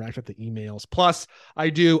people interact with the emails. Plus, I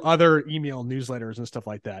do other email newsletters and stuff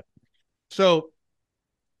like that. So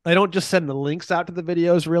I don't just send the links out to the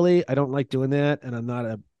videos, really. I don't like doing that. And I'm not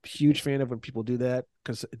a huge fan of when people do that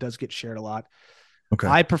because it does get shared a lot. Okay.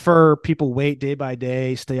 I prefer people wait day by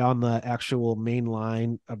day, stay on the actual main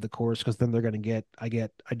line of the course because then they're going to I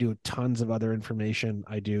do tons of other information.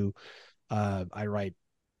 I write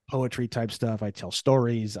poetry type stuff. I tell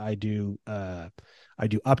stories. I do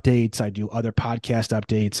updates. I do other podcast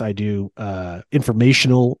updates. I do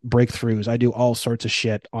informational breakthroughs. I do all sorts of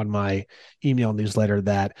shit on my email newsletter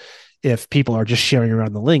that if people are just sharing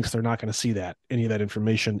around the links, they're not going to see any of that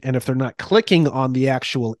information. And if they're not clicking on the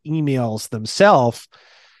actual emails themselves,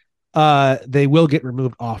 they will get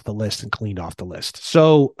removed off the list and cleaned off the list.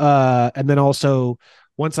 So, and then also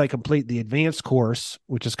once I complete the advanced course,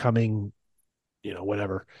 which is coming,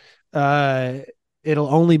 whatever,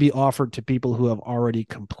 it'll only be offered to people who have already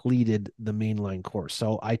completed the mainline course.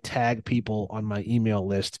 So I tag people on my email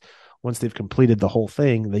list. Once they've completed the whole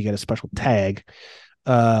thing, they get a special tag.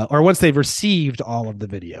 Or once they've received all of the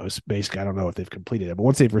videos, basically, I don't know if they've completed it, but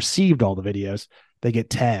once they've received all the videos, they get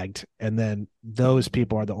tagged. And then those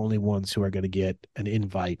people are the only ones who are going to get an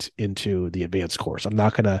invite into the advanced course. I'm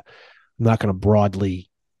not going to broadly,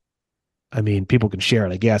 I mean, people can share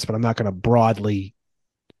it, I guess, but I'm not going to broadly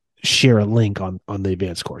share a link on the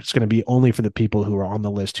advanced course. It's going to be only for the people who are on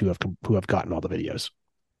the list who have gotten all the videos.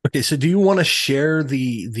 Okay. So do you want to share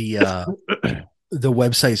the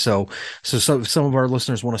website? So some of our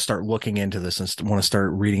listeners want to start looking into this and want to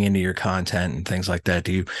start reading into your content and things like that.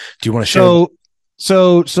 Do you want to share?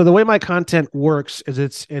 So the way my content works is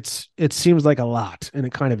it seems like a lot, and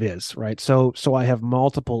it kind of is, right? So I have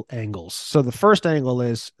multiple angles. So the first angle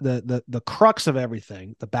is the crux of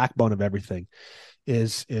everything, the backbone of everything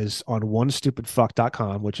is on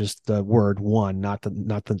onestupidfuck.com, which is the word one, not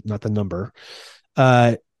the number.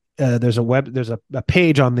 There's a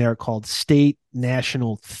page on there called State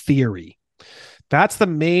National Theory. That's the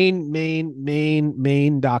main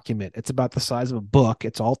document. It's about the size of a book.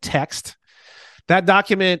 It's all text. That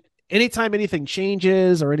document, anytime anything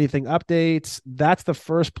changes or anything updates, that's the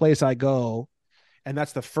first place I go. And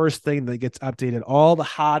that's the first thing that gets updated. All the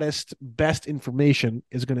hottest, best information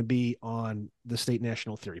is going to be on the State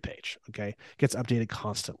National Theory page. Okay. Gets updated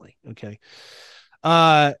constantly. Okay.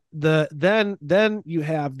 Then you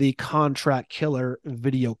have the Contract Killer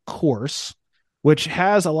video course, which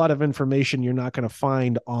has a lot of information you're not going to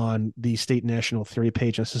find on the State National Theory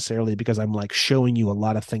page necessarily, because I'm like showing you a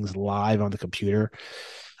lot of things live on the computer.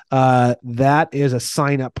 That is a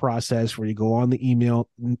sign up process where you go on the email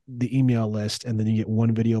list, and then you get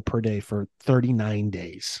one video per day for 39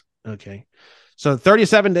 days. Okay. So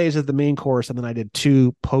 37 days is the main course. And then I did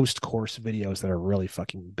 2 post course videos that are really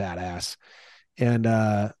fucking badass. And,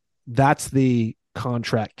 that's the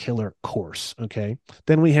Contract Killer course. Okay.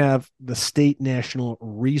 Then we have the State National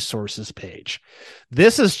Resources page.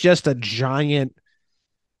 This is just a giant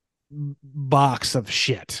box of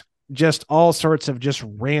shit, just all sorts of just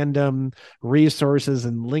random resources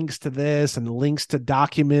and links to this and links to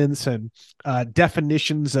documents and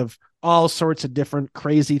definitions of all sorts of different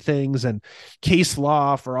crazy things and case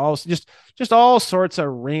law for all, just all sorts of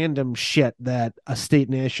random shit that a State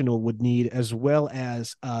National would need, as well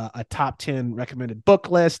as a top 10 recommended book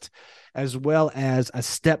list, as well as a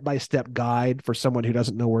step-by-step guide for someone who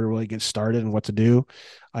doesn't know where to really get started and what to do.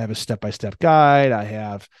 I have a step-by-step guide. I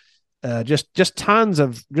have just tons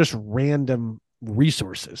of just random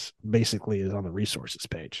resources, basically, is on the resources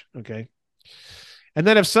page. Okay. And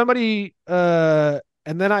then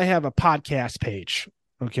and then I have a podcast page.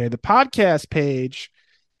 Okay. The podcast page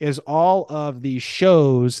is all of the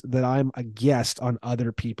shows that I'm a guest on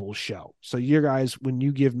other people's show. So you guys, when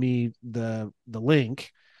you give me the link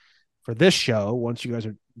for this show, once you guys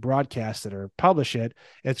are broadcast it or publish it,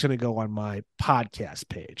 it's going to go on my podcast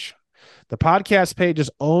page. The podcast page is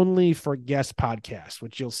only for guest podcasts,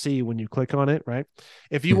 which you'll see when you click on it, right?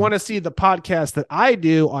 If you want to see the podcast that I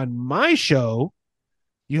do on my show,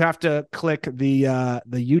 you have to click the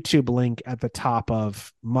YouTube link at the top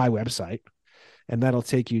of my website, and that'll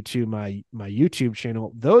take you to my YouTube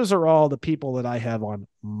channel. Those are all the people that I have on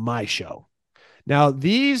my show. Now,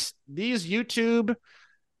 these YouTube,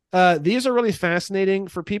 these are really fascinating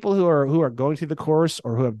for people who are going through the course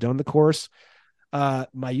or who have done the course.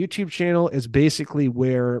 My YouTube channel is basically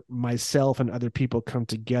where myself and other people come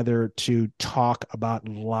together to talk about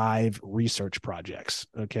live research projects.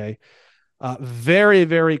 Okay. Very,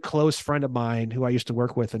 very close friend of mine who I used to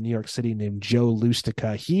work with in New York City named Joe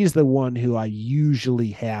Lustica. He's the one who I usually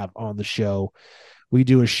have on the show. We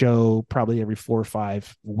do a show probably every 4 or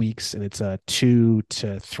 5 weeks, and it's 2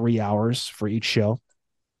 to 3 hours for each show.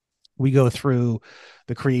 We go through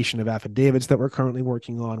the creation of affidavits that we're currently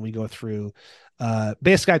working on. We go through,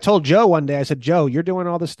 basically, I told Joe one day, I said, Joe, you're doing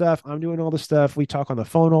all this stuff. I'm doing all this stuff. We talk on the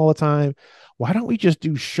phone all the time. Why don't we just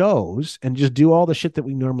do shows and just do all the shit that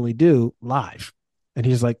we normally do live? And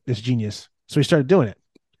he's like, this genius. So we started doing it.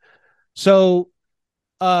 So,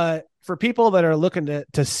 for people that are looking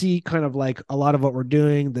to see kind of like a lot of what we're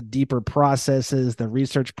doing, the deeper processes, the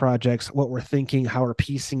research projects, what we're thinking, how we're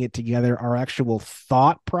piecing it together, our actual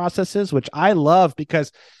thought processes, which I love,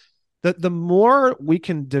 because the more we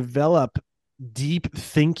can develop deep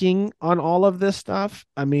thinking on all of this stuff,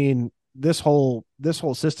 I mean, this whole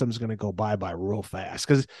system is going to go bye real fast,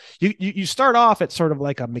 because you start off at sort of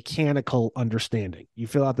like a mechanical understanding. You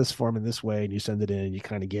fill out this form in this way and you send it in and you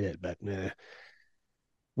kind of get it, but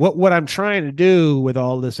what I'm trying to do with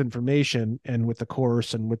all this information and with the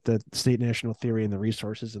course and with the state national theory and the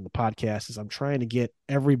resources and the podcast is I'm trying to get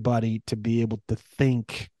everybody to be able to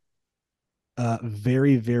think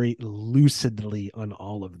very, very lucidly on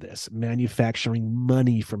all of this, manufacturing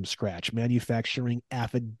money from scratch, manufacturing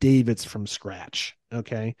affidavits from scratch.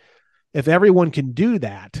 Okay. If everyone can do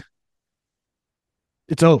that,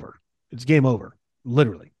 it's over. It's game over.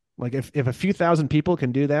 Literally. Like if a few thousand people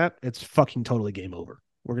can do that, it's fucking totally game over.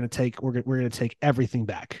 We're going to take everything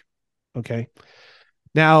back. Okay.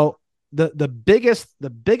 Now the biggest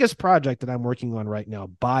project that I'm working on right now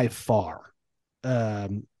by far,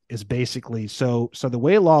 is basically, so the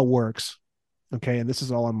way law works. Okay. And this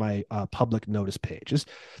is all on my public notice pages.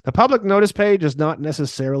 The public notice page is not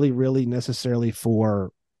necessarily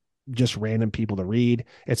for just random people to read.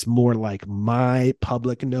 It's more like my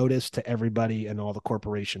public notice to everybody and all the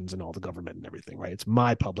corporations and all the government and everything, right? It's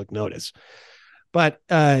my public notice. But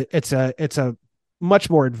it's a much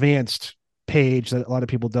more advanced page that a lot of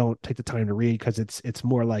people don't take the time to read, because it's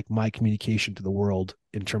more like my communication to the world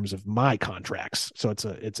in terms of my contracts. So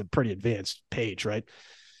it's a pretty advanced page, right?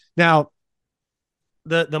 Now,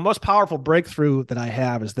 the most powerful breakthrough that I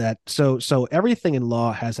have is that so everything in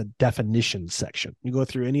law has a definition section. You go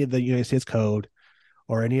through any of the United States Code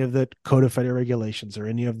or any of the Code of Federal Regulations or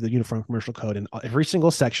any of the Uniform Commercial Code, and every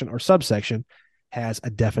single section or subsection has a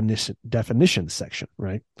definition section,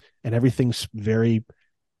 right? And everything's very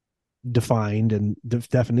defined, and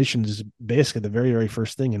definitions is basically the very, very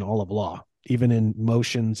first thing in all of law, even in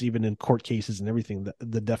motions, even in court cases and everything.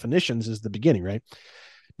 The definitions is the beginning, right?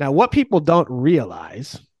 Now, what people don't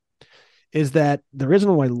realize is that the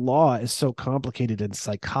reason why law is so complicated and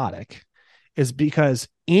psychotic is because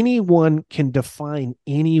anyone can define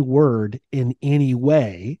any word in any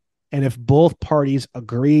way. And if both parties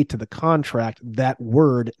agree to the contract, that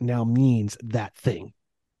word now means that thing.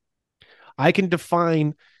 I can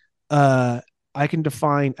define a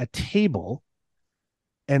table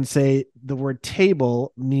and say the word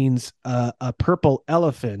table means a purple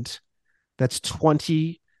elephant that's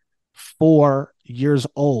 24 years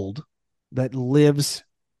old that lives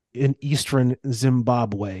in eastern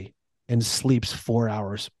Zimbabwe and sleeps 4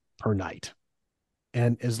 hours per night.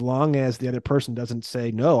 And as long as the other person doesn't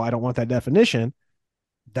say, no, I don't want that definition,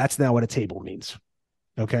 that's now what a table means.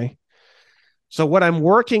 Okay. So what I'm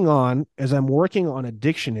working on is I'm working on a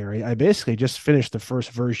dictionary. I basically just finished the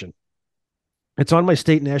first version. It's on my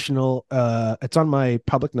state national, it's on my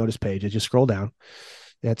public notice page. I just scroll down.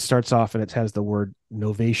 It starts off and it has the word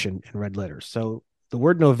novation in red letters. So the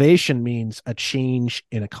word novation means a change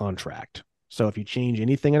in a contract. So if you change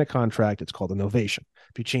anything in a contract, it's called a novation.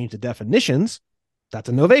 If you change the definitions, that's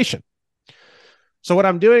a novation. So what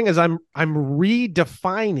I'm doing is I'm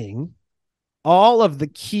redefining all of the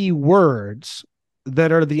key words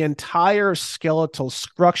that are the entire skeletal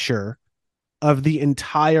structure of the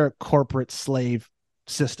entire corporate slave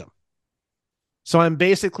system. So I'm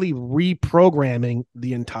basically reprogramming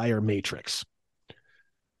the entire matrix.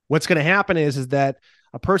 What's going to happen is that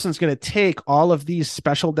a person's going to take all of these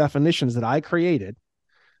special definitions that I created,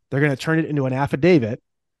 they're going to turn it into an affidavit,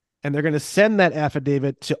 and they're going to send that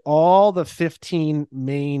affidavit to all the 15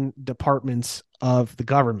 main departments of the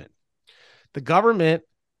government. The government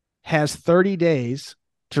has 30 days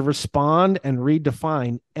to respond and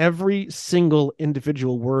redefine every single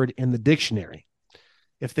individual word in the dictionary.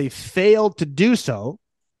 If they fail to do so,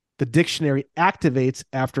 the dictionary activates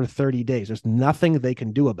after 30 days. There's nothing they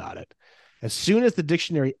can do about it. As soon as the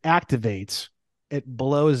dictionary activates, it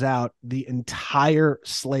blows out the entire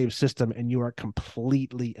slave system and you are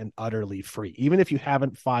completely and utterly free. Even if you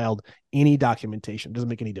haven't filed any documentation, it doesn't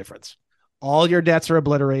make any difference. All your debts are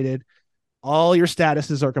obliterated. All your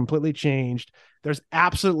statuses are completely changed. There's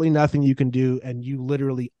absolutely nothing you can do. And you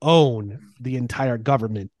literally own the entire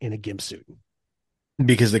government in a gimp suit.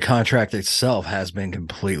 Because the contract itself has been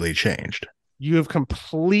completely changed. You have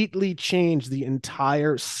completely changed the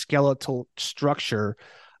entire skeletal structure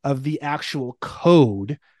of the actual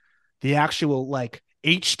code, the actual like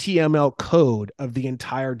HTML code of the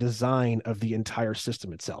entire design of the entire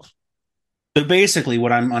system itself. So basically,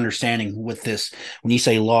 what I'm understanding with this, when you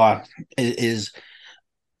say law, is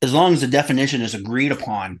as long as the definition is agreed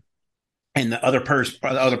upon and the other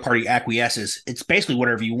party acquiesces, it's basically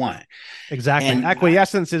whatever you want. Exactly. And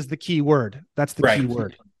Acquiescence is the key word. That's the key right.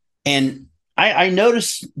 word. And I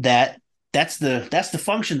noticed that that's the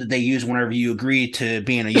function that they use whenever you agree to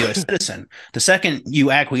being a U.S. citizen. The second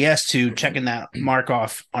you acquiesce to checking that mark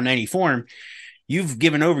off on any form, you've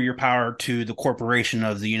given over your power to the corporation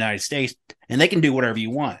of the United States, and they can do whatever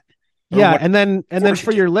you want. Yeah, and then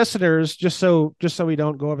for your listeners, just so we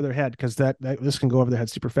don't go over their head, because that this can go over their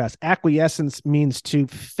head super fast. Acquiescence means to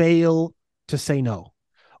fail to say no,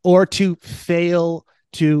 or to fail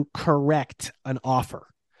to correct an offer.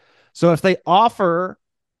 So if they offer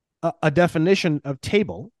a definition of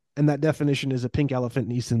table, and that definition is a pink elephant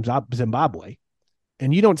in East Zimbabwe,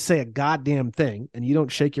 and you don't say a goddamn thing, and you don't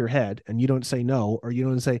shake your head, and you don't say no, or you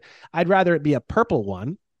don't say, I'd rather it be a purple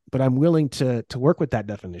one, but I'm willing to work with that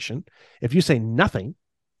definition. If you say nothing,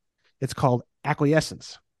 it's called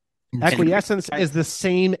acquiescence. Acquiescence is the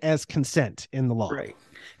same as consent in the law. Right.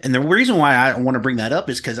 And the reason why I want to bring that up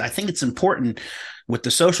is because I think it's important with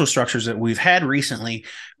the social structures that we've had recently,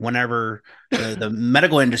 whenever the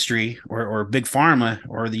medical industry or big pharma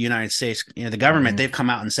or the United States, the government, they've come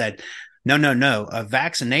out and said, no, a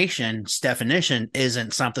vaccination's definition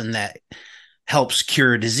isn't something that helps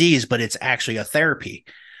cure a disease, but it's actually a therapy.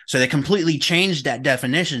 So they completely changed that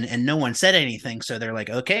definition and no one said anything. So they're like,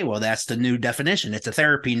 okay, well, that's the new definition. It's a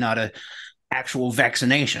therapy, not a actual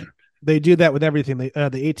vaccination. They do that with everything. The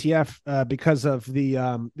ATF, because of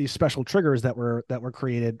these special triggers that were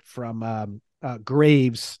created from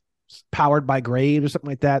Graves, powered by Graves or something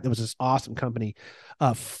like that. There was this awesome company,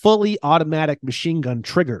 fully automatic machine gun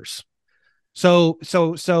triggers. So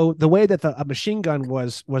the way that a machine gun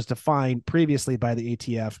was defined previously by the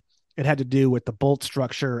ATF, it had to do with the bolt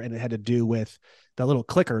structure, and it had to do with the little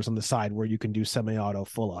clickers on the side where you can do semi-auto,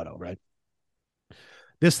 full auto, right?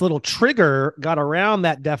 This little trigger got around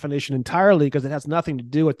that definition entirely because it has nothing to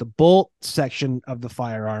do with the bolt section of the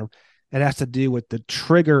firearm. It has to do with the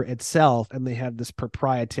trigger itself, and they have this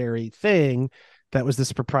proprietary thing that was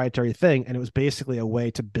this proprietary thing, and it was basically a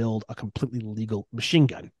way to build a completely legal machine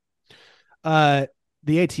gun.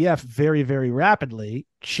 The ATF very, very rapidly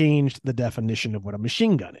changed the definition of what a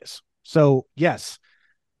machine gun is. So yes,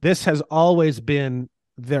 this has always been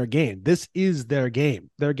their game. This is their game.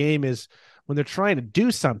 Their game is when they're trying to do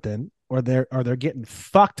something, or they're getting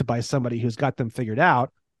fucked by somebody who's got them figured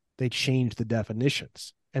out, they change the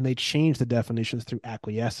definitions, and they change the definitions through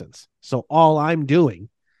acquiescence. So all I'm doing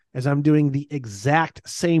is I'm doing the exact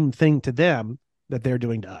same thing to them that they're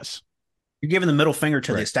doing to us. You're giving the middle finger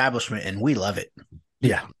to the establishment, and we love it.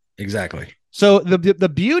 Yeah, exactly. So the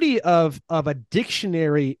beauty of a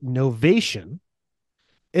dictionary novation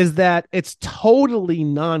is that it's totally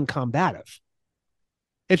non-combative.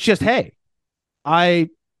 It's just, hey, I'm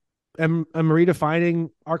redefining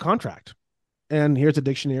our contract, and here's a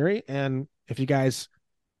dictionary. And if you guys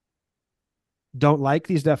don't like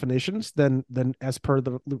these definitions, then as per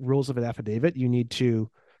the rules of an affidavit, you need to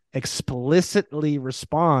explicitly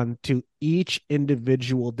respond to each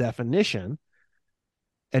individual definition.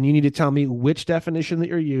 And you need to tell me which definition that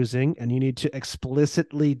you're using, and you need to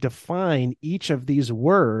explicitly define each of these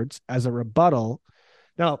words as a rebuttal.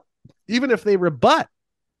 Now, even if they rebut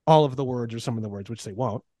all of the words or some of the words, which they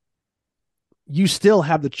won't, you still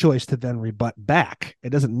have the choice to then rebut back.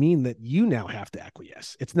 It doesn't mean that you now have to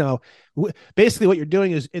acquiesce. It's now basically what you're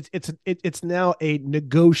doing is it's now a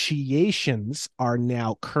negotiations are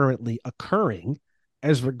now currently occurring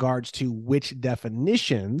as regards to which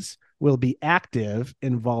definitions will be active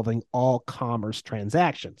involving all commerce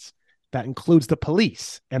transactions. That includes the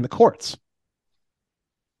police and the courts.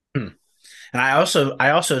 And I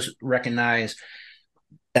also recognize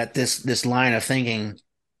that this line of thinking,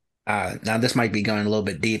 now this might be going a little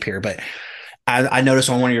bit deep here, but I noticed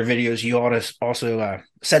on one of your videos, you also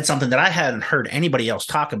said something that I hadn't heard anybody else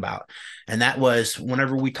talk about. And that was,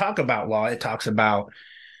 whenever we talk about law, it talks about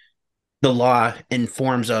the law in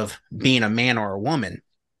forms of being a man or a woman.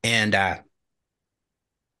 And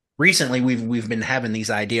recently we've been having these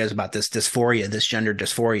ideas about this dysphoria, this gender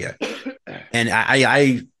dysphoria. And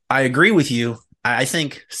I agree with you. I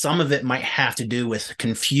think some of it might have to do with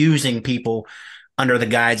confusing people under the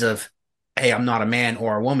guise of, hey, I'm not a man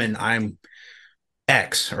or a woman, I'm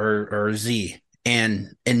X or Z.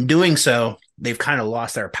 And in doing so, they've kind of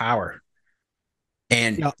lost their power.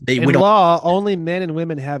 And Yeah. we In don't. law, only men and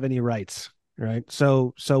women have any rights, right?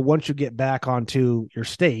 So once you get back onto your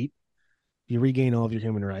state, you regain all of your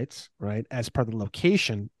human rights, right? As per the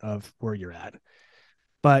location of where you're at.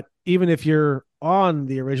 But even if you're on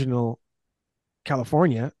the original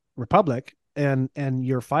California Republic and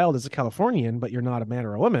you're filed as a Californian, but you're not a man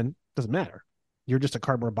or a woman, doesn't matter. You're just a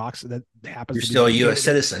cardboard box that happens You're to be still a U.S. located.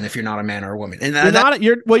 citizen if you're not a man or a woman. And You're not.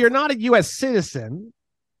 You're not a U.S. citizen.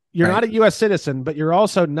 You're right. not a U.S. citizen, but you're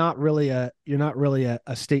also not really a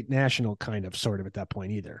state national kind of sort of at that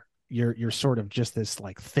point either. You're sort of just this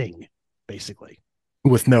like thing, basically,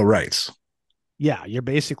 with no rights. Yeah, you're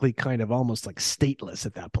basically kind of almost like stateless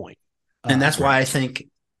at that point. And that's why I think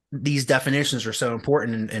these definitions are so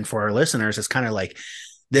important. And for our listeners, it's kind of like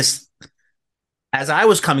this. As I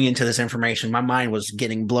was coming into this information, my mind was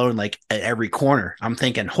getting blown like at every corner. I'm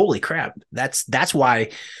thinking, holy crap, that's why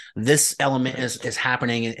this element is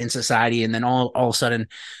happening in society. And then all of a sudden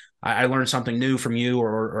I learned something new from you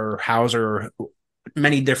or Hauser, or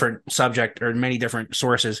many different subject or many different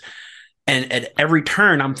sources. And at every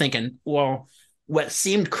turn, I'm thinking, well, what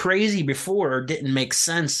seemed crazy before or didn't make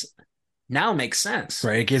sense now makes sense.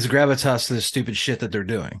 Right. It gives gravitas to the stupid shit that they're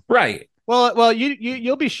doing. Right. Well,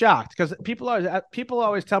 you'll be shocked because people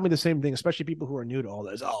always tell me the same thing, especially people who are new to all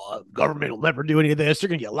this. Oh, government will never do any of this. You're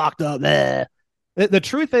gonna get locked up. The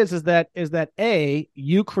truth is that A,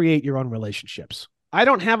 you create your own relationships. I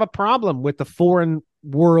don't have a problem with the foreign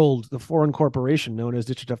world, the foreign corporation known as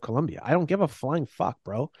District of Columbia. I don't give a flying fuck,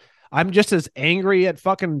 bro. I'm just as angry at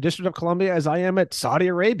fucking District of Columbia as I am at Saudi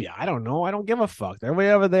Arabia. I don't know. I don't give a fuck. They're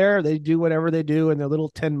way over there. They do whatever they do in their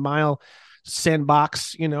little 10-mile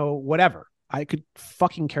sandbox, whatever. I could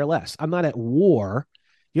fucking care less. I'm not at war.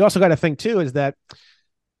 You also got to think too is that,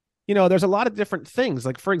 there's a lot of different things.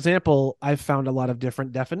 Like, for example, I've found a lot of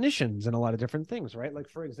different definitions and a lot of different things, right? Like,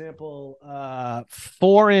 for example,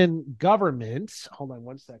 foreign governments. Hold on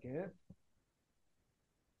one second.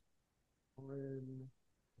 Foreign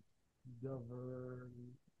government.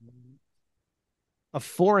 A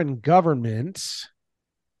foreign government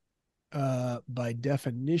by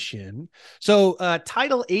definition. So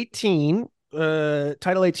Title 18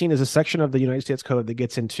 is a section of the United States Code that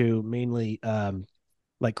gets into mainly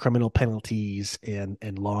like criminal penalties and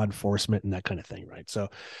law enforcement and that kind of thing, right? So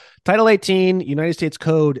Title 18, United States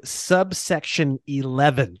Code, subsection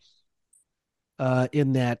 11.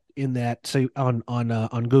 In that, so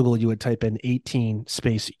on Google you would type in 18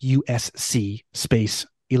 space USC space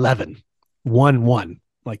 11 1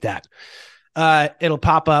 like that. It'll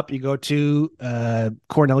pop up. You go to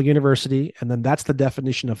Cornell University, and then that's the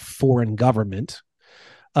definition of foreign government.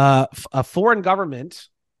 A foreign government,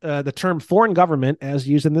 the term foreign government, as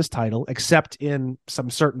used in this title, except in some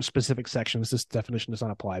certain specific sections, this definition does not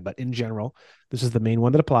apply, but in general, this is the main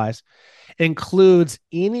one that applies, includes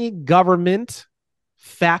any government,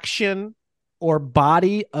 faction, or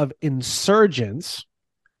body of insurgents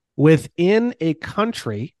within a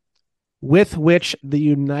country with which the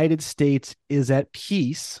United States is at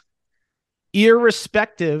peace,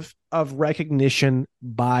 irrespective of recognition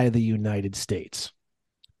by the United States.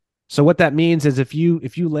 So what that means is if you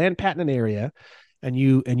land patent an area and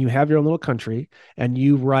you have your own little country and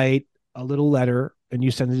you write a little letter and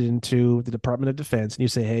you send it into the Department of Defense and you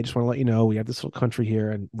say, hey, I just want to let you know we have this little country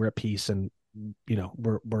here and we're at peace and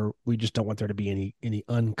we just don't want there to be any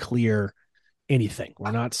unclear anything.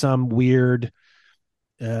 We're not some weird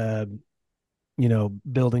building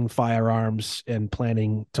firearms and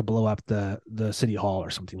planning to blow up the city hall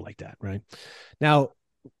or something like that, right? Now,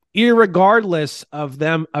 irregardless of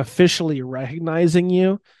them officially recognizing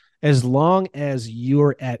you, as long as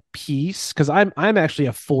you're at peace, because I'm actually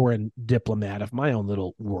a foreign diplomat of my own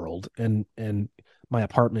little world, and my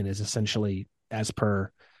apartment is essentially as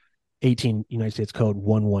per 18 United States Code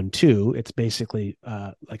 112. It's basically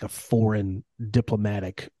like a foreign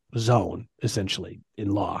diplomatic zone, essentially, in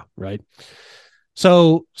law, right?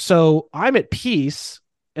 So I'm at peace,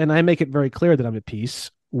 and I make it very clear that I'm at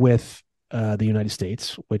peace with the United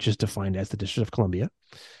States, which is defined as the District of Columbia.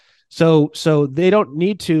 So they don't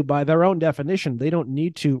need to, by their own definition, they don't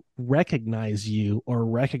need to recognize you or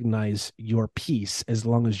recognize your peace as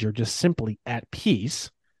long as you're just simply at peace.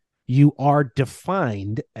 You are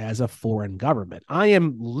defined as a foreign government. I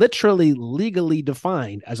am literally legally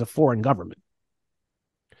defined as a foreign government.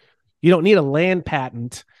 You don't need a land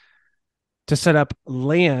patent to set up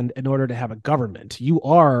land in order to have a government. You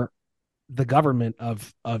are the government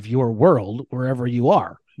of your world wherever you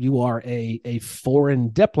are. You are a foreign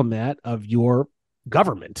diplomat of your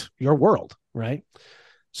government, your world, right?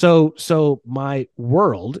 So my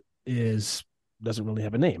world doesn't really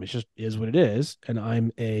have a name. It just is what it is, and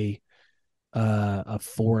I'm a a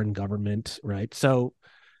foreign government, right? So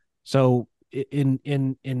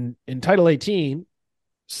in Title 18,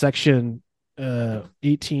 Section 18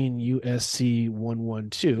 USC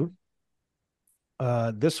 112,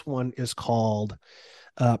 this one is called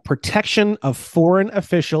protection of foreign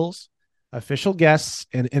officials, official guests,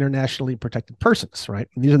 and internationally protected persons, right?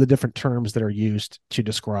 And these are the different terms that are used to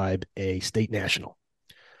describe a state national.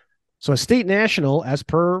 So a state national, as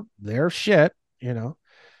per their shit,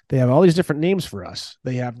 they have all these different names for us.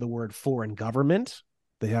 They have the word foreign government.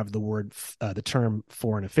 They have the term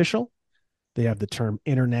foreign official. They have the term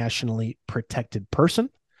internationally protected person.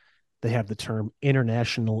 They have the term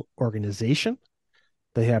international organization.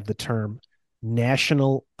 They have the term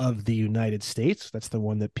national of the United States. That's the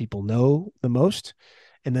one that people know the most.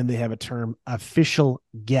 And then they have a term official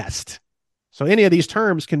guest. So any of these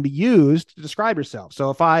terms can be used to describe yourself.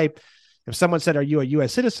 So if someone said, "Are you a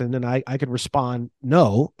U.S. citizen?" and I could respond,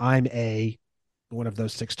 "No, I'm one of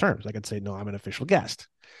those 6 terms." I could say, "No, I'm an official guest."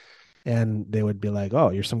 And they would be like, "Oh,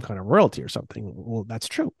 you're some kind of royalty or something." Well, that's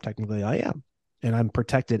true. Technically, I am. And I'm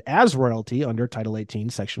protected as royalty under Title 18,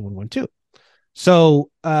 Section 112. So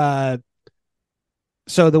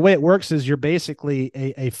the way it works is you're basically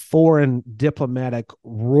a foreign diplomatic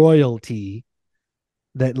royalty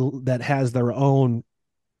that has their own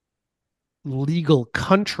legal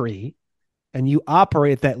country, and you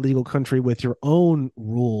operate that legal country with your own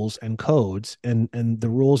rules and codes, and the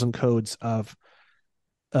rules and codes of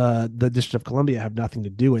the District of Columbia have nothing to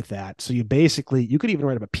do with that. So you could even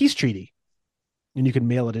write up a peace treaty and you can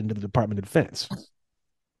mail it into the Department of Defense.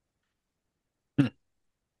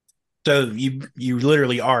 So you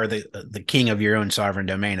literally are the king of your own sovereign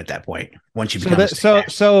domain at that point. Once you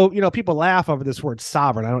become people laugh over this word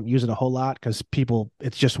sovereign. I don't use it a whole lot because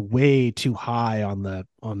it's just way too high on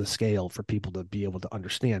the scale for people to be able to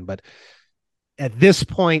understand. But at this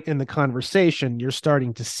point in the conversation, you're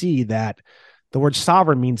starting to see that the word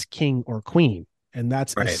sovereign means king or queen. And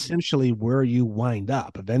that's right. Essentially where you wind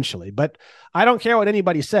up eventually. But I don't care what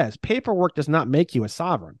anybody says. Paperwork does not make you a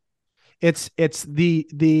sovereign. It's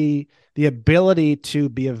the ability to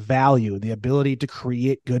be of value, the ability to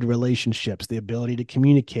create good relationships, the ability to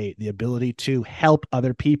communicate, the ability to help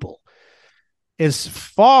other people is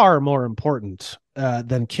far more important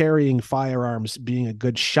than carrying firearms, being a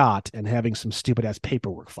good shot, and having some stupid ass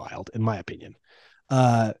paperwork filed, in my opinion.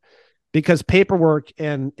 Because paperwork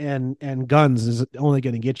and guns is only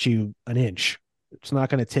going to get you an inch. It's not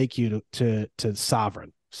going to take you to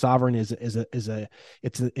sovereign. Sovereign is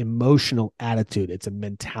it's an emotional attitude. It's a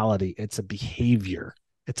mentality. It's a behavior.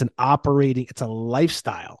 It's a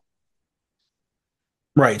lifestyle.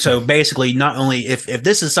 Right. So basically, not only if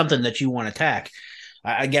this is something that you want to attack,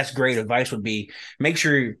 I guess great advice would be make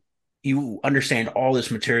sure you understand all this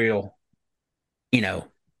material,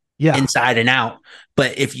 inside and out.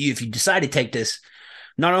 But if you decide to take this,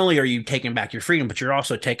 not only are you taking back your freedom, but you're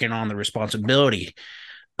also taking on the responsibility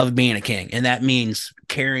of being a king. And that means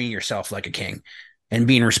carrying yourself like a king and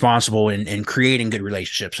being responsible and creating good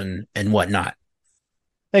relationships and whatnot.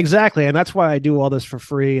 Exactly. And that's why I do all this for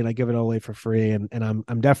free and I give it all away for free. And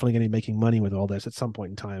I'm definitely going to be making money with all this at some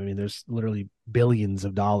point in time. I mean, there's literally billions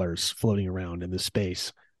of dollars floating around in this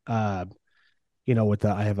space. I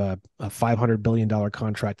have a $500 billion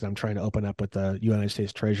contract that I'm trying to open up with the United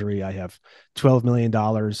States Treasury. I have $12 million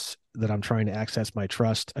that I'm trying to access my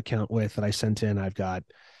trust account with that I sent in. I've got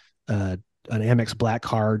an Amex Black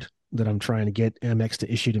card that I'm trying to get Amex to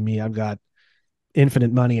issue to me. I've got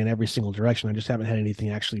infinite money in every single direction. I just haven't had anything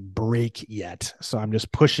actually break yet. So I'm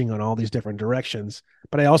just pushing on all these different directions.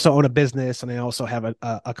 But I also own a business and I also have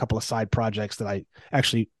a couple of side projects that I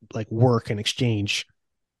actually like work and exchange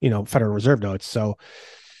Federal Reserve notes. So,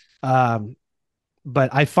 but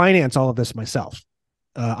I finance all of this myself.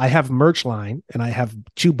 I have merch line and I have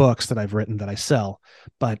 2 books that I've written that I sell.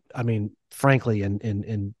 But I mean, frankly,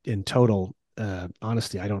 in total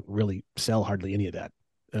honesty, I don't really sell hardly any of that.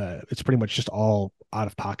 It's pretty much just all out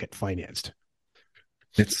of pocket financed.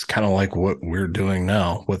 It's kind of like what we're doing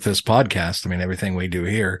now with this podcast. I mean, everything we do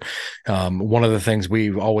here. One of the things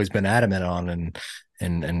we've always been adamant on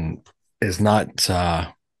and is not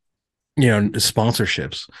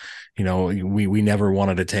sponsorships. We never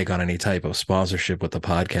wanted to take on any type of sponsorship with the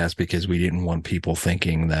podcast because we didn't want people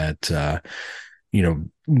thinking that,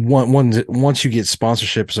 once you get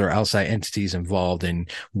sponsorships or outside entities involved in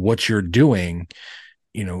what you're doing,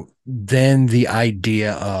 then the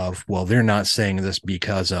idea of, well, they're not saying this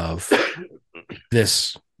because of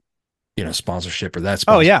this, sponsorship or that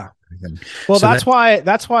sponsorship. Oh yeah. Well, so that's why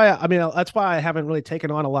I haven't really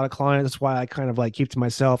taken on a lot of clients. That's why I kind of like keep to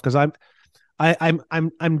myself because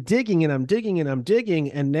I'm digging and I'm digging and I'm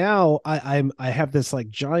digging, and now I have this like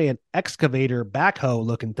giant excavator backhoe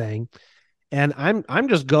looking thing, and I'm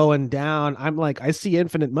just going down. I'm like, I see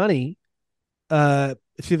infinite money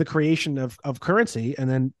through the creation of currency,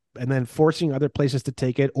 and then forcing other places to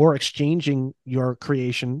take it, or exchanging your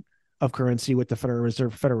creation of currency with the Federal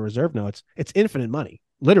Reserve notes. It's infinite money,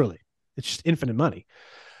 literally. It's just infinite money.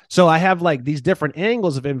 So I have like these different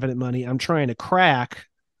angles of infinite money I'm trying to crack.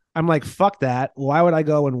 I'm like, fuck that. Why would I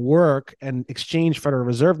go and work and exchange Federal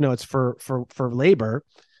Reserve notes for labor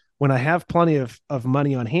when I have plenty of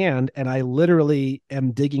money on hand, and I literally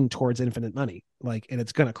am digging towards infinite money, like, and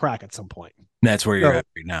it's gonna crack at some point. That's where you're at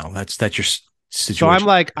right now. That's your situation. So I'm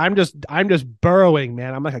like, I'm just burrowing,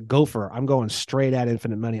 man. I'm like a gopher. I'm going straight at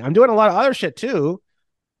infinite money. I'm doing a lot of other shit too,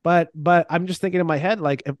 but I'm just thinking in my head,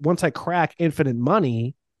 like, once I crack infinite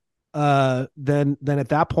money, then at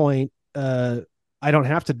that point, I don't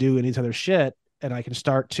have to do any other shit, and I can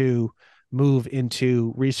start to move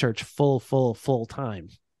into research full time.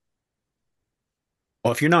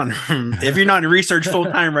 Well, if you're not in research full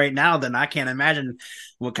time right now, then I can't imagine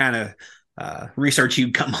what kind of research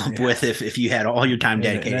you'd come up with if you had all your time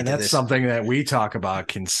dedicated and to that's this. Something that we talk about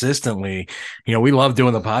consistently. You know, we love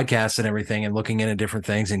doing the podcast and everything, and looking into different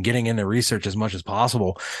things and getting into research as much as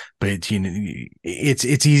possible. But it's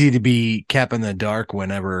easy to be kept in the dark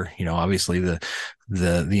whenever, you know, obviously the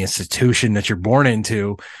institution that you're born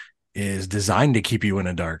into is designed to keep you in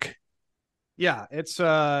the dark. Yeah, it's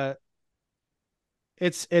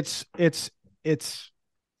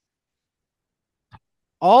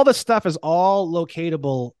all the stuff is all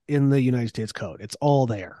locatable in the United States Code. It's all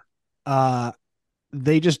there.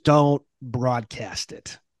 They just don't broadcast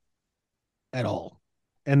it at all.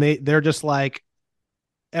 And they're just like,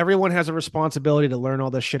 everyone has a responsibility to learn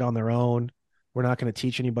all this shit on their own. We're not going to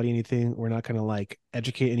teach anybody anything. We're not going to like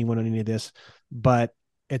educate anyone on any of this, but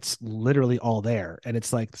it's literally all there. And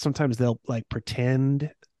it's like, sometimes they'll like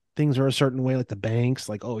pretend things are a certain way, like the banks,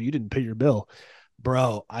 like, oh, you didn't pay your bill.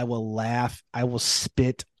 Bro, I will laugh. I will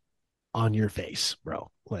spit on your face,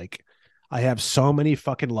 bro. Like, I have so many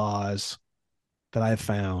fucking laws that I've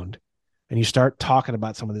found, and you start talking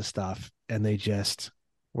about some of this stuff, and they just,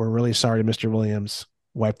 we're really sorry, Mr. Williams.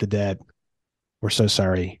 Wipe the dead. We're so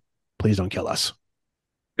sorry. Please don't kill us.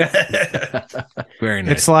 Very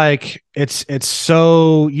nice. It's like, it's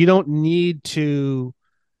so, you don't need to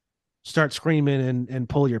start screaming and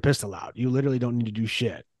pull your pistol out. You literally don't need to do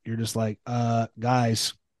shit. You're just like,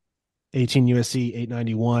 guys, 18 USC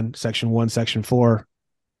 891, section 1, section 4,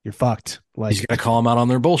 you're fucked. Like, he's gonna call them out on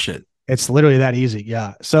their bullshit. It's literally that easy.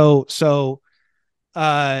 Yeah. So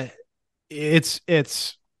it's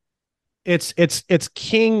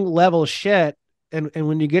king level shit. And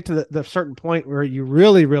when you get to the certain point where you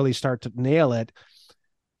really start to nail it,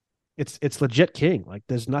 it's legit king. Like,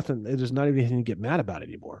 there's not even anything to get mad about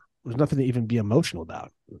anymore. There's nothing to even be emotional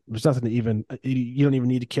about. There's nothing to even, you don't even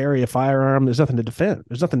need to carry a firearm. There's nothing to defend.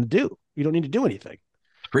 There's nothing to do. You don't need to do anything.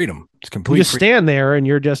 Freedom. It's complete. You just stand there and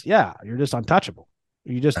you're just untouchable.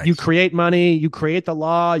 You create money, you create the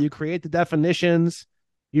law, you create the definitions,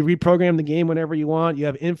 you reprogram the game whenever you want. You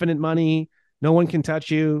have infinite money. No one can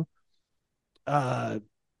touch you.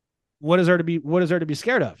 What is there to be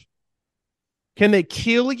scared of? Can they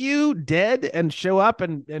kill you dead and show up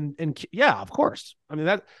and yeah, of course. I mean,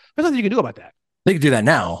 there's nothing you can do about that. They could do that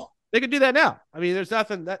now. They could do that now. I mean, there's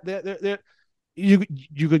nothing that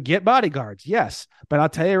you could get bodyguards, yes, but I'll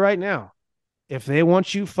tell you right now, if they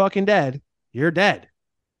want you fucking dead, you're dead.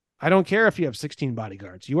 I don't care if you have 16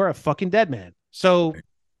 bodyguards. You are a fucking dead man. So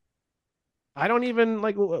I don't even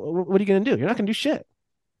like, what are you going to do? You're not going to do shit.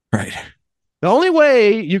 Right. The only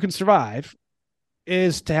way you can survive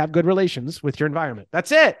is to have good relations with your environment.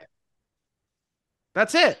 That's it.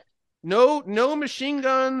 No machine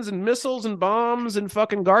guns and missiles and bombs and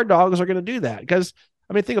fucking guard dogs are going to do that. Because,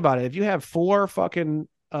 I mean, think about it. If you have 4 fucking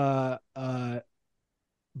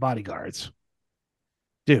bodyguards,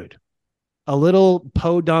 dude, a little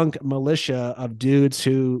podunk militia of dudes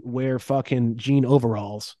who wear fucking jean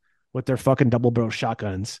overalls with their fucking double barrel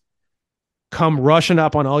shotguns come rushing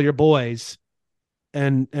up on all your boys,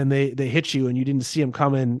 and they hit you, and you didn't see them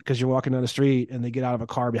coming because you're walking down the street, and they get out of a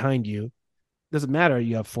car behind you. Doesn't matter.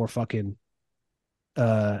 You have 4 fucking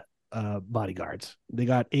bodyguards. They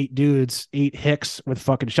got 8 dudes, 8 hicks with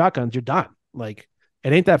fucking shotguns. You're done. Like,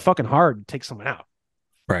 it ain't that fucking hard to take someone out.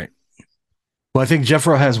 Right. Well, I think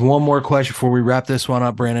Jeffro has one more question before we wrap this one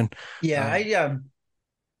up, Brandon. Yeah,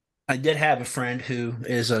 I did have a friend who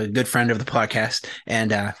is a good friend of the podcast,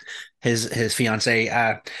 and his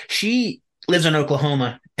fiance, she lives in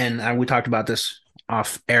Oklahoma, and we talked about this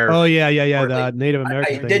off air. Oh yeah, the Native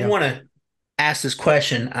American. I did want to ask this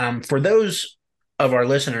question. For those of our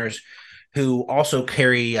listeners who also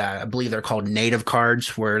carry, I believe they're called native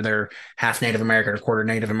cards, where they're half Native American or quarter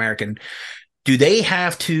Native American, do they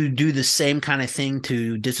have to do the same kind of thing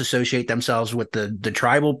to disassociate themselves with the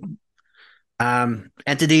tribal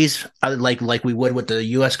entities, like we would with the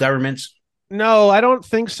U.S. governments? No, I don't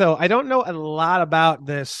think so. I don't know a lot about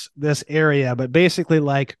this area, but basically,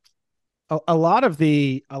 like a lot of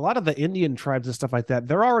the Indian tribes and stuff like that,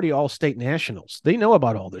 they're already all state nationals. They know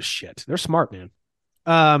about all this shit. They're smart, man.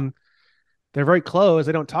 They're very closed.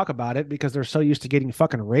 They don't talk about it because they're so used to getting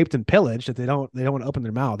fucking raped and pillaged that they don't want to open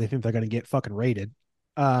their mouth. They think they're going to get fucking raided.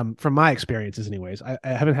 From my experiences, anyways, I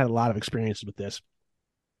haven't had a lot of experiences with this.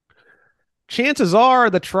 Chances are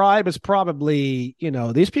the tribe is probably,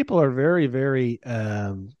 these people are very, very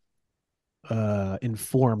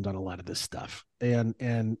informed on a lot of this stuff.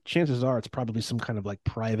 And chances are it's probably some kind of like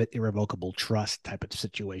private irrevocable trust type of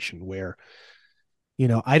situation where,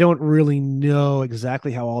 I don't really know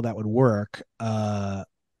exactly how all that would work. I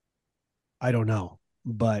don't know,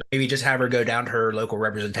 but Maybe just have her go down to her local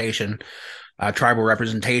representation, tribal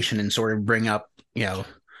representation, and sort of bring up,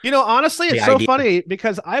 honestly, it's the so idea. funny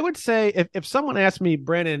because I would say if someone asked me,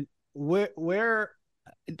 Brandon, where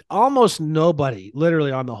almost nobody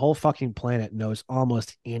literally on the whole fucking planet knows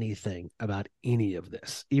almost anything about any of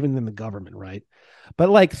this, even in the government, right? But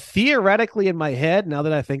like theoretically in my head, now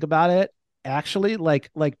that I think about it, actually like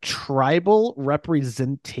tribal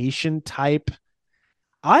representation type,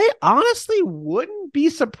 I honestly wouldn't be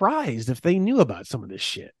surprised if they knew about some of this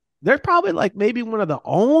shit. They're probably like maybe one of the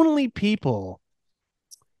only people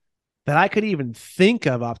that I could even think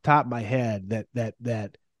of off the top of my head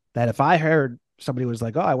that if I heard somebody was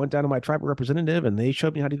like, oh, I went down to my tribal representative and they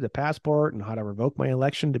showed me how to do the passport and how to revoke my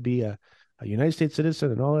election to be a United States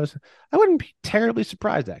citizen and all this, I wouldn't be terribly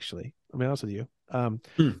surprised, actually. I'll be honest with you.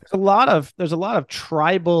 There's a lot of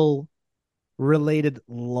tribal related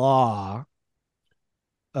law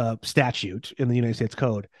statute in the United States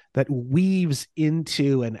Code that weaves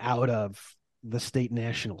into and out of the state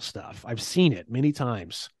national stuff. I've seen it many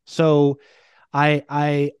times. So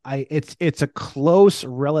it's a close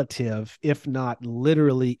relative, if not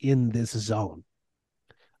literally in this zone.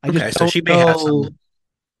 So she may have some.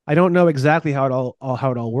 I don't know exactly how it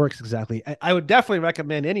all works exactly. I would definitely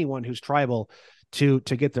recommend anyone who's tribal to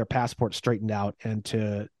get their passport straightened out and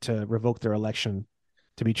to revoke their election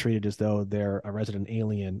to be treated as though they're a resident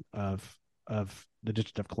alien of the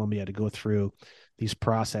District of Columbia, to go through these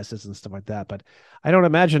processes and stuff like that. But I don't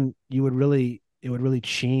imagine it would really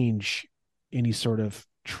change any sort of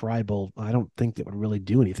tribal. I don't think that would really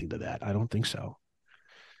do anything to that. I don't think so.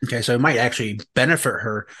 Okay, so it might actually benefit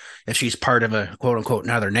her if she's part of a quote unquote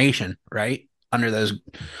another nation, right? Under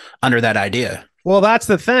that idea. Well, that's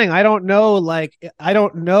the thing. I don't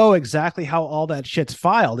know exactly how all that shit's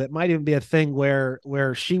filed. It might even be a thing where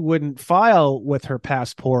she wouldn't file with her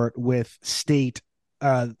passport with state,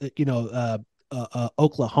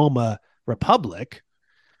 Oklahoma Republic.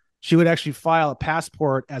 She would actually file a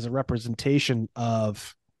passport as a representation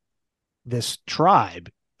of this tribe.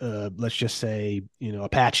 Let's just say,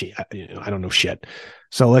 Apache. I don't know shit.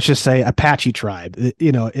 So let's just say Apache tribe.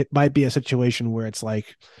 It might be a situation where it's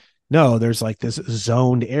like, no, there's like this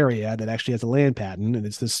zoned area that actually has a land patent, and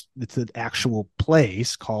it's an actual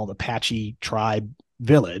place called Apache Tribe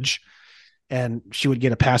Village, and she would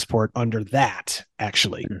get a passport under that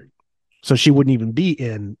actually. Mm-hmm. So she wouldn't even be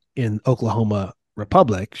in Oklahoma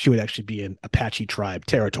Republic. She would actually be in Apache Tribe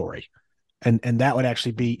territory. And that would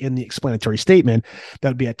actually be in the explanatory statement that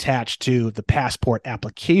would be attached to the passport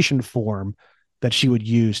application form that she would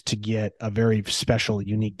use to get a very special,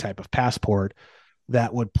 unique type of passport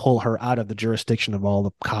that would pull her out of the jurisdiction of all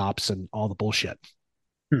the cops and all the bullshit.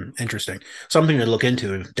 Interesting. Something to look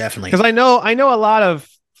into, definitely. Because I know a lot of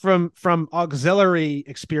from auxiliary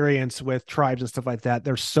experience with tribes and stuff like that.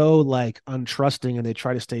 They're so like untrusting and they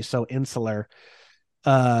try to stay so insular.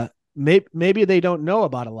 Maybe they don't know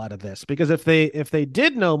about a lot of this, because if they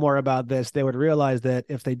did know more about this, they would realize that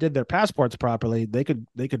if they did their passports properly, they could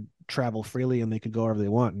travel freely and they could go wherever they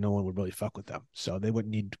want, and no one would really fuck with them. So they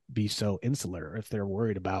wouldn't need to be so insular if they're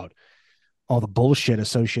worried about all the bullshit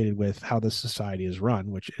associated with how this society is run,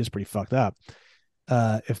 which is pretty fucked up.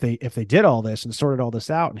 If they did all this and sorted all this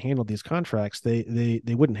out and handled these contracts, they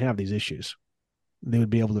wouldn't have these issues. They would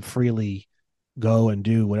be able to freely go and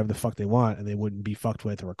do whatever the fuck they want, and they wouldn't be fucked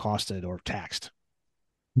with or accosted or taxed.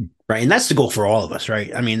 Right. And that's the goal for all of us,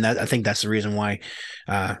 right? I mean, I think that's the reason why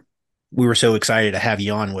we were so excited to have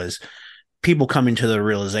you on, was people coming to the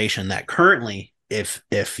realization that currently, if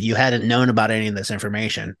you hadn't known about any of this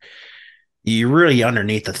information, you're really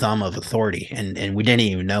underneath the thumb of authority, and we didn't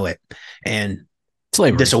even know it. And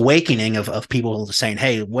Slavery. this awakening of people saying,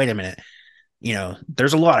 hey, wait a minute,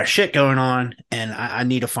 there's a lot of shit going on, and I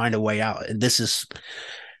need to find a way out. And this is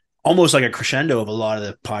almost like a crescendo of a lot of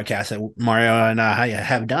the podcasts that Mario and I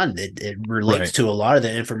have done. It relates to a lot of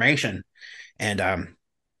the information. And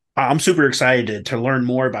I'm super excited to learn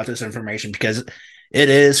more about this information, because it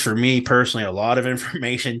is, for me personally, a lot of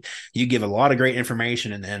information. You give a lot of great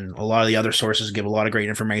information, and a lot of the other sources give a lot of great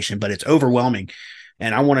information, but it's overwhelming.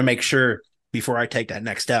 And I want to make sure before I take that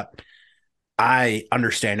next step, I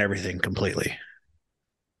understand everything completely.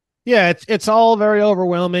 Yeah, it's all very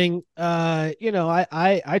overwhelming. I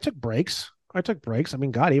took breaks. I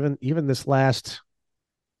mean, God, even this last,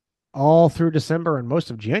 all through December and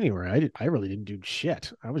most of January, I really didn't do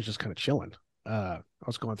shit. I was just kind of chilling. I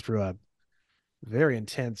was going through a very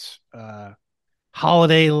intense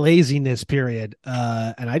holiday laziness period,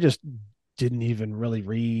 and I just didn't even really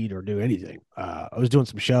read or do anything. I was doing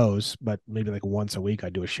some shows, but maybe like once a week I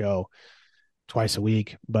do a show, twice a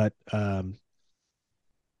week. But I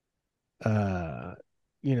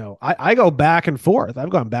go back and forth. I've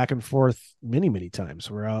gone back and forth many, many times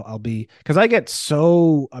where I'll be, because I get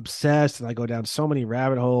so obsessed and I go down so many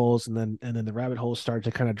rabbit holes, and then the rabbit holes start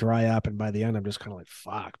to kind of dry up, and by the end I'm just kind of like,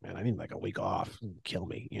 fuck, man, I need like a week off. Kill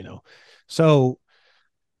me, So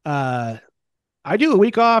I do a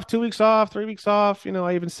week off, 2 weeks off, 3 weeks off.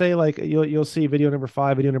 I even say, like, you'll see video number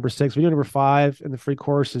 5, video number 6, video number 5 in the free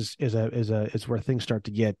course is where things start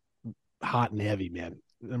to get hot and heavy, man.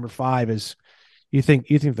 Number 5 is, you think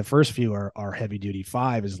the first few are heavy duty.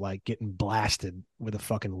 5 is like getting blasted with a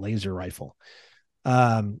fucking laser rifle.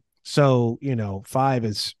 So 5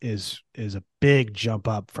 is a big jump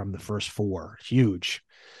up from the first 4, huge.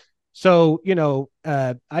 So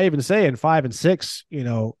I even say in 5 and 6,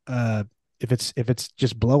 if it's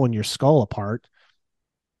just blowing your skull apart,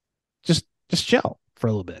 just chill for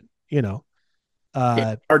a little bit, It's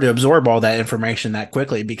hard to absorb all that information that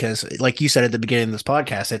quickly, because, like you said at the beginning of this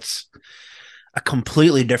podcast, it's a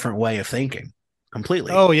completely different way of thinking.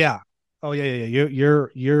 Completely. Oh yeah. You're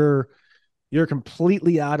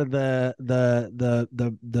completely out of the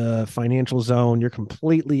financial zone. You're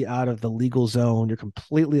completely out of the legal zone. You're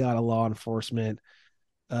completely out of law enforcement.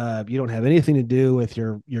 You don't have anything to do with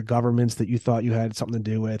your governments that you thought you had something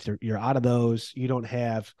to do with. You're out of those. You don't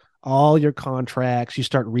have all your contracts. You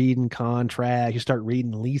start reading contracts. You start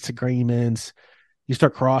reading lease agreements. You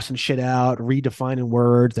start crossing shit out, redefining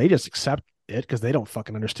words. They just accept it because they don't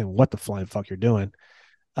fucking understand what the flying fuck you're doing.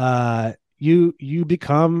 You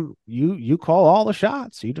become, you call all the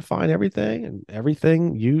shots. You define everything, and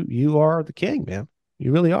everything. You are the king, man.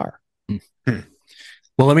 You really are.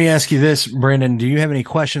 Well, let me ask you this, Brandon. Do you have any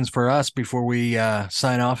questions for us before we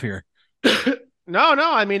sign off here? No.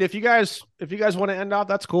 I mean, if you guys want to end off,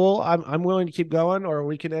 that's cool. I'm willing to keep going, or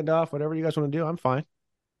we can end off, whatever you guys want to do. I'm fine.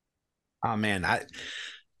 Oh man, I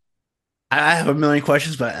have a million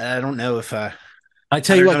questions, but I don't know if I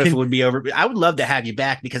tell you what, if it would be over. I would love to have you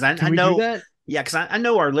back, because I know that. Yeah, because I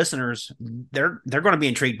know our listeners, they're going to be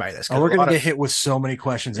intrigued by this. We're going to get hit with so many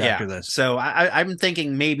questions after this. So I'm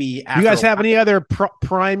thinking maybe after. You guys have any other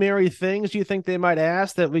primary things you think they might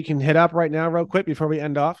ask that we can hit up right now real quick before we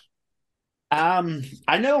end off?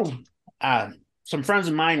 I know some friends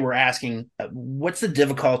of mine were asking, what's the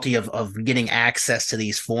difficulty of getting access to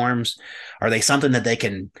these forms? Are they something that they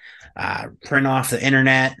can print off the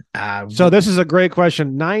internet? So this is a great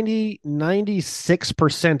question.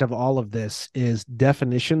 96% of all of this is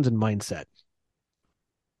definitions and mindset.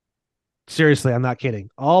 Seriously, I'm not kidding.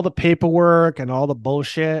 All the paperwork and all the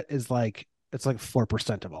bullshit is like, it's like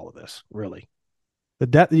 4% of all of this, really.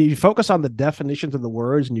 You focus on the definitions of the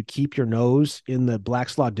words, and you keep your nose in the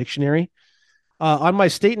Black's Law Dictionary. On my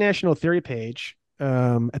State National Theory page,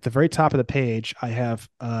 at the very top of the page, I have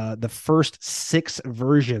the first 6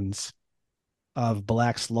 versions of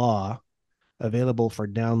Black's Law available for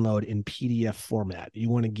download in PDF format. You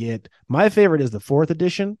want to get, my favorite is the 4th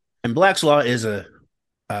edition. And Black's Law is a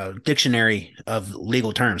dictionary of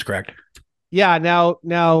legal terms, correct? Yeah. Now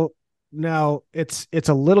it's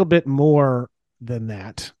a little bit more than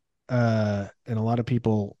that. And a lot of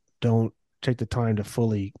people don't take the time to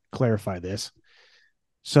fully clarify this.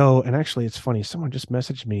 So, and actually it's funny. Someone just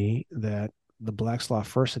messaged me that the Black's Law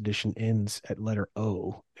 1st edition ends at letter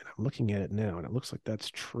O, and I'm looking at it now, and it looks like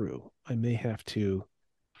that's true. I may have to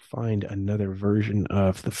find another version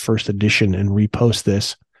of the 1st edition and repost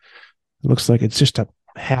this. It looks like it's just the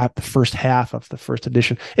first half of the 1st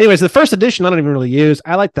edition. Anyways, the 1st edition I don't even really use.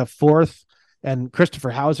 I like the 4th, and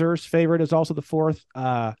Christopher Hauser's favorite is also the 4th.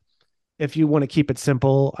 if you want to keep it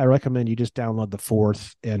simple, I recommend you just download the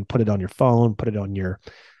fourth and put it on your phone, put it on your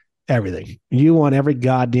everything. You want every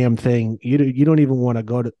goddamn thing. You don't even want to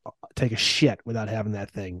go to take a shit without having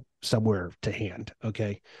that thing somewhere to hand.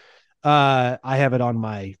 Okay. I have it on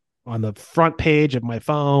the front page of my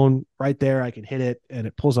phone right there. I can hit it and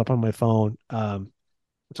it pulls up on my phone.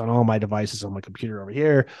 It's on all my devices, on my computer over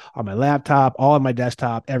here, on my laptop, all on my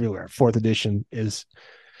desktop, everywhere. Fourth edition is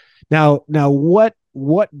now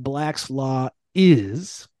what Black's Law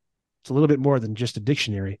is. It's a little bit more than just a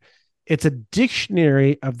dictionary. It's a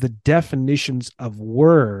dictionary of the definitions of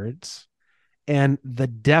words, and the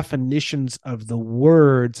definitions of the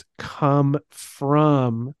words come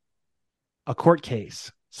from a court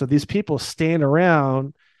case. So these people stand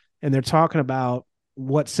around and they're talking about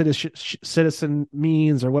what citizen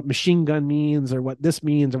means, or what machine gun means, or what this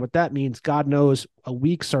means, or what that means. God knows,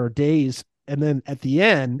 weeks or days. And then at the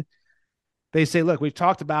end, they say, look, we've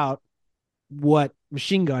talked about what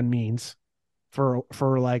machine gun means for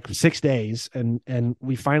like 6 days. And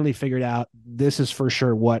we finally figured out this is for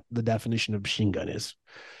sure what the definition of machine gun is.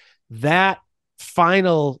 That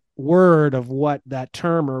final word of what that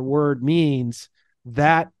term or word means,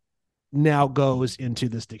 that now goes into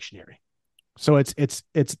this dictionary. So it's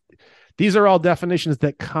these are all definitions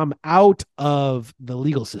that come out of the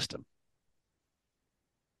legal system.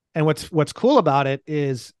 And what's cool about it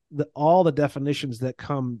is that all the definitions that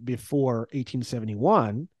come before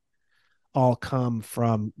 1871 all come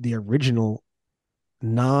from the original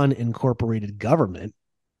non-incorporated government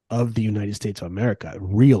of the United States of America.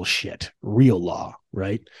 Real shit, real law,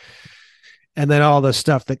 right? And then all the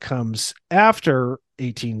stuff that comes after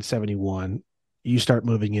 1871, you start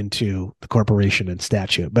moving into the corporation and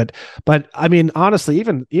statute. But I mean, honestly,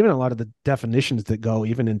 even a lot of the definitions that go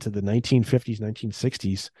even into the 1950s,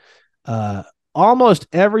 1960s, almost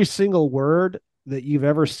every single word that you've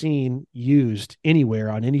ever seen used anywhere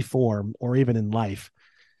on any form or even in life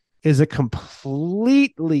is a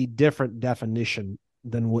completely different definition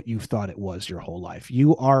than what you've thought it was your whole life.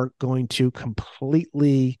 You are going to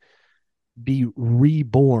completely be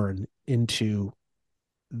reborn into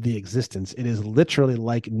the existence. It is literally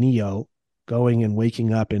like Neo going and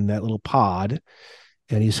waking up in that little pod,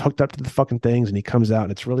 and he's hooked up to the fucking things, and he comes out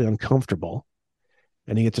and it's really uncomfortable,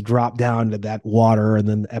 and he gets to drop down to that water, and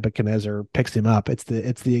then Nebuchadnezzar picks him up. It's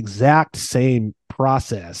the exact same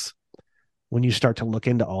process when you start to look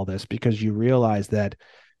into all this, because you realize that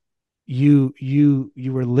you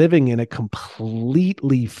were living in a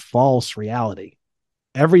completely false reality.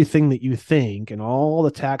 Everything that you think, and all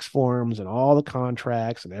the tax forms and all the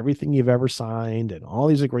contracts and everything you've ever signed and all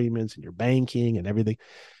these agreements and your banking and everything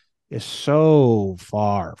is so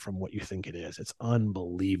far from what you think it is. It's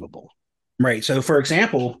unbelievable. Right. So, for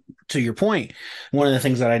example, to your point, one of the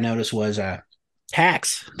things that I noticed was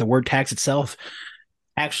tax. The word tax itself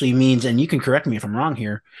actually means, and you can correct me if I'm wrong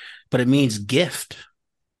here, but it means gift.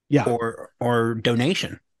 Yeah. Or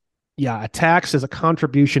donation. Yeah. A tax is a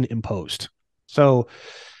contribution imposed. So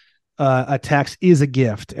a tax is a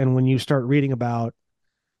gift. And when you start reading about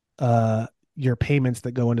your payments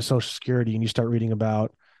that go into Social Security, and you start reading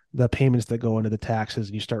about the payments that go into the taxes,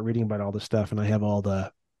 and you start reading about all this stuff, and I have all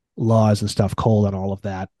the laws and stuff cold on all of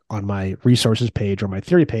that on my resources page or my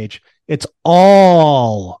theory page, it's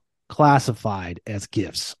all classified as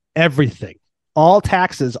gifts. Everything. All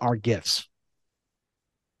taxes are gifts.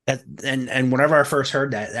 And whenever I first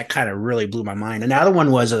heard that, that kind of really blew my mind. Another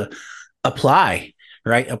one was apply,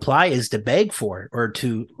 right? Apply is to beg for it, or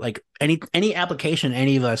to, like, any application.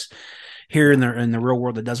 Any of us here in the real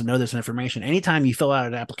world that doesn't know this information, anytime you fill out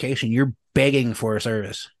an application, you're begging for a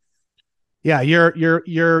service. Yeah,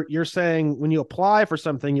 you're saying, when you apply for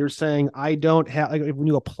something, you're saying, I don't have, like, when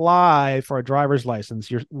you apply for a driver's license,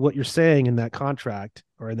 what you're saying in that contract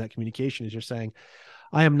or in that communication is, you're saying,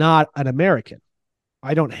 I am not an American.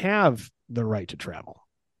 I don't have the right to travel.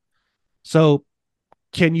 So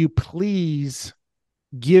can you please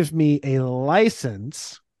give me a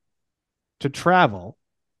license to travel,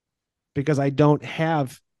 because I don't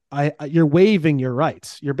have, you're waiving your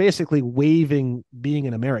rights. You're basically waiving being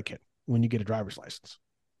an American when you get a driver's license.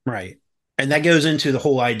 Right. And that goes into the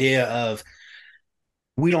whole idea of,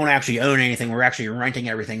 we don't actually own anything. We're actually renting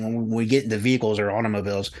everything when we get into vehicles or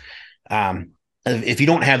automobiles. If you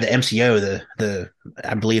don't have the MCO, the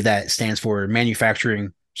I believe that stands for Manufacturing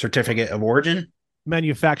Certificate of Origin.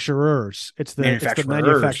 Manufacturers. It's the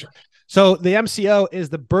manufacturer. So the MCO is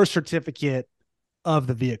the birth certificate of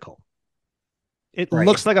the vehicle. It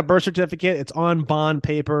looks like a birth certificate. It's on bond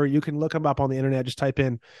paper. You can look them up on the internet. Just type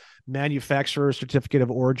in manufacturer's certificate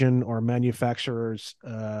of origin or manufacturer's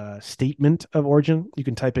statement of origin. You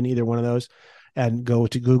can type in either one of those. and go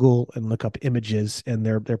to Google and look up images, and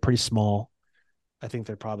they're pretty small. I think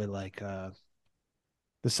they're probably like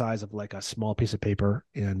the size of like a small piece of paper,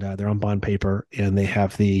 and they're on bond paper, and they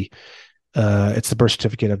have it's the birth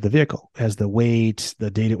certificate of the vehicle. It has the weight,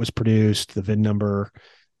 the date it was produced, the VIN number,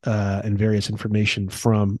 and various information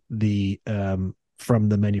from the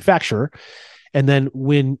manufacturer. And then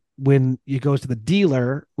when you go to the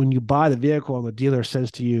dealer, when you buy the vehicle and the dealer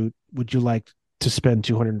says to you, would you like to spend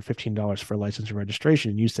 $215 for license and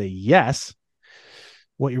registration? And you say yes.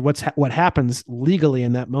 What happens legally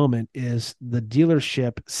in that moment is the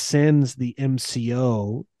dealership sends the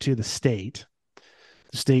MCO to the state.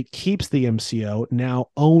 The state keeps the MCO, now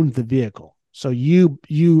owns the vehicle. So you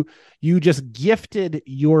just gifted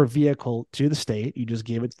your vehicle to the state. You just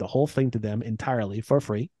gave the whole thing to them entirely for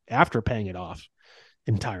free after paying it off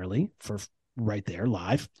entirely for right there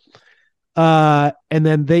live. And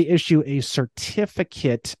then they issue a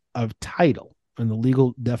certificate of title. And the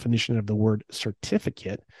legal definition of the word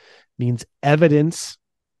certificate means evidence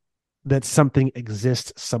that something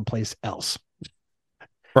exists someplace else.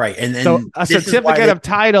 Right. And so a certificate of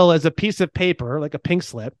title is a piece of paper, like a pink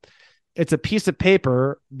slip. It's a piece of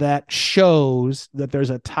paper that shows that there's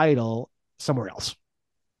a title somewhere else.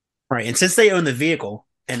 Right. And since they own the vehicle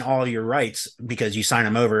and all your rights, because you sign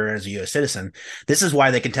them over as a U.S. citizen, this is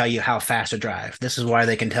why they can tell you how fast to drive. This is why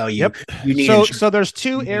they can tell you, you need so there's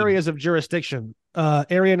two areas of jurisdiction.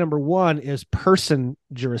 Area number one is person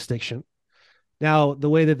jurisdiction. Now, the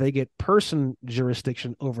way that they get person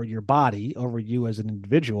jurisdiction over your body, over you as an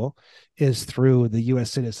individual, is through the U.S.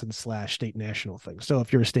 citizen / state national thing. So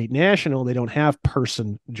if you're a state national, they don't have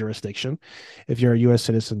person jurisdiction. If you're a U.S.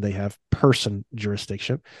 citizen, they have person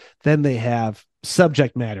jurisdiction. Then they have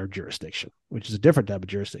subject matter jurisdiction, which is a different type of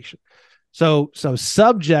jurisdiction. So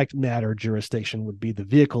subject matter jurisdiction would be the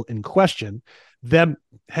vehicle in question. Them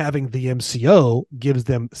having the MCO gives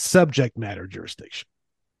them subject matter jurisdiction.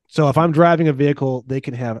 So if I'm driving a vehicle, they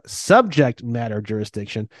can have subject matter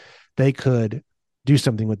jurisdiction. They could do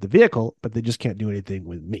something with the vehicle, but they just can't do anything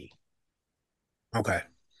with me. Okay.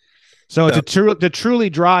 So to truly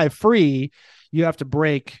drive free, you have to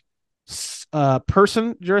break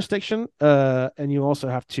person jurisdiction, and you also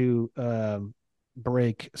have to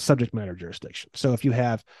break subject matter jurisdiction. So if you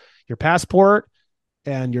have your passport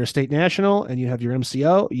and you're a state national and you have your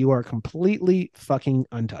MCO, you are completely fucking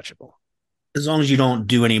untouchable. As long as you don't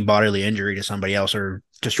do any bodily injury to somebody else or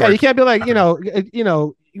destroy. Yeah, you can't be like, you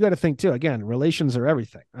got to think too. Again, relations are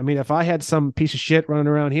everything. I mean, if I had some piece of shit running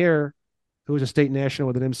around here who was a state national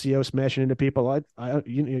with an MCO smashing into people,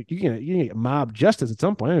 you can get mob justice at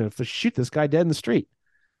some point. I have to shoot this guy dead in the street.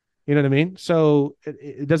 You know what I mean? So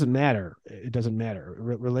it doesn't matter. It doesn't matter.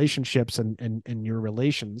 Relationships and your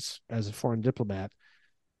relations as a foreign diplomat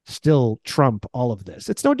still trump all of this.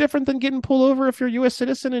 It's no different than getting pulled over if you're a U.S.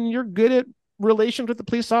 citizen and you're good at relations with the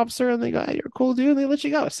police officer and they go, hey, you're a cool dude, and they let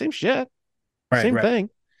you go. Same shit. Same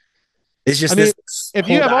thing. It's just, if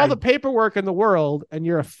you have all the paperwork in the world and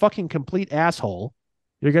you're a fucking complete asshole,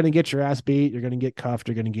 you're going to get your ass beat. You're going to get cuffed.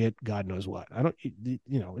 You're going to get God knows what.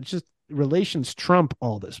 It's just relations trump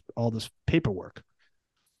all this paperwork.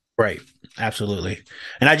 Right. Absolutely.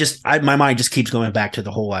 And my mind just keeps going back to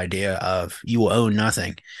the whole idea of you will own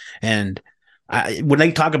nothing. And when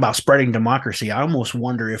they talk about spreading democracy, I almost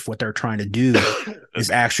wonder if what they're trying to do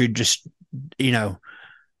is actually just,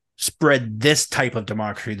 spread this type of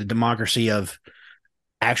democracy, the democracy of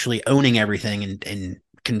actually owning everything and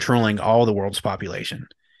controlling all the world's population.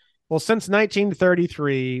 Well, since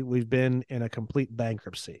 1933, we've been in a complete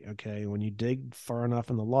bankruptcy. Okay. When you dig far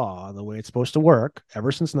enough in the law, the way it's supposed to work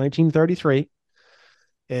ever since 1933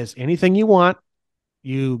 is anything you want,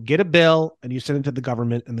 you get a bill and you send it to the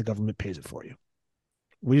government and the government pays it for you.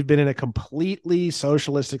 We've been in a completely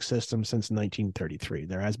socialistic system since 1933.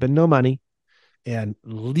 There has been no money, and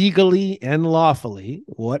legally and lawfully,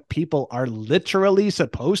 what people are literally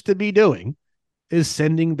supposed to be doing is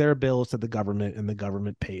sending their bills to the government, and the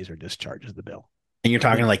government pays or discharges the bill. And you're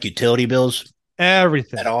talking like utility bills?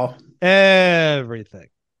 Everything. At all? Everything.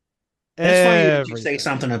 It's funny that you say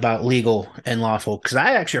something about legal and lawful, because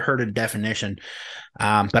I actually heard a definition,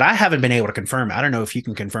 but I haven't been able to confirm it. I don't know if you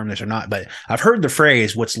can confirm this or not, but I've heard the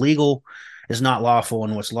phrase, what's legal is not lawful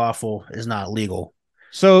and what's lawful is not legal.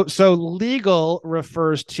 So legal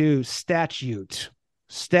refers to statute.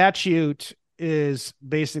 Statute is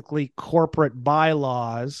basically corporate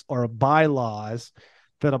bylaws or bylaws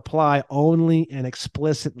that apply only and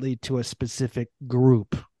explicitly to a specific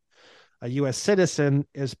group. A U.S. citizen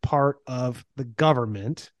is part of the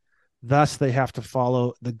government. Thus, they have to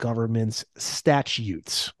follow the government's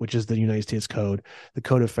statutes, which is the United States Code, the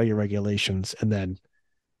Code of Federal Regulations, and then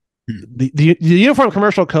The Uniform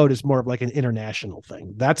Commercial Code is more of like an international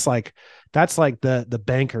thing. That's like the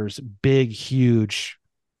bankers' big, huge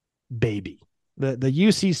baby. The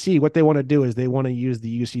UCC, what they want to do is they want to use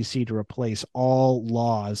the UCC to replace all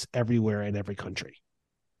laws everywhere in every country.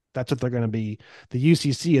 That's what they're going to be. The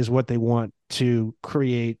UCC is what they want to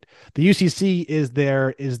create. The UCC is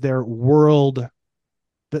their world,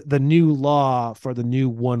 the new law for the new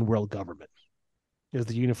one world government is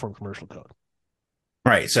the Uniform Commercial Code.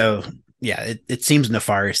 Right. So yeah, it seems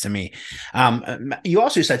nefarious to me. You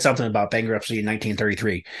also said something about bankruptcy in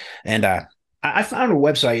 1933, and I found a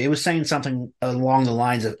website. It was saying something along the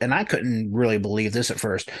lines of, and I couldn't really believe this at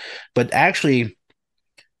first, but actually,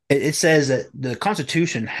 it says that the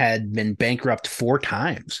Constitution had been bankrupt 4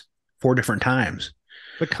 different times.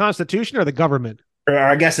 The Constitution or the government? Or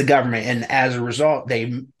I guess the government, and as a result,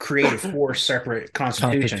 they created 4 separate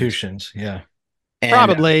Constitutions. Yeah. And,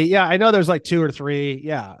 probably. Yeah. I know there's like 2 or 3.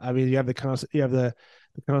 Yeah. I mean, you have the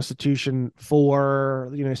Constitution for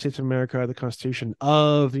the United States of America, the Constitution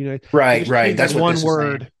of the United States. Right. That's what one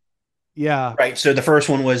word. Yeah. Right. So the first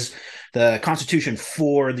one was the Constitution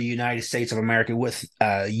for the United States of America with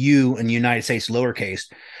U and United States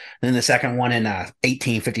lowercase. Then the second one in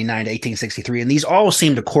 1859 to 1863. And these all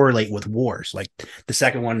seem to correlate with wars. Like the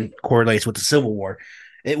second one correlates with the Civil War.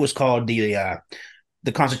 It was called the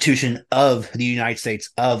Constitution of the United States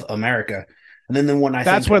of America. And then the one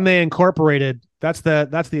that's when they incorporated. That's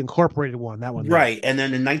the incorporated one. That one, right? And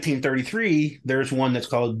then in 1933, there's one that's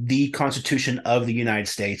called the Constitution of the United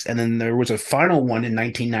States, and then there was a final one in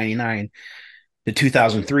 1999 to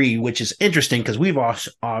 2003, which is interesting because we've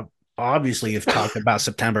obviously have talked about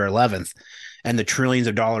September 11th and the trillions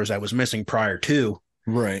of dollars that was missing prior to.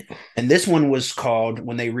 Right. And this one was called,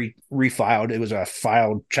 when they refiled, it was a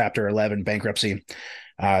filed Chapter 11 bankruptcy.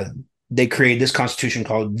 They created this constitution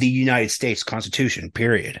called the United States Constitution,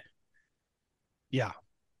 period. Yeah.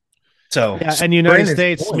 So, yeah, and United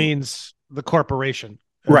States means the corporation.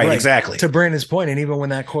 Right, exactly. To Brandon's point, and even when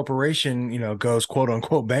that corporation, goes quote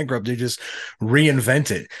unquote bankrupt, they just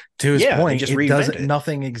reinvent it. To his point,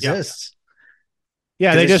 nothing exists.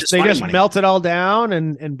 Yeah, they just melt it all down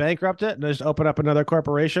and bankrupt it and just open up another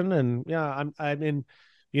corporation. And yeah, I mean,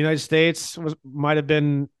 United States might have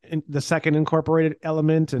been the second incorporated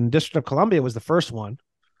element, and District of Columbia was the first one.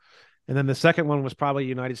 And then the second one was probably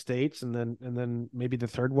United States, and then maybe the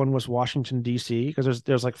third one was Washington D.C. because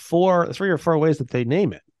there's like 3 or 4 ways that they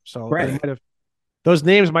name it. So those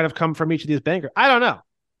names might have come from each of these bankers. I don't know.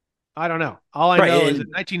 All I know is in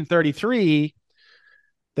 1933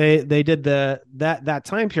 they did that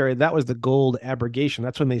time period. That was the gold abrogation.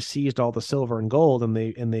 That's when they seized all the silver and gold, and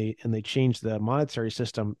they changed the monetary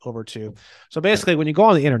system over to. So basically, when you go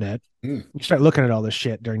on the internet, you start looking at all this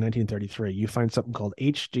shit during 1933. You find something called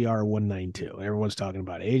HJR 192. Everyone's talking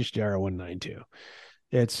about HJR 192.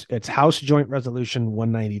 It's House Joint Resolution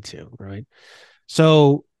 192, right?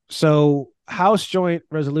 So House Joint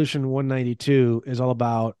Resolution 192 is all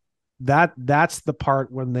about that's the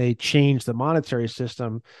part when they changed the monetary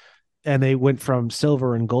system and they went from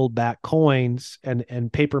silver and gold backed coins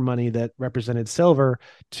and paper money that represented silver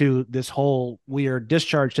to this whole weird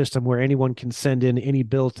discharge system where anyone can send in any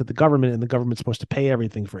bills to the government and the government's supposed to pay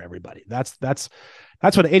everything for everybody. That's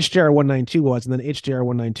what HJR 192 was. And then HJR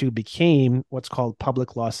 192 became what's called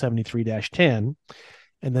Public Law 73-10.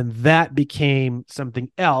 And then that became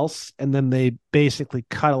something else. And then they basically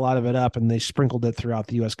cut a lot of it up and they sprinkled it throughout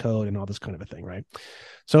the US code and all this kind of a thing. Right.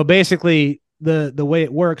 So basically the way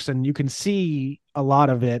it works, and you can see a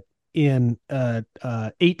lot of it in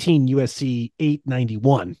 18 USC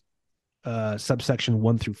 891, subsection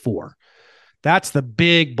 1 through 4. That's the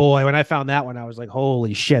big boy. When I found that one, I was like,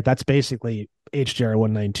 holy shit, that's basically HJR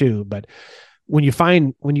 192. But when you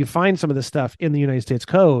find some of the stuff in the United States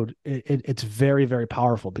Code, it's very, very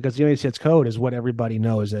powerful, because the United States Code is what everybody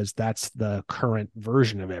knows as that's the current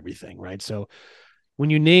version of everything, right? So when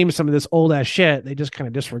you name some of this old ass shit, they just kind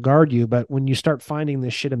of disregard you. But when you start finding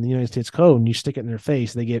this shit in the United States Code and you stick it in their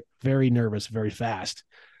face, they get very nervous very fast.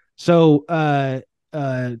 So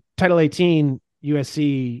Title 18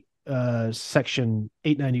 USC section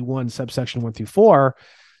 891 subsection 1 through 4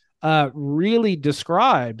 really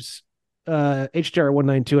describes HJR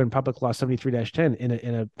 192 and Public Law 73-10 in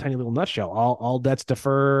a tiny little nutshell. All debts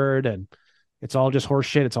deferred, and it's all just horse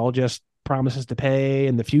shit. It's all just promises to pay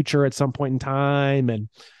in the future at some point in time, and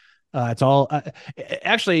it's all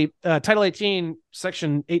actually Title 18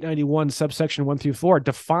 section 891 subsection 1 through 4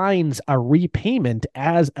 defines a repayment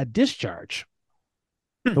as a discharge.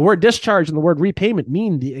 The word discharge and the word repayment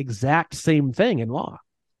mean the exact same thing in law.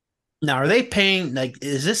 Now, are they paying, like,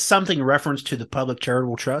 is this something reference to the Public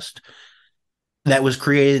Charitable Trust? that was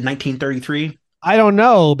created in 1933? I don't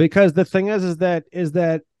know, because the thing is that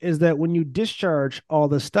when you discharge all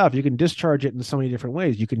this stuff, you can discharge it in so many different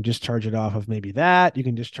ways. You can discharge it off of maybe that. You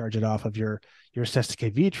can discharge it off of your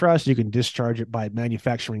SSKV trust. You can discharge it by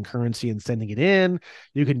manufacturing currency and sending it in.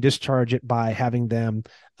 You can discharge it by having them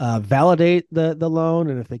validate the loan,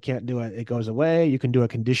 and if they can't do it, it goes away. You can do a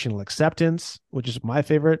conditional acceptance, which is my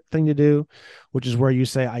favorite thing to do, which is where you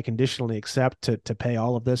say, I conditionally accept to pay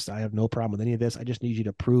all of this. I have no problem with any of this. I just need you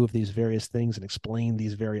to prove these various things and explain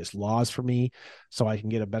these various laws for me so I can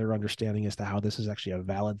get a better understanding as to how this is actually a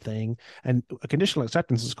valid thing. And a conditional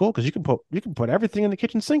acceptance is cool because you can put everything in the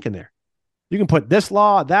kitchen sink in there. You can put this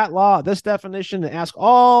law, that law, this definition, and ask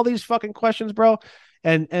all these fucking questions, bro.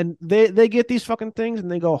 And they get these fucking things and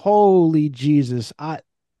they go, holy Jesus,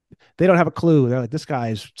 they don't have a clue. They're like, this guy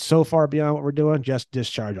is so far beyond what we're doing. Just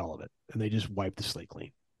discharge all of it, and they just wipe the slate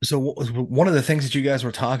clean. So one of the things that you guys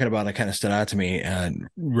were talking about that kind of stood out to me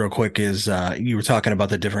real quick is you were talking about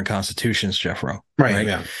the different constitutions, Jeffro. Right.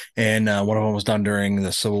 Yeah. And one of them was done during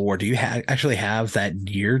the Civil War. Do you actually have that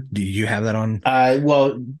year? Do you have that on?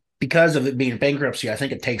 Well, because of it being bankruptcy, I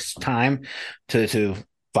think it takes time to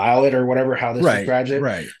file it or whatever, how this describes it.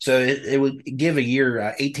 Right. So it would give a year,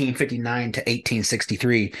 1859 to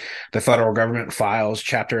 1863. The federal government files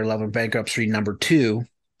Chapter 11 bankruptcy number 2.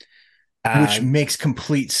 Which makes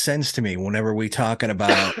complete sense to me whenever we talk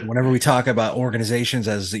about organizations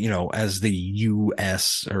as, you know, as the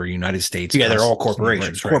U.S. or United States. Yeah, they're all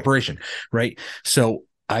corporations. Right? Corporation, right? So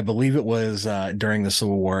I believe it was during the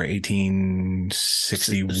Civil War,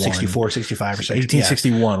 1861. 64, 65 or 60.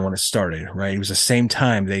 1861 when it started, right? It was the same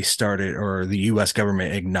time they started, or the U.S.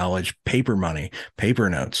 government acknowledged paper money, paper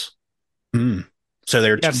notes. So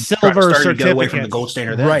they're silver starting to go away from the gold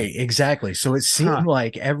standard then. Right, exactly. So it seemed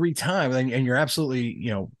like every time, and you're absolutely,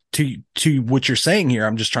 you know, to what you're saying here,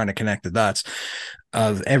 I'm just trying to connect the dots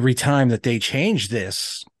of every time that they change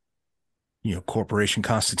this, you know, corporation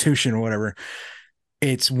constitution or whatever,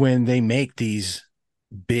 it's when they make these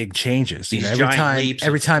big changes. These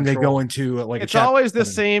every time they go into like it's always the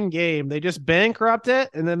same game. They just bankrupt it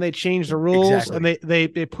and then they change the rules and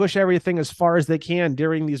they push everything as far as they can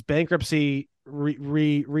during these bankruptcy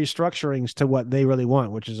restructurings to what they really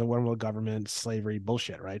want, which is a one world government, slavery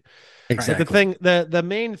bullshit, right? Exactly. But the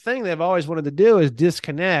main thing they've always wanted to do is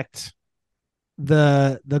disconnect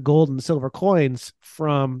the gold and silver coins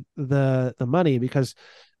from the money,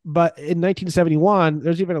 but in 1971,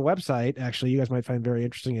 there's even a website, actually, you guys might find very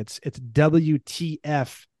interesting. It's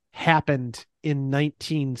WTF happened in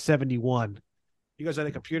 1971. You guys on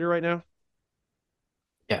a computer right now?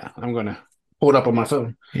 Yeah, I'm going to pull it up on my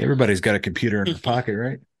phone. Everybody's got a computer in their pocket,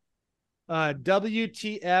 right?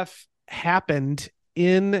 WTF happened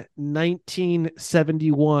in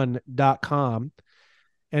 1971.com.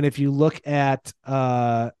 And if you look at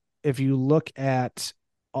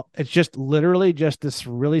it's just literally just this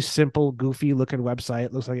really simple, goofy looking website.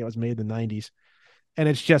 It looks like it was made in the 90s. And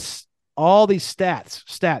it's just all these stats.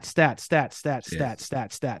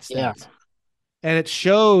 Yeah. And it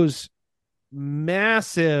shows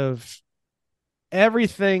massive,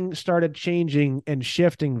 everything started changing and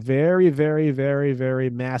shifting very, very, very, very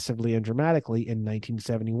massively and dramatically in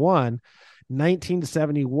 1971.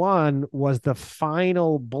 1971 was the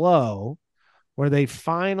final blow where they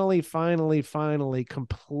finally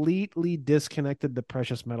completely disconnected the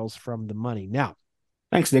precious metals from the money. Now,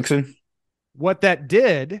 thanks, Nixon. What that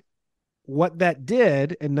did in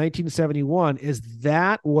 1971 is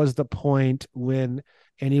that was the point when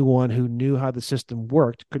anyone who knew how the system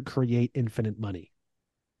worked could create infinite money.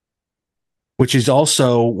 Which is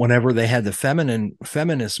also whenever they had the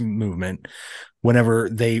feminist movement, whenever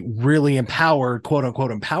they really empowered, quote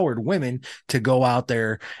unquote, empowered women to go out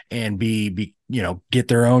there and be, you know, get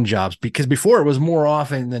their own jobs. Because before it was more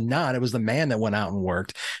often than not, it was the man that went out and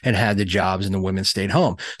worked and had the jobs and the women stayed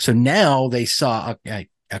home. So now they saw a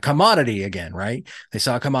commodity again, right? They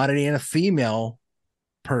saw a commodity in a female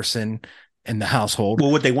person in the household. Well,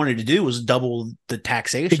 what they wanted to do was double the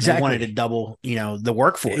taxation. Exactly. They wanted to double, you know, the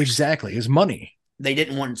workforce. Exactly. It was money. They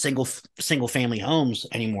didn't want single family homes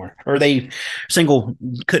anymore, or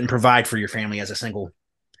couldn't provide for your family as a single.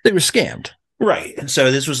 They were scammed. Right. And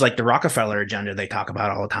so this was like the Rockefeller agenda they talk about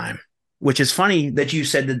all the time, which is funny that you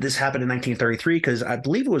said that this happened in 1933, because I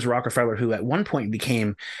believe it was Rockefeller who at one point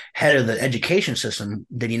became head of the education system.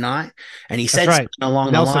 Did he not? And he said something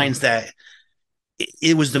along the lines that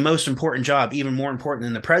it was the most important job, even more important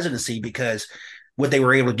than the presidency, because what they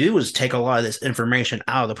were able to do was take a lot of this information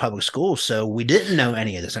out of the public schools. So we didn't know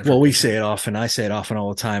any of this information. Well, we say it often. I say it often all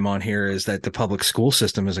the time on here is that the public school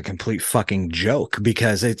system is a complete fucking joke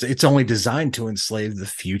because it's only designed to enslave the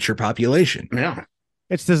future population. Yeah.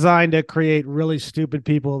 It's designed to create really stupid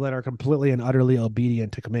people that are completely and utterly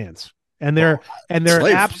obedient to commands. And they're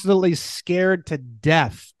slave. absolutely scared to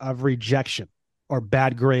death of rejection or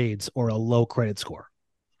bad grades or a low credit score.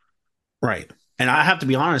 Right. And I have to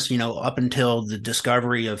be honest, up until the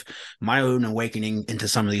discovery of my own awakening into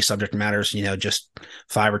some of these subject matters, just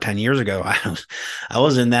 5 or 10 years ago, I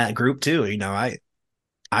was in that group too.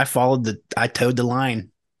 I towed the line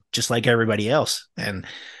just like everybody else. And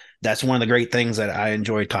that's one of the great things that I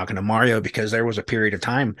enjoyed talking to Mario, because there was a period of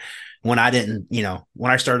time when I didn't,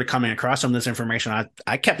 when I started coming across some of this information,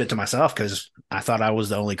 I kept it to myself because I thought I was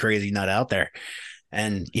the only crazy nut out there.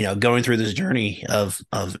 And, going through this journey of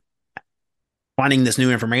finding this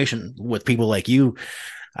new information with people like you,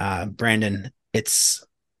 Brandon, it's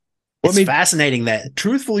fascinating that,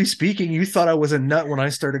 truthfully speaking, you thought I was a nut when I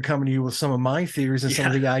started coming to you with some of my theories and some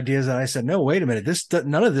of the ideas that I said, no, wait a minute,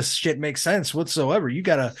 none of this shit makes sense whatsoever. You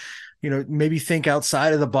got to, maybe think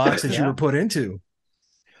outside of the box that you were put into.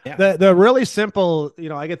 Yeah. The really simple,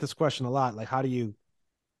 I get this question a lot. Like, how do you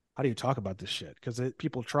talk about this shit? Because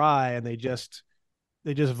people try and they just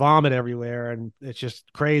vomit everywhere and it's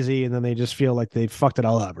just crazy. And then they just feel like they fucked it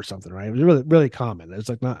all up or something, right? It was really, really common. It's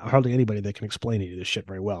like not hardly anybody that can explain any of this shit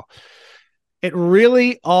very well. It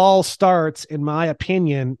really all starts, in my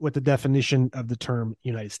opinion, with the definition of the term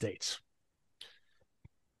United States.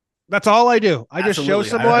 That's all I do. I just show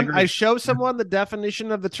someone, I show someone the definition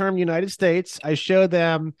of the term United States. I show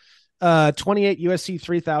them 28 USC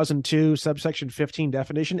 3002 subsection 15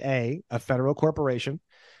 definition A, a federal corporation.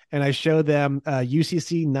 And I show them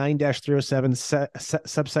UCC 9-307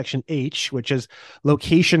 subsection H, which is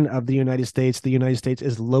location of the United States. The United States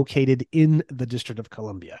is located in the District of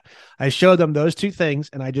Columbia. I show them those two things,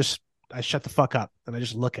 and I shut the fuck up, and I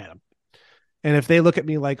just look at them. And if they look at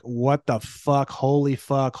me like, what the fuck,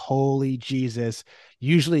 holy Jesus,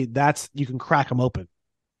 usually you can crack them open.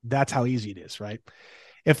 That's how easy it is, right?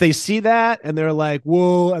 If they see that and they're like,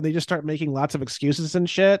 whoa, and they just start making lots of excuses and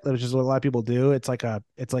shit, which is what a lot of people do. It's like a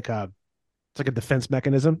defense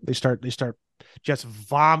mechanism. They start just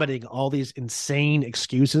vomiting all these insane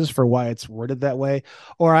excuses for why it's worded that way.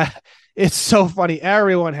 It's so funny.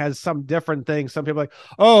 Everyone has some different thing. Some people are like,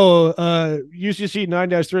 UCC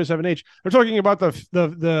 9-307H. They're talking about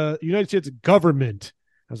the United States government.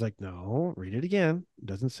 I was like, no, read it again. It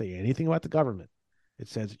doesn't say anything about the government. It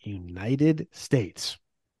says United States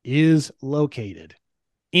is located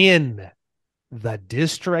in the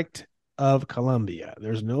District of Columbia.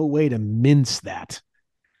 There's no way to mince that.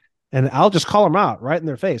 And I'll just call them out right in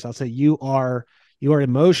their face. I'll say, you are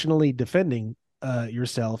emotionally defending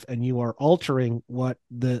yourself, and you are altering what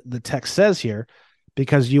the text says here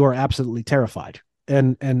because you are absolutely terrified.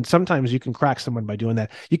 And sometimes you can crack someone by doing that.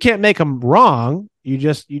 You can't make them wrong. You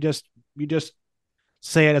just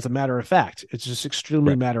say it as a matter of fact. It's just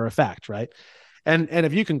extremely matter of fact, right? And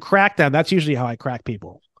if you can crack them, that's usually how I crack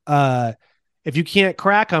people. If you can't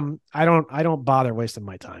crack them, I don't bother wasting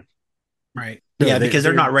my time. Right. Yeah, because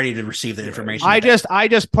they're not ready to receive the information. I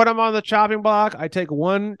just put them on the chopping block. I take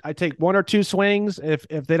one or two swings. If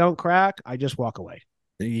they don't crack, I just walk away.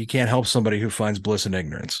 You can't help somebody who finds bliss in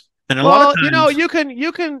ignorance. And a lot of times, you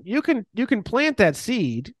can plant that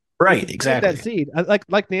seed. Right, exactly. That seed,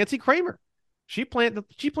 like Nancy Kramer. She planted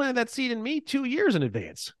that seed in me 2 years in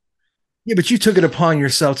advance. Yeah, but you took it upon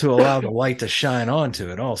yourself to allow the light to shine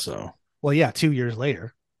onto it also. Well, yeah, 2 years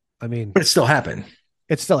later. I mean, but it still happened.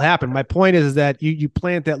 It still happened. My point is that you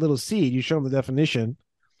plant that little seed, you show them the definition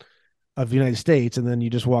of the United States, and then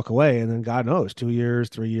you just walk away, and then God knows, 2 years,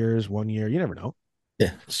 3 years, 1 year, you never know.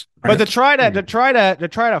 Yeah. But to try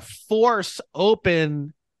to force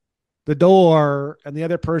open the door, and the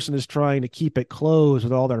other person is trying to keep it closed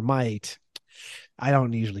with all their might, I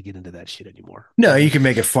don't usually get into that shit anymore. No, you can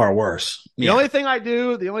make it far worse. The only thing I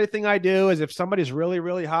do is if somebody's really,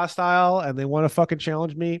 really hostile and they want to fucking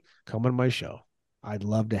challenge me, come on my show. I'd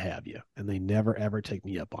love to have you. And they never, ever take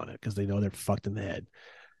me up on it because they know they're fucked in the head.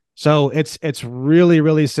 So it's really,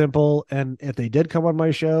 really simple. And if they did come on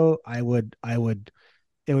my show,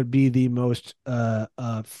 it would be the most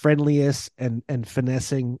friendliest and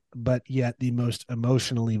finessing, but yet the most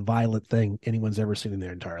emotionally violent thing anyone's ever seen in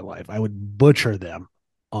their entire life. I would butcher them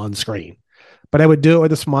on screen, but I would do it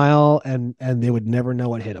with a smile, and they would never know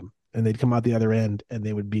what hit them. And they'd come out the other end, and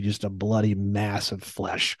they would be just a bloody mass of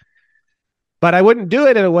flesh. But I wouldn't do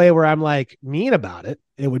it in a way where I'm like mean about it.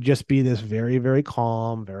 It would just be this very, very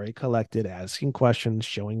calm, very collected, asking questions,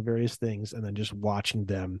 showing various things, and then just watching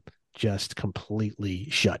them just completely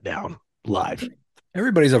shut down live.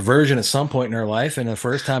 Everybody's a virgin at some point in their life, and the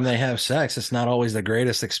first time they have sex, it's not always the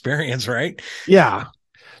greatest experience, right? Yeah.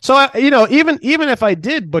 So even if I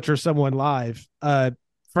did butcher someone live,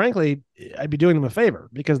 frankly, I'd be doing them a favor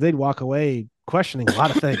because they'd walk away questioning a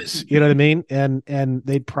lot of things. You know what I mean? And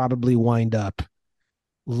they'd probably wind up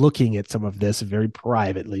looking at some of this very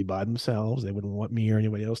privately by themselves. They wouldn't want me or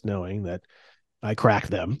anybody else knowing that I cracked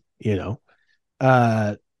them.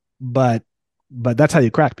 But that's how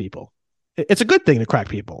you crack people. It's a good thing to crack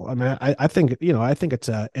people. I mean, I think it's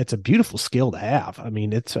a beautiful skill to have. I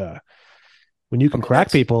mean, it's when you can crack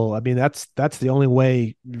people. I mean, that's the only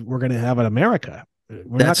way we're going to have in America.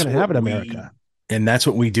 We're not going to have it in America. And that's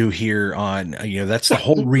what we do here on, that's the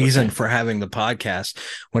whole reason for having the podcast.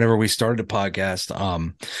 Whenever we started a podcast,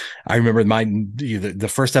 I remember the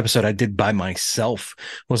first episode I did by myself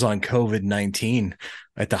was on COVID-19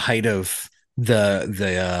 at the height of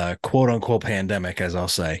the quote unquote pandemic, as I'll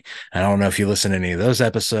say. I don't know if you listen to any of those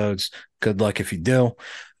episodes. Good luck if you do.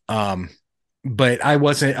 But I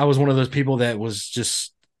was one of those people that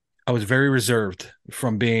I was very reserved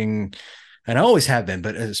from being, and I always have been,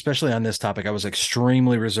 but especially on this topic, I was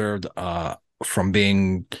extremely reserved from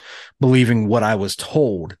believing what I was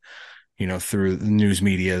told, through the news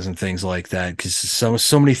medias and things like that, because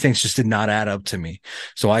so many things just did not add up to me.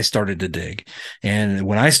 So I started to dig. And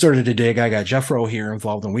when I started to dig, I got Jeff Rowe here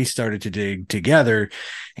involved, and we started to dig together,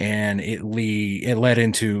 and it led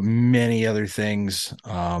into many other things,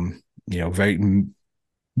 very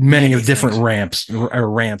many of different rants,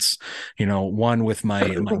 one with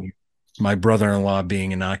my brother-in-law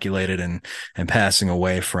being inoculated and passing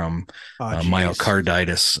away from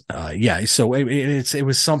myocarditis. So it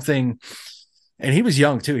was something, and he was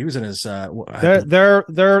young too. He was in his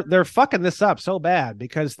they're fucking this up so bad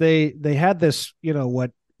because they had this,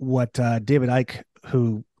 what David Icke,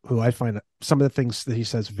 who I find some of the things that he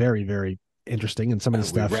says very, very interesting, and some of the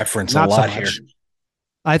stuff reference a lot here.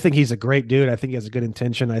 I think he's a great dude. I think he has a good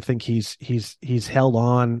intention. I think he's held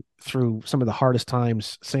on through some of the hardest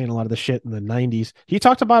times, saying a lot of the shit in the 90s. He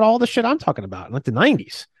talked about all the shit I'm talking about in like the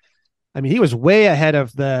 90s. I mean, he was way ahead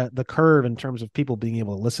of the curve in terms of people being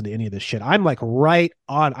able to listen to any of this shit. I'm like right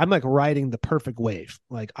on. I'm like riding the perfect wave.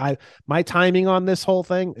 Like my timing on this whole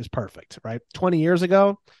thing is perfect, right? 20 years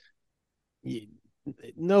ago,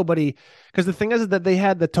 nobody, because the thing is that they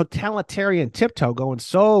had the totalitarian tiptoe going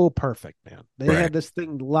so perfect, man. They had this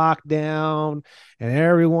thing locked down and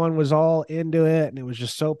everyone was all into it, and it was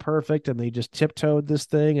just so perfect, and they just tiptoed this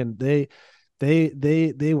thing, and they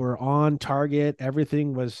were on target.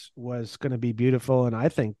 Everything was going to be beautiful. And I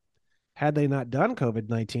think had they not done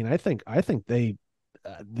COVID-19, I think they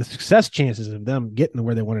the success chances of them getting to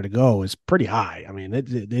where they wanted to go is pretty high. I mean,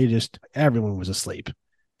 everyone was asleep.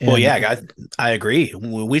 Well, yeah, I agree.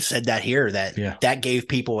 We've said that here, that gave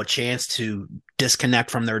people a chance to disconnect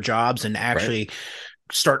from their jobs and actually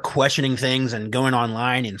start questioning things and going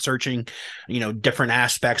online and searching, different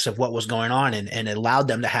aspects of what was going on, and it allowed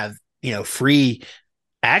them to have, free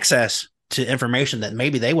access to information that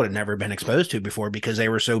maybe they would have never been exposed to before because they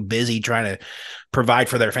were so busy trying to provide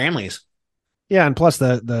for their families. Yeah, and plus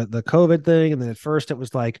the COVID thing, and then at first it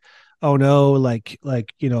was like, oh no, like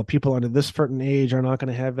people under this certain age are not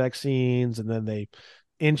going to have vaccines, and then they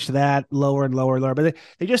inched that lower and lower and lower. But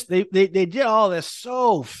they did all this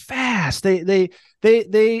so fast. They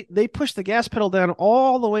pushed the gas pedal down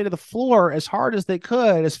all the way to the floor as hard as they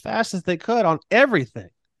could, as fast as they could on everything.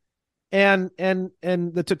 And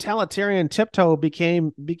the totalitarian tiptoe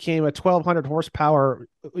became a 1,200 horsepower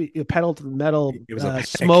pedal to the metal,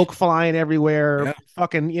 smoke flying everywhere,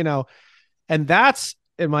 fucking, and that's,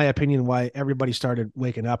 in my opinion, why everybody started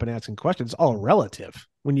waking up and asking questions. It's all relative.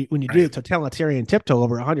 When you do the totalitarian tiptoe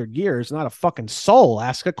over 100 years, not a fucking soul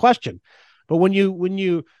asks a question. But when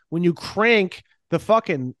you crank the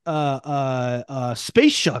fucking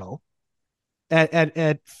space shuttle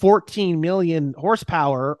at 14 million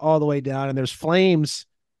horsepower all the way down, and there's flames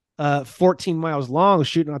 14 miles long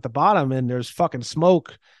shooting at the bottom, and there's fucking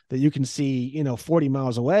smoke that you can see 40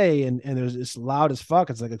 miles away, and there's it's loud as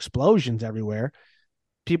fuck. It's like explosions everywhere.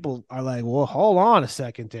 People are like, well, hold on a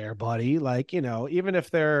second there, buddy. Like, even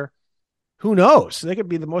if they're, who knows, they could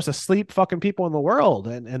be the most asleep fucking people in the world,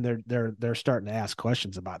 and they're starting to ask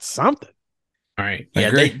questions about something. All right.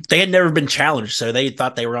 Yeah, they had never been challenged, so they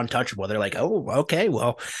thought they were untouchable. They're like, oh, okay,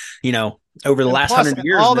 well, over the last 100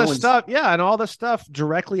 years, all this stuff, and all this stuff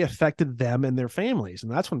directly affected them and their families,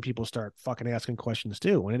 and that's when people start fucking asking questions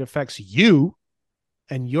too. When it affects you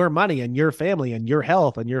and your money and your family and your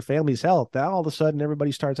health and your family's health, now all of a sudden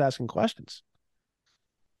everybody starts asking questions.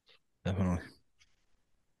 Definitely.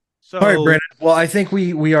 So, all right, Brandon. Well, I think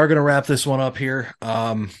we are going to wrap this one up here.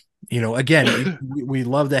 Again, we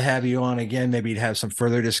love to have you on again. Maybe to have some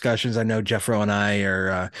further discussions. I know Jeffro and I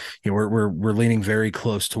are, we're leaning very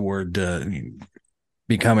close toward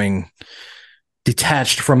becoming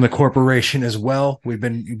detached from the corporation as well. We've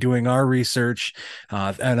been doing our research,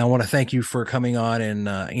 and I want to thank you for coming on and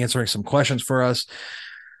answering some questions for us.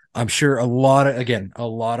 I'm sure a lot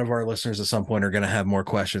of our listeners at some point are going to have more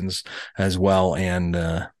questions as well. And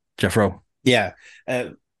Jeffro. Yeah.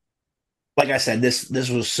 Like I said, this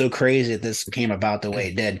was so crazy that this came about the way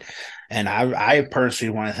it did. And I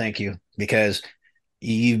personally want to thank you because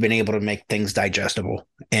you've been able to make things digestible.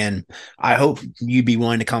 And I hope you'd be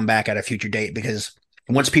willing to come back at a future date, because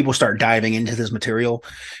once people start diving into this material,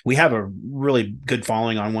 we have a really good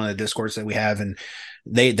following on one of the Discords that we have, and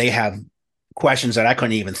they have questions that I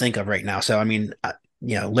couldn't even think of right now. So, I mean,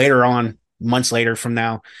 later on, months later from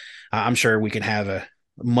now, I'm sure we can have a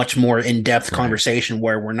much more in-depth conversation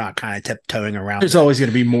where we're not kind of tiptoeing around. There's always going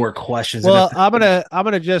to be more questions. Well, I'm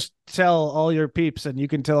gonna just tell all your peeps, and you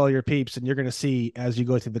can tell all your peeps, and you're gonna see as you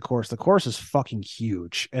go through the course. The course is fucking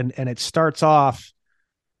huge, and it starts off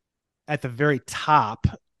at the very top,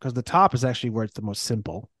 because the top is actually where it's the most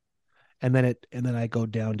simple, and then I go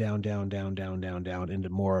down into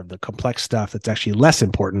more of the complex stuff that's actually less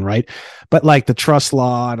important, right? But like the trust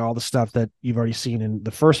law and all the stuff that you've already seen in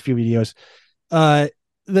the first few videos.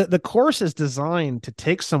 The course is designed to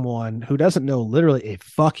take someone who doesn't know literally a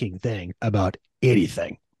fucking thing about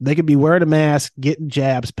anything. They could be wearing a mask, getting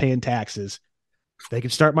jabs, paying taxes. They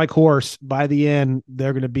could start my course. By the end,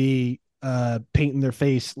 they're going to be painting their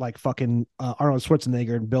face like fucking Arnold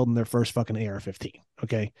Schwarzenegger and building their first fucking AR-15.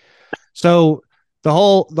 Okay. So the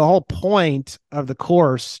whole point of the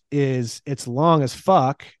course is it's long as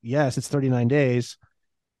fuck. Yes, it's 39 days.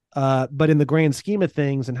 But in the grand scheme of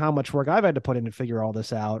things and how much work I've had to put in to figure all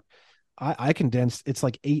this out, I condensed, it's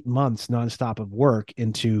like 8 months nonstop of work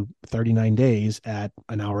into 39 days at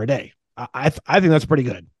an hour a day. I think that's pretty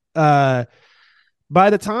good. By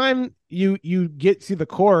the time you get through the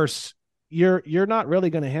course, you're not really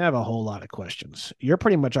going to have a whole lot of questions. You're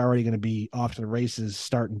pretty much already going to be off to the races,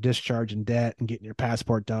 starting discharging debt and getting your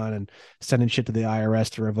passport done and sending shit to the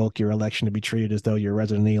IRS to revoke your election to be treated as though you're a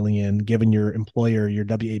resident alien, giving your employer your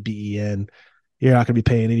WABEN. You're not going to be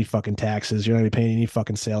paying any fucking taxes. You're not going to be paying any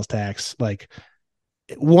fucking sales tax. Like,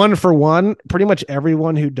 one for one, pretty much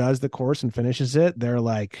everyone who does the course and finishes it, they're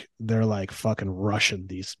like fucking rushing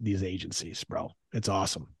these agencies, bro. It's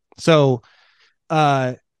awesome. So,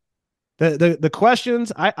 the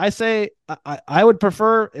questions, I say I would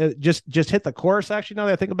prefer just hit the course, actually, now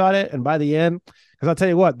that I think about it. And by the end, because I'll tell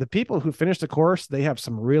you what, the people who finish the course, they have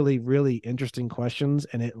some really, really interesting questions,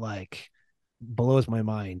 and it like blows my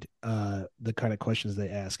mind, the kind of questions they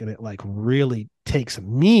ask. And it like really takes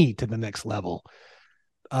me to the next level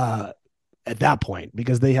at that point,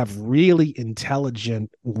 because they have really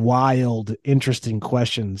intelligent, wild, interesting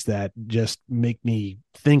questions that just make me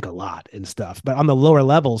think a lot and stuff. But on the lower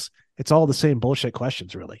levels, it's all the same bullshit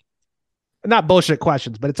questions, really. Not bullshit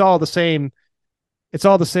questions, but it's all the same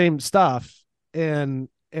stuff. And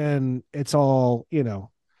it's all,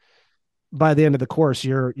 by the end of the course,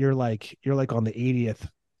 you're like on the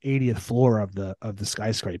 80th floor of the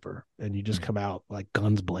skyscraper, and you just come out like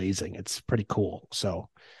guns blazing. It's pretty cool. So,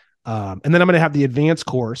 and then I'm going to have the advanced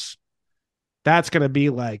course. That's going to be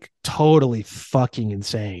like totally fucking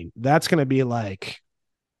insane. That's going to be like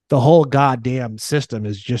the whole goddamn system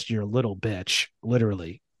is just your little bitch,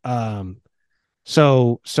 literally.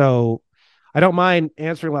 So I don't mind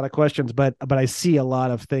answering a lot of questions, but I see a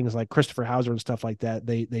lot of things like Christopher Hauser and stuff like that.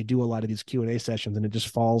 They do a lot of these Q&A sessions, and it just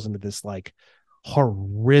falls into this like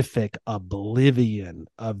horrific oblivion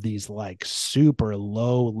of these like super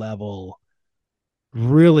low level,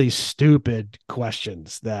 really stupid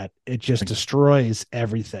questions that it just destroys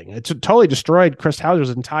everything. It's totally destroyed Chris Hauser's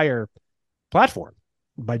entire platform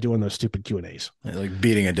by doing those stupid Q&As. Like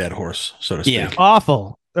beating a dead horse, so to speak. Yeah.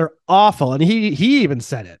 Awful. They're awful. And he even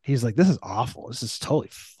said it. He's like, this is awful. This is totally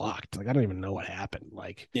fucked. Like, I don't even know what happened.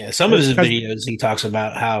 Like, yeah, some of his videos, he talks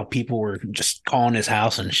about how people were just calling his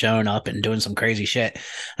house and showing up and doing some crazy shit.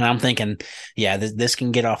 And I'm thinking, yeah, this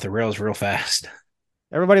can get off the rails real fast.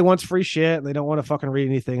 Everybody wants free shit, and they don't want to fucking read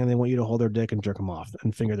anything, and they want you to hold their dick and jerk them off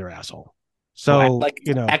and finger their asshole. So, well,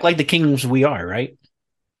 act like the kings we are, right?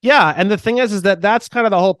 Yeah, and the thing is that that's kind of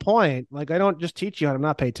the whole point. Like, I don't just teach you how to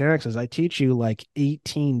not pay taxes. I teach you like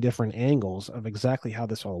 18 different angles of exactly how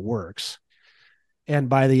this all works. And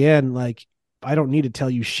by the end, like, I don't need to tell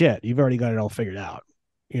you shit. You've already got it all figured out.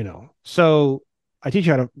 So I teach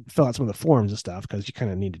you how to fill out some of the forms and stuff because you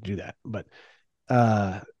kind of need to do that. But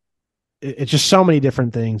it's just so many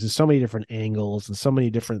different things and so many different angles and so many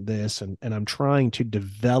different this. And I'm trying to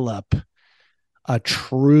develop a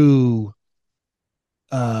true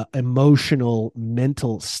emotional,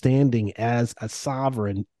 mental standing as a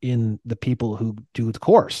sovereign in the people who do the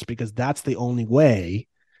course, because that's the only way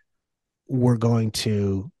we're going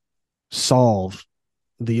to solve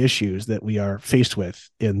the issues that we are faced with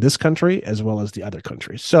in this country as well as the other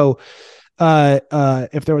countries. So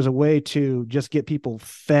if there was a way to just get people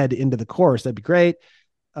fed into the course, that'd be great.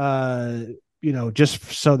 Just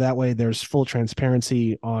so that way there's full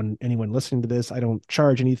transparency on anyone listening to this. I don't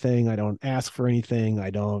charge anything. I don't ask for anything.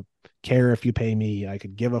 I don't care if you pay me. I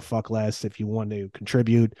could give a fuck less. If you want to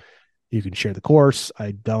contribute, you can share the course.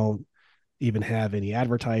 I don't even have any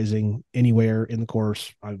advertising anywhere in the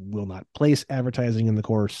course. I will not place advertising in the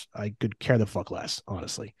course. I could care the fuck less,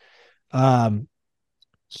 honestly.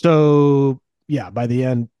 So yeah, by the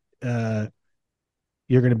end,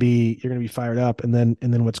 you're gonna be fired up, and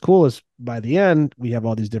then what's cool is by the end we have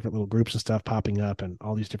all these different little groups and stuff popping up, and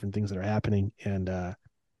all these different things that are happening, and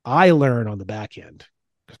I learn on the back end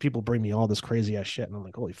because people bring me all this crazy ass shit, and I'm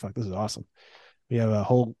like, holy fuck, this is awesome. We have a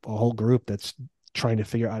whole group that's trying to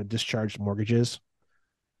figure out how to discharge mortgages.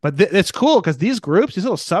 But it's cool because these groups, these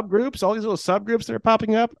little subgroups, all these little subgroups that are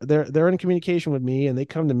popping up, they're in communication with me, and they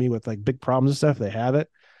come to me with like big problems and stuff. They have it,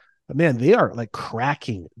 but man, they are like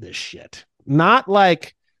cracking this shit. Not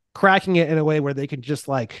like cracking it in a way where they can just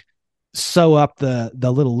like sew up the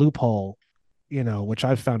little loophole, which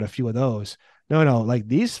I've found a few of those. No, like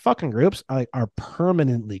these fucking groups are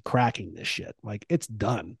permanently cracking this shit. Like it's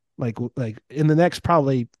done. Like in the next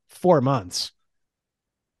probably 4 months,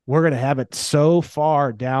 we're going to have it so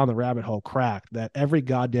far down the rabbit hole cracked that every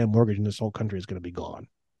goddamn mortgage in this whole country is going to be gone.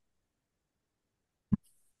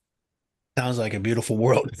 Sounds like a beautiful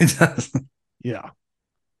world. Yeah.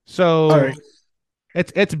 So right.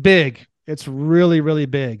 It's big. It's really, really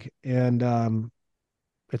big. And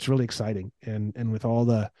it's really exciting. And with all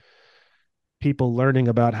the people learning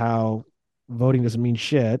about how voting doesn't mean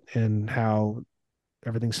shit and how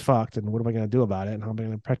everything's fucked and what am I going to do about it and how am I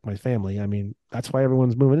going to protect my family? I mean, that's why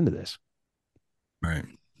everyone's moving into this. Right.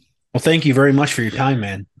 Well, thank you very much for your time,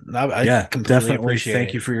 man. I definitely appreciate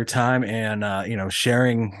thank you for your time and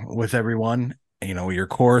sharing with everyone, your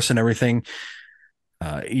course and everything.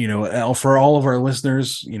 For all of our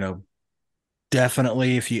listeners,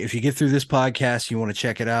 definitely if you get through this podcast, you want to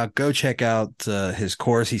check it out, go check out his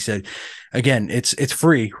course. He said, again, it's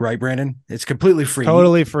free, right, Brandon? It's completely free.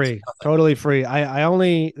 Totally free. The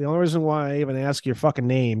only reason why I even ask your fucking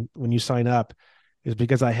name when you sign up is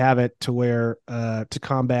because I have it to where to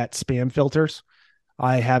combat spam filters,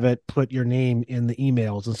 I have it put your name in the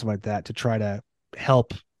emails and stuff like that to try to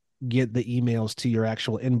help get the emails to your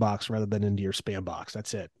actual inbox rather than into your spam box.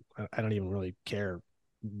 That's it. I don't even really care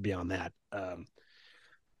beyond that.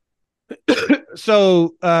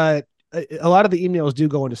 So a lot of the emails do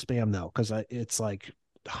go into spam though, because it's like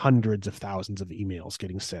hundreds of thousands of emails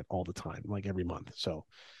getting sent all the time, like every month. So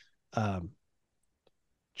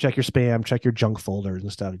check your spam, check your junk folders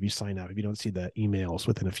and stuff if you sign up, if you don't see the emails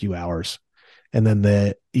within a few hours. And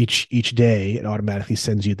then each day it automatically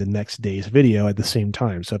sends you the next day's video at the same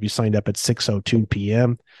time. So if you signed up at 6:02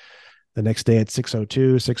 p.m., the next day at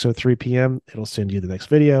 6:02, 6:03 p.m., it'll send you the next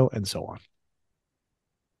video and so on.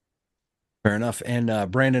 Fair enough. And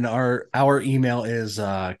Brandon, our email is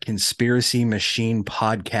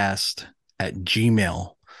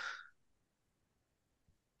conspiracymachinepodcast@gmail.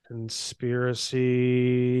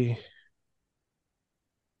 Conspiracy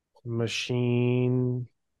Machine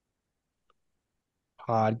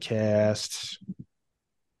Podcast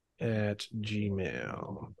at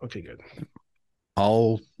Gmail. Okay, good.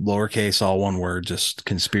 All lowercase, all one word, just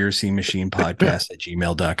conspiracy machine podcast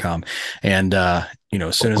 @gmail.com. And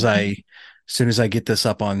as soon as I get this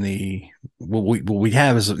up on what we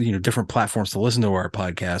have is different platforms to listen to our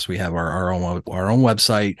podcast. We have our own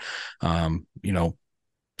website,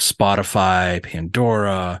 Spotify,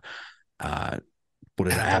 Pandora,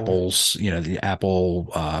 Apple's, the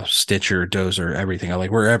Apple, Stitcher, Dozer, everything.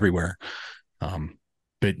 We're everywhere.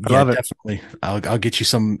 But yeah, definitely, I'll get you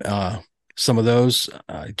some of those,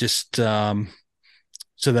 just so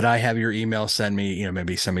that I have your email. Send me,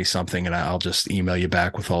 maybe send me something, and I'll just email you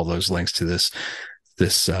back with all those links to this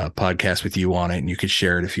podcast with you on it, and you could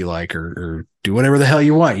share it if you like, or do whatever the hell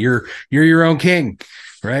you want. You're your own king.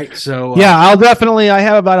 Right. So yeah, I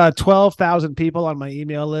have about 12,000 people on my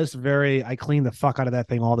email list. I clean the fuck out of that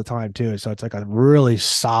thing all the time too. So it's like a really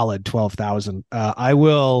solid 12,000. I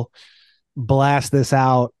will blast this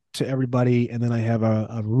out to everybody, and then I have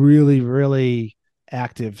a really, really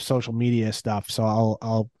active social media stuff. So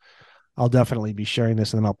I'll definitely be sharing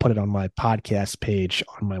this, and then I'll put it on my podcast page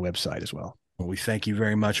on my website as well. Well, we thank you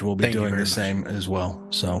very much. We'll be Thank you doing very the much. same as well.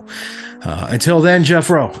 So until then, Jeff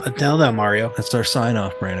Rowe, Until then, Mario. that's our sign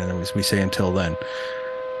off, Brandon. As we say until then.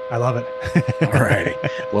 I love it. All righty.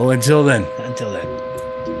 Well, until then. Until then.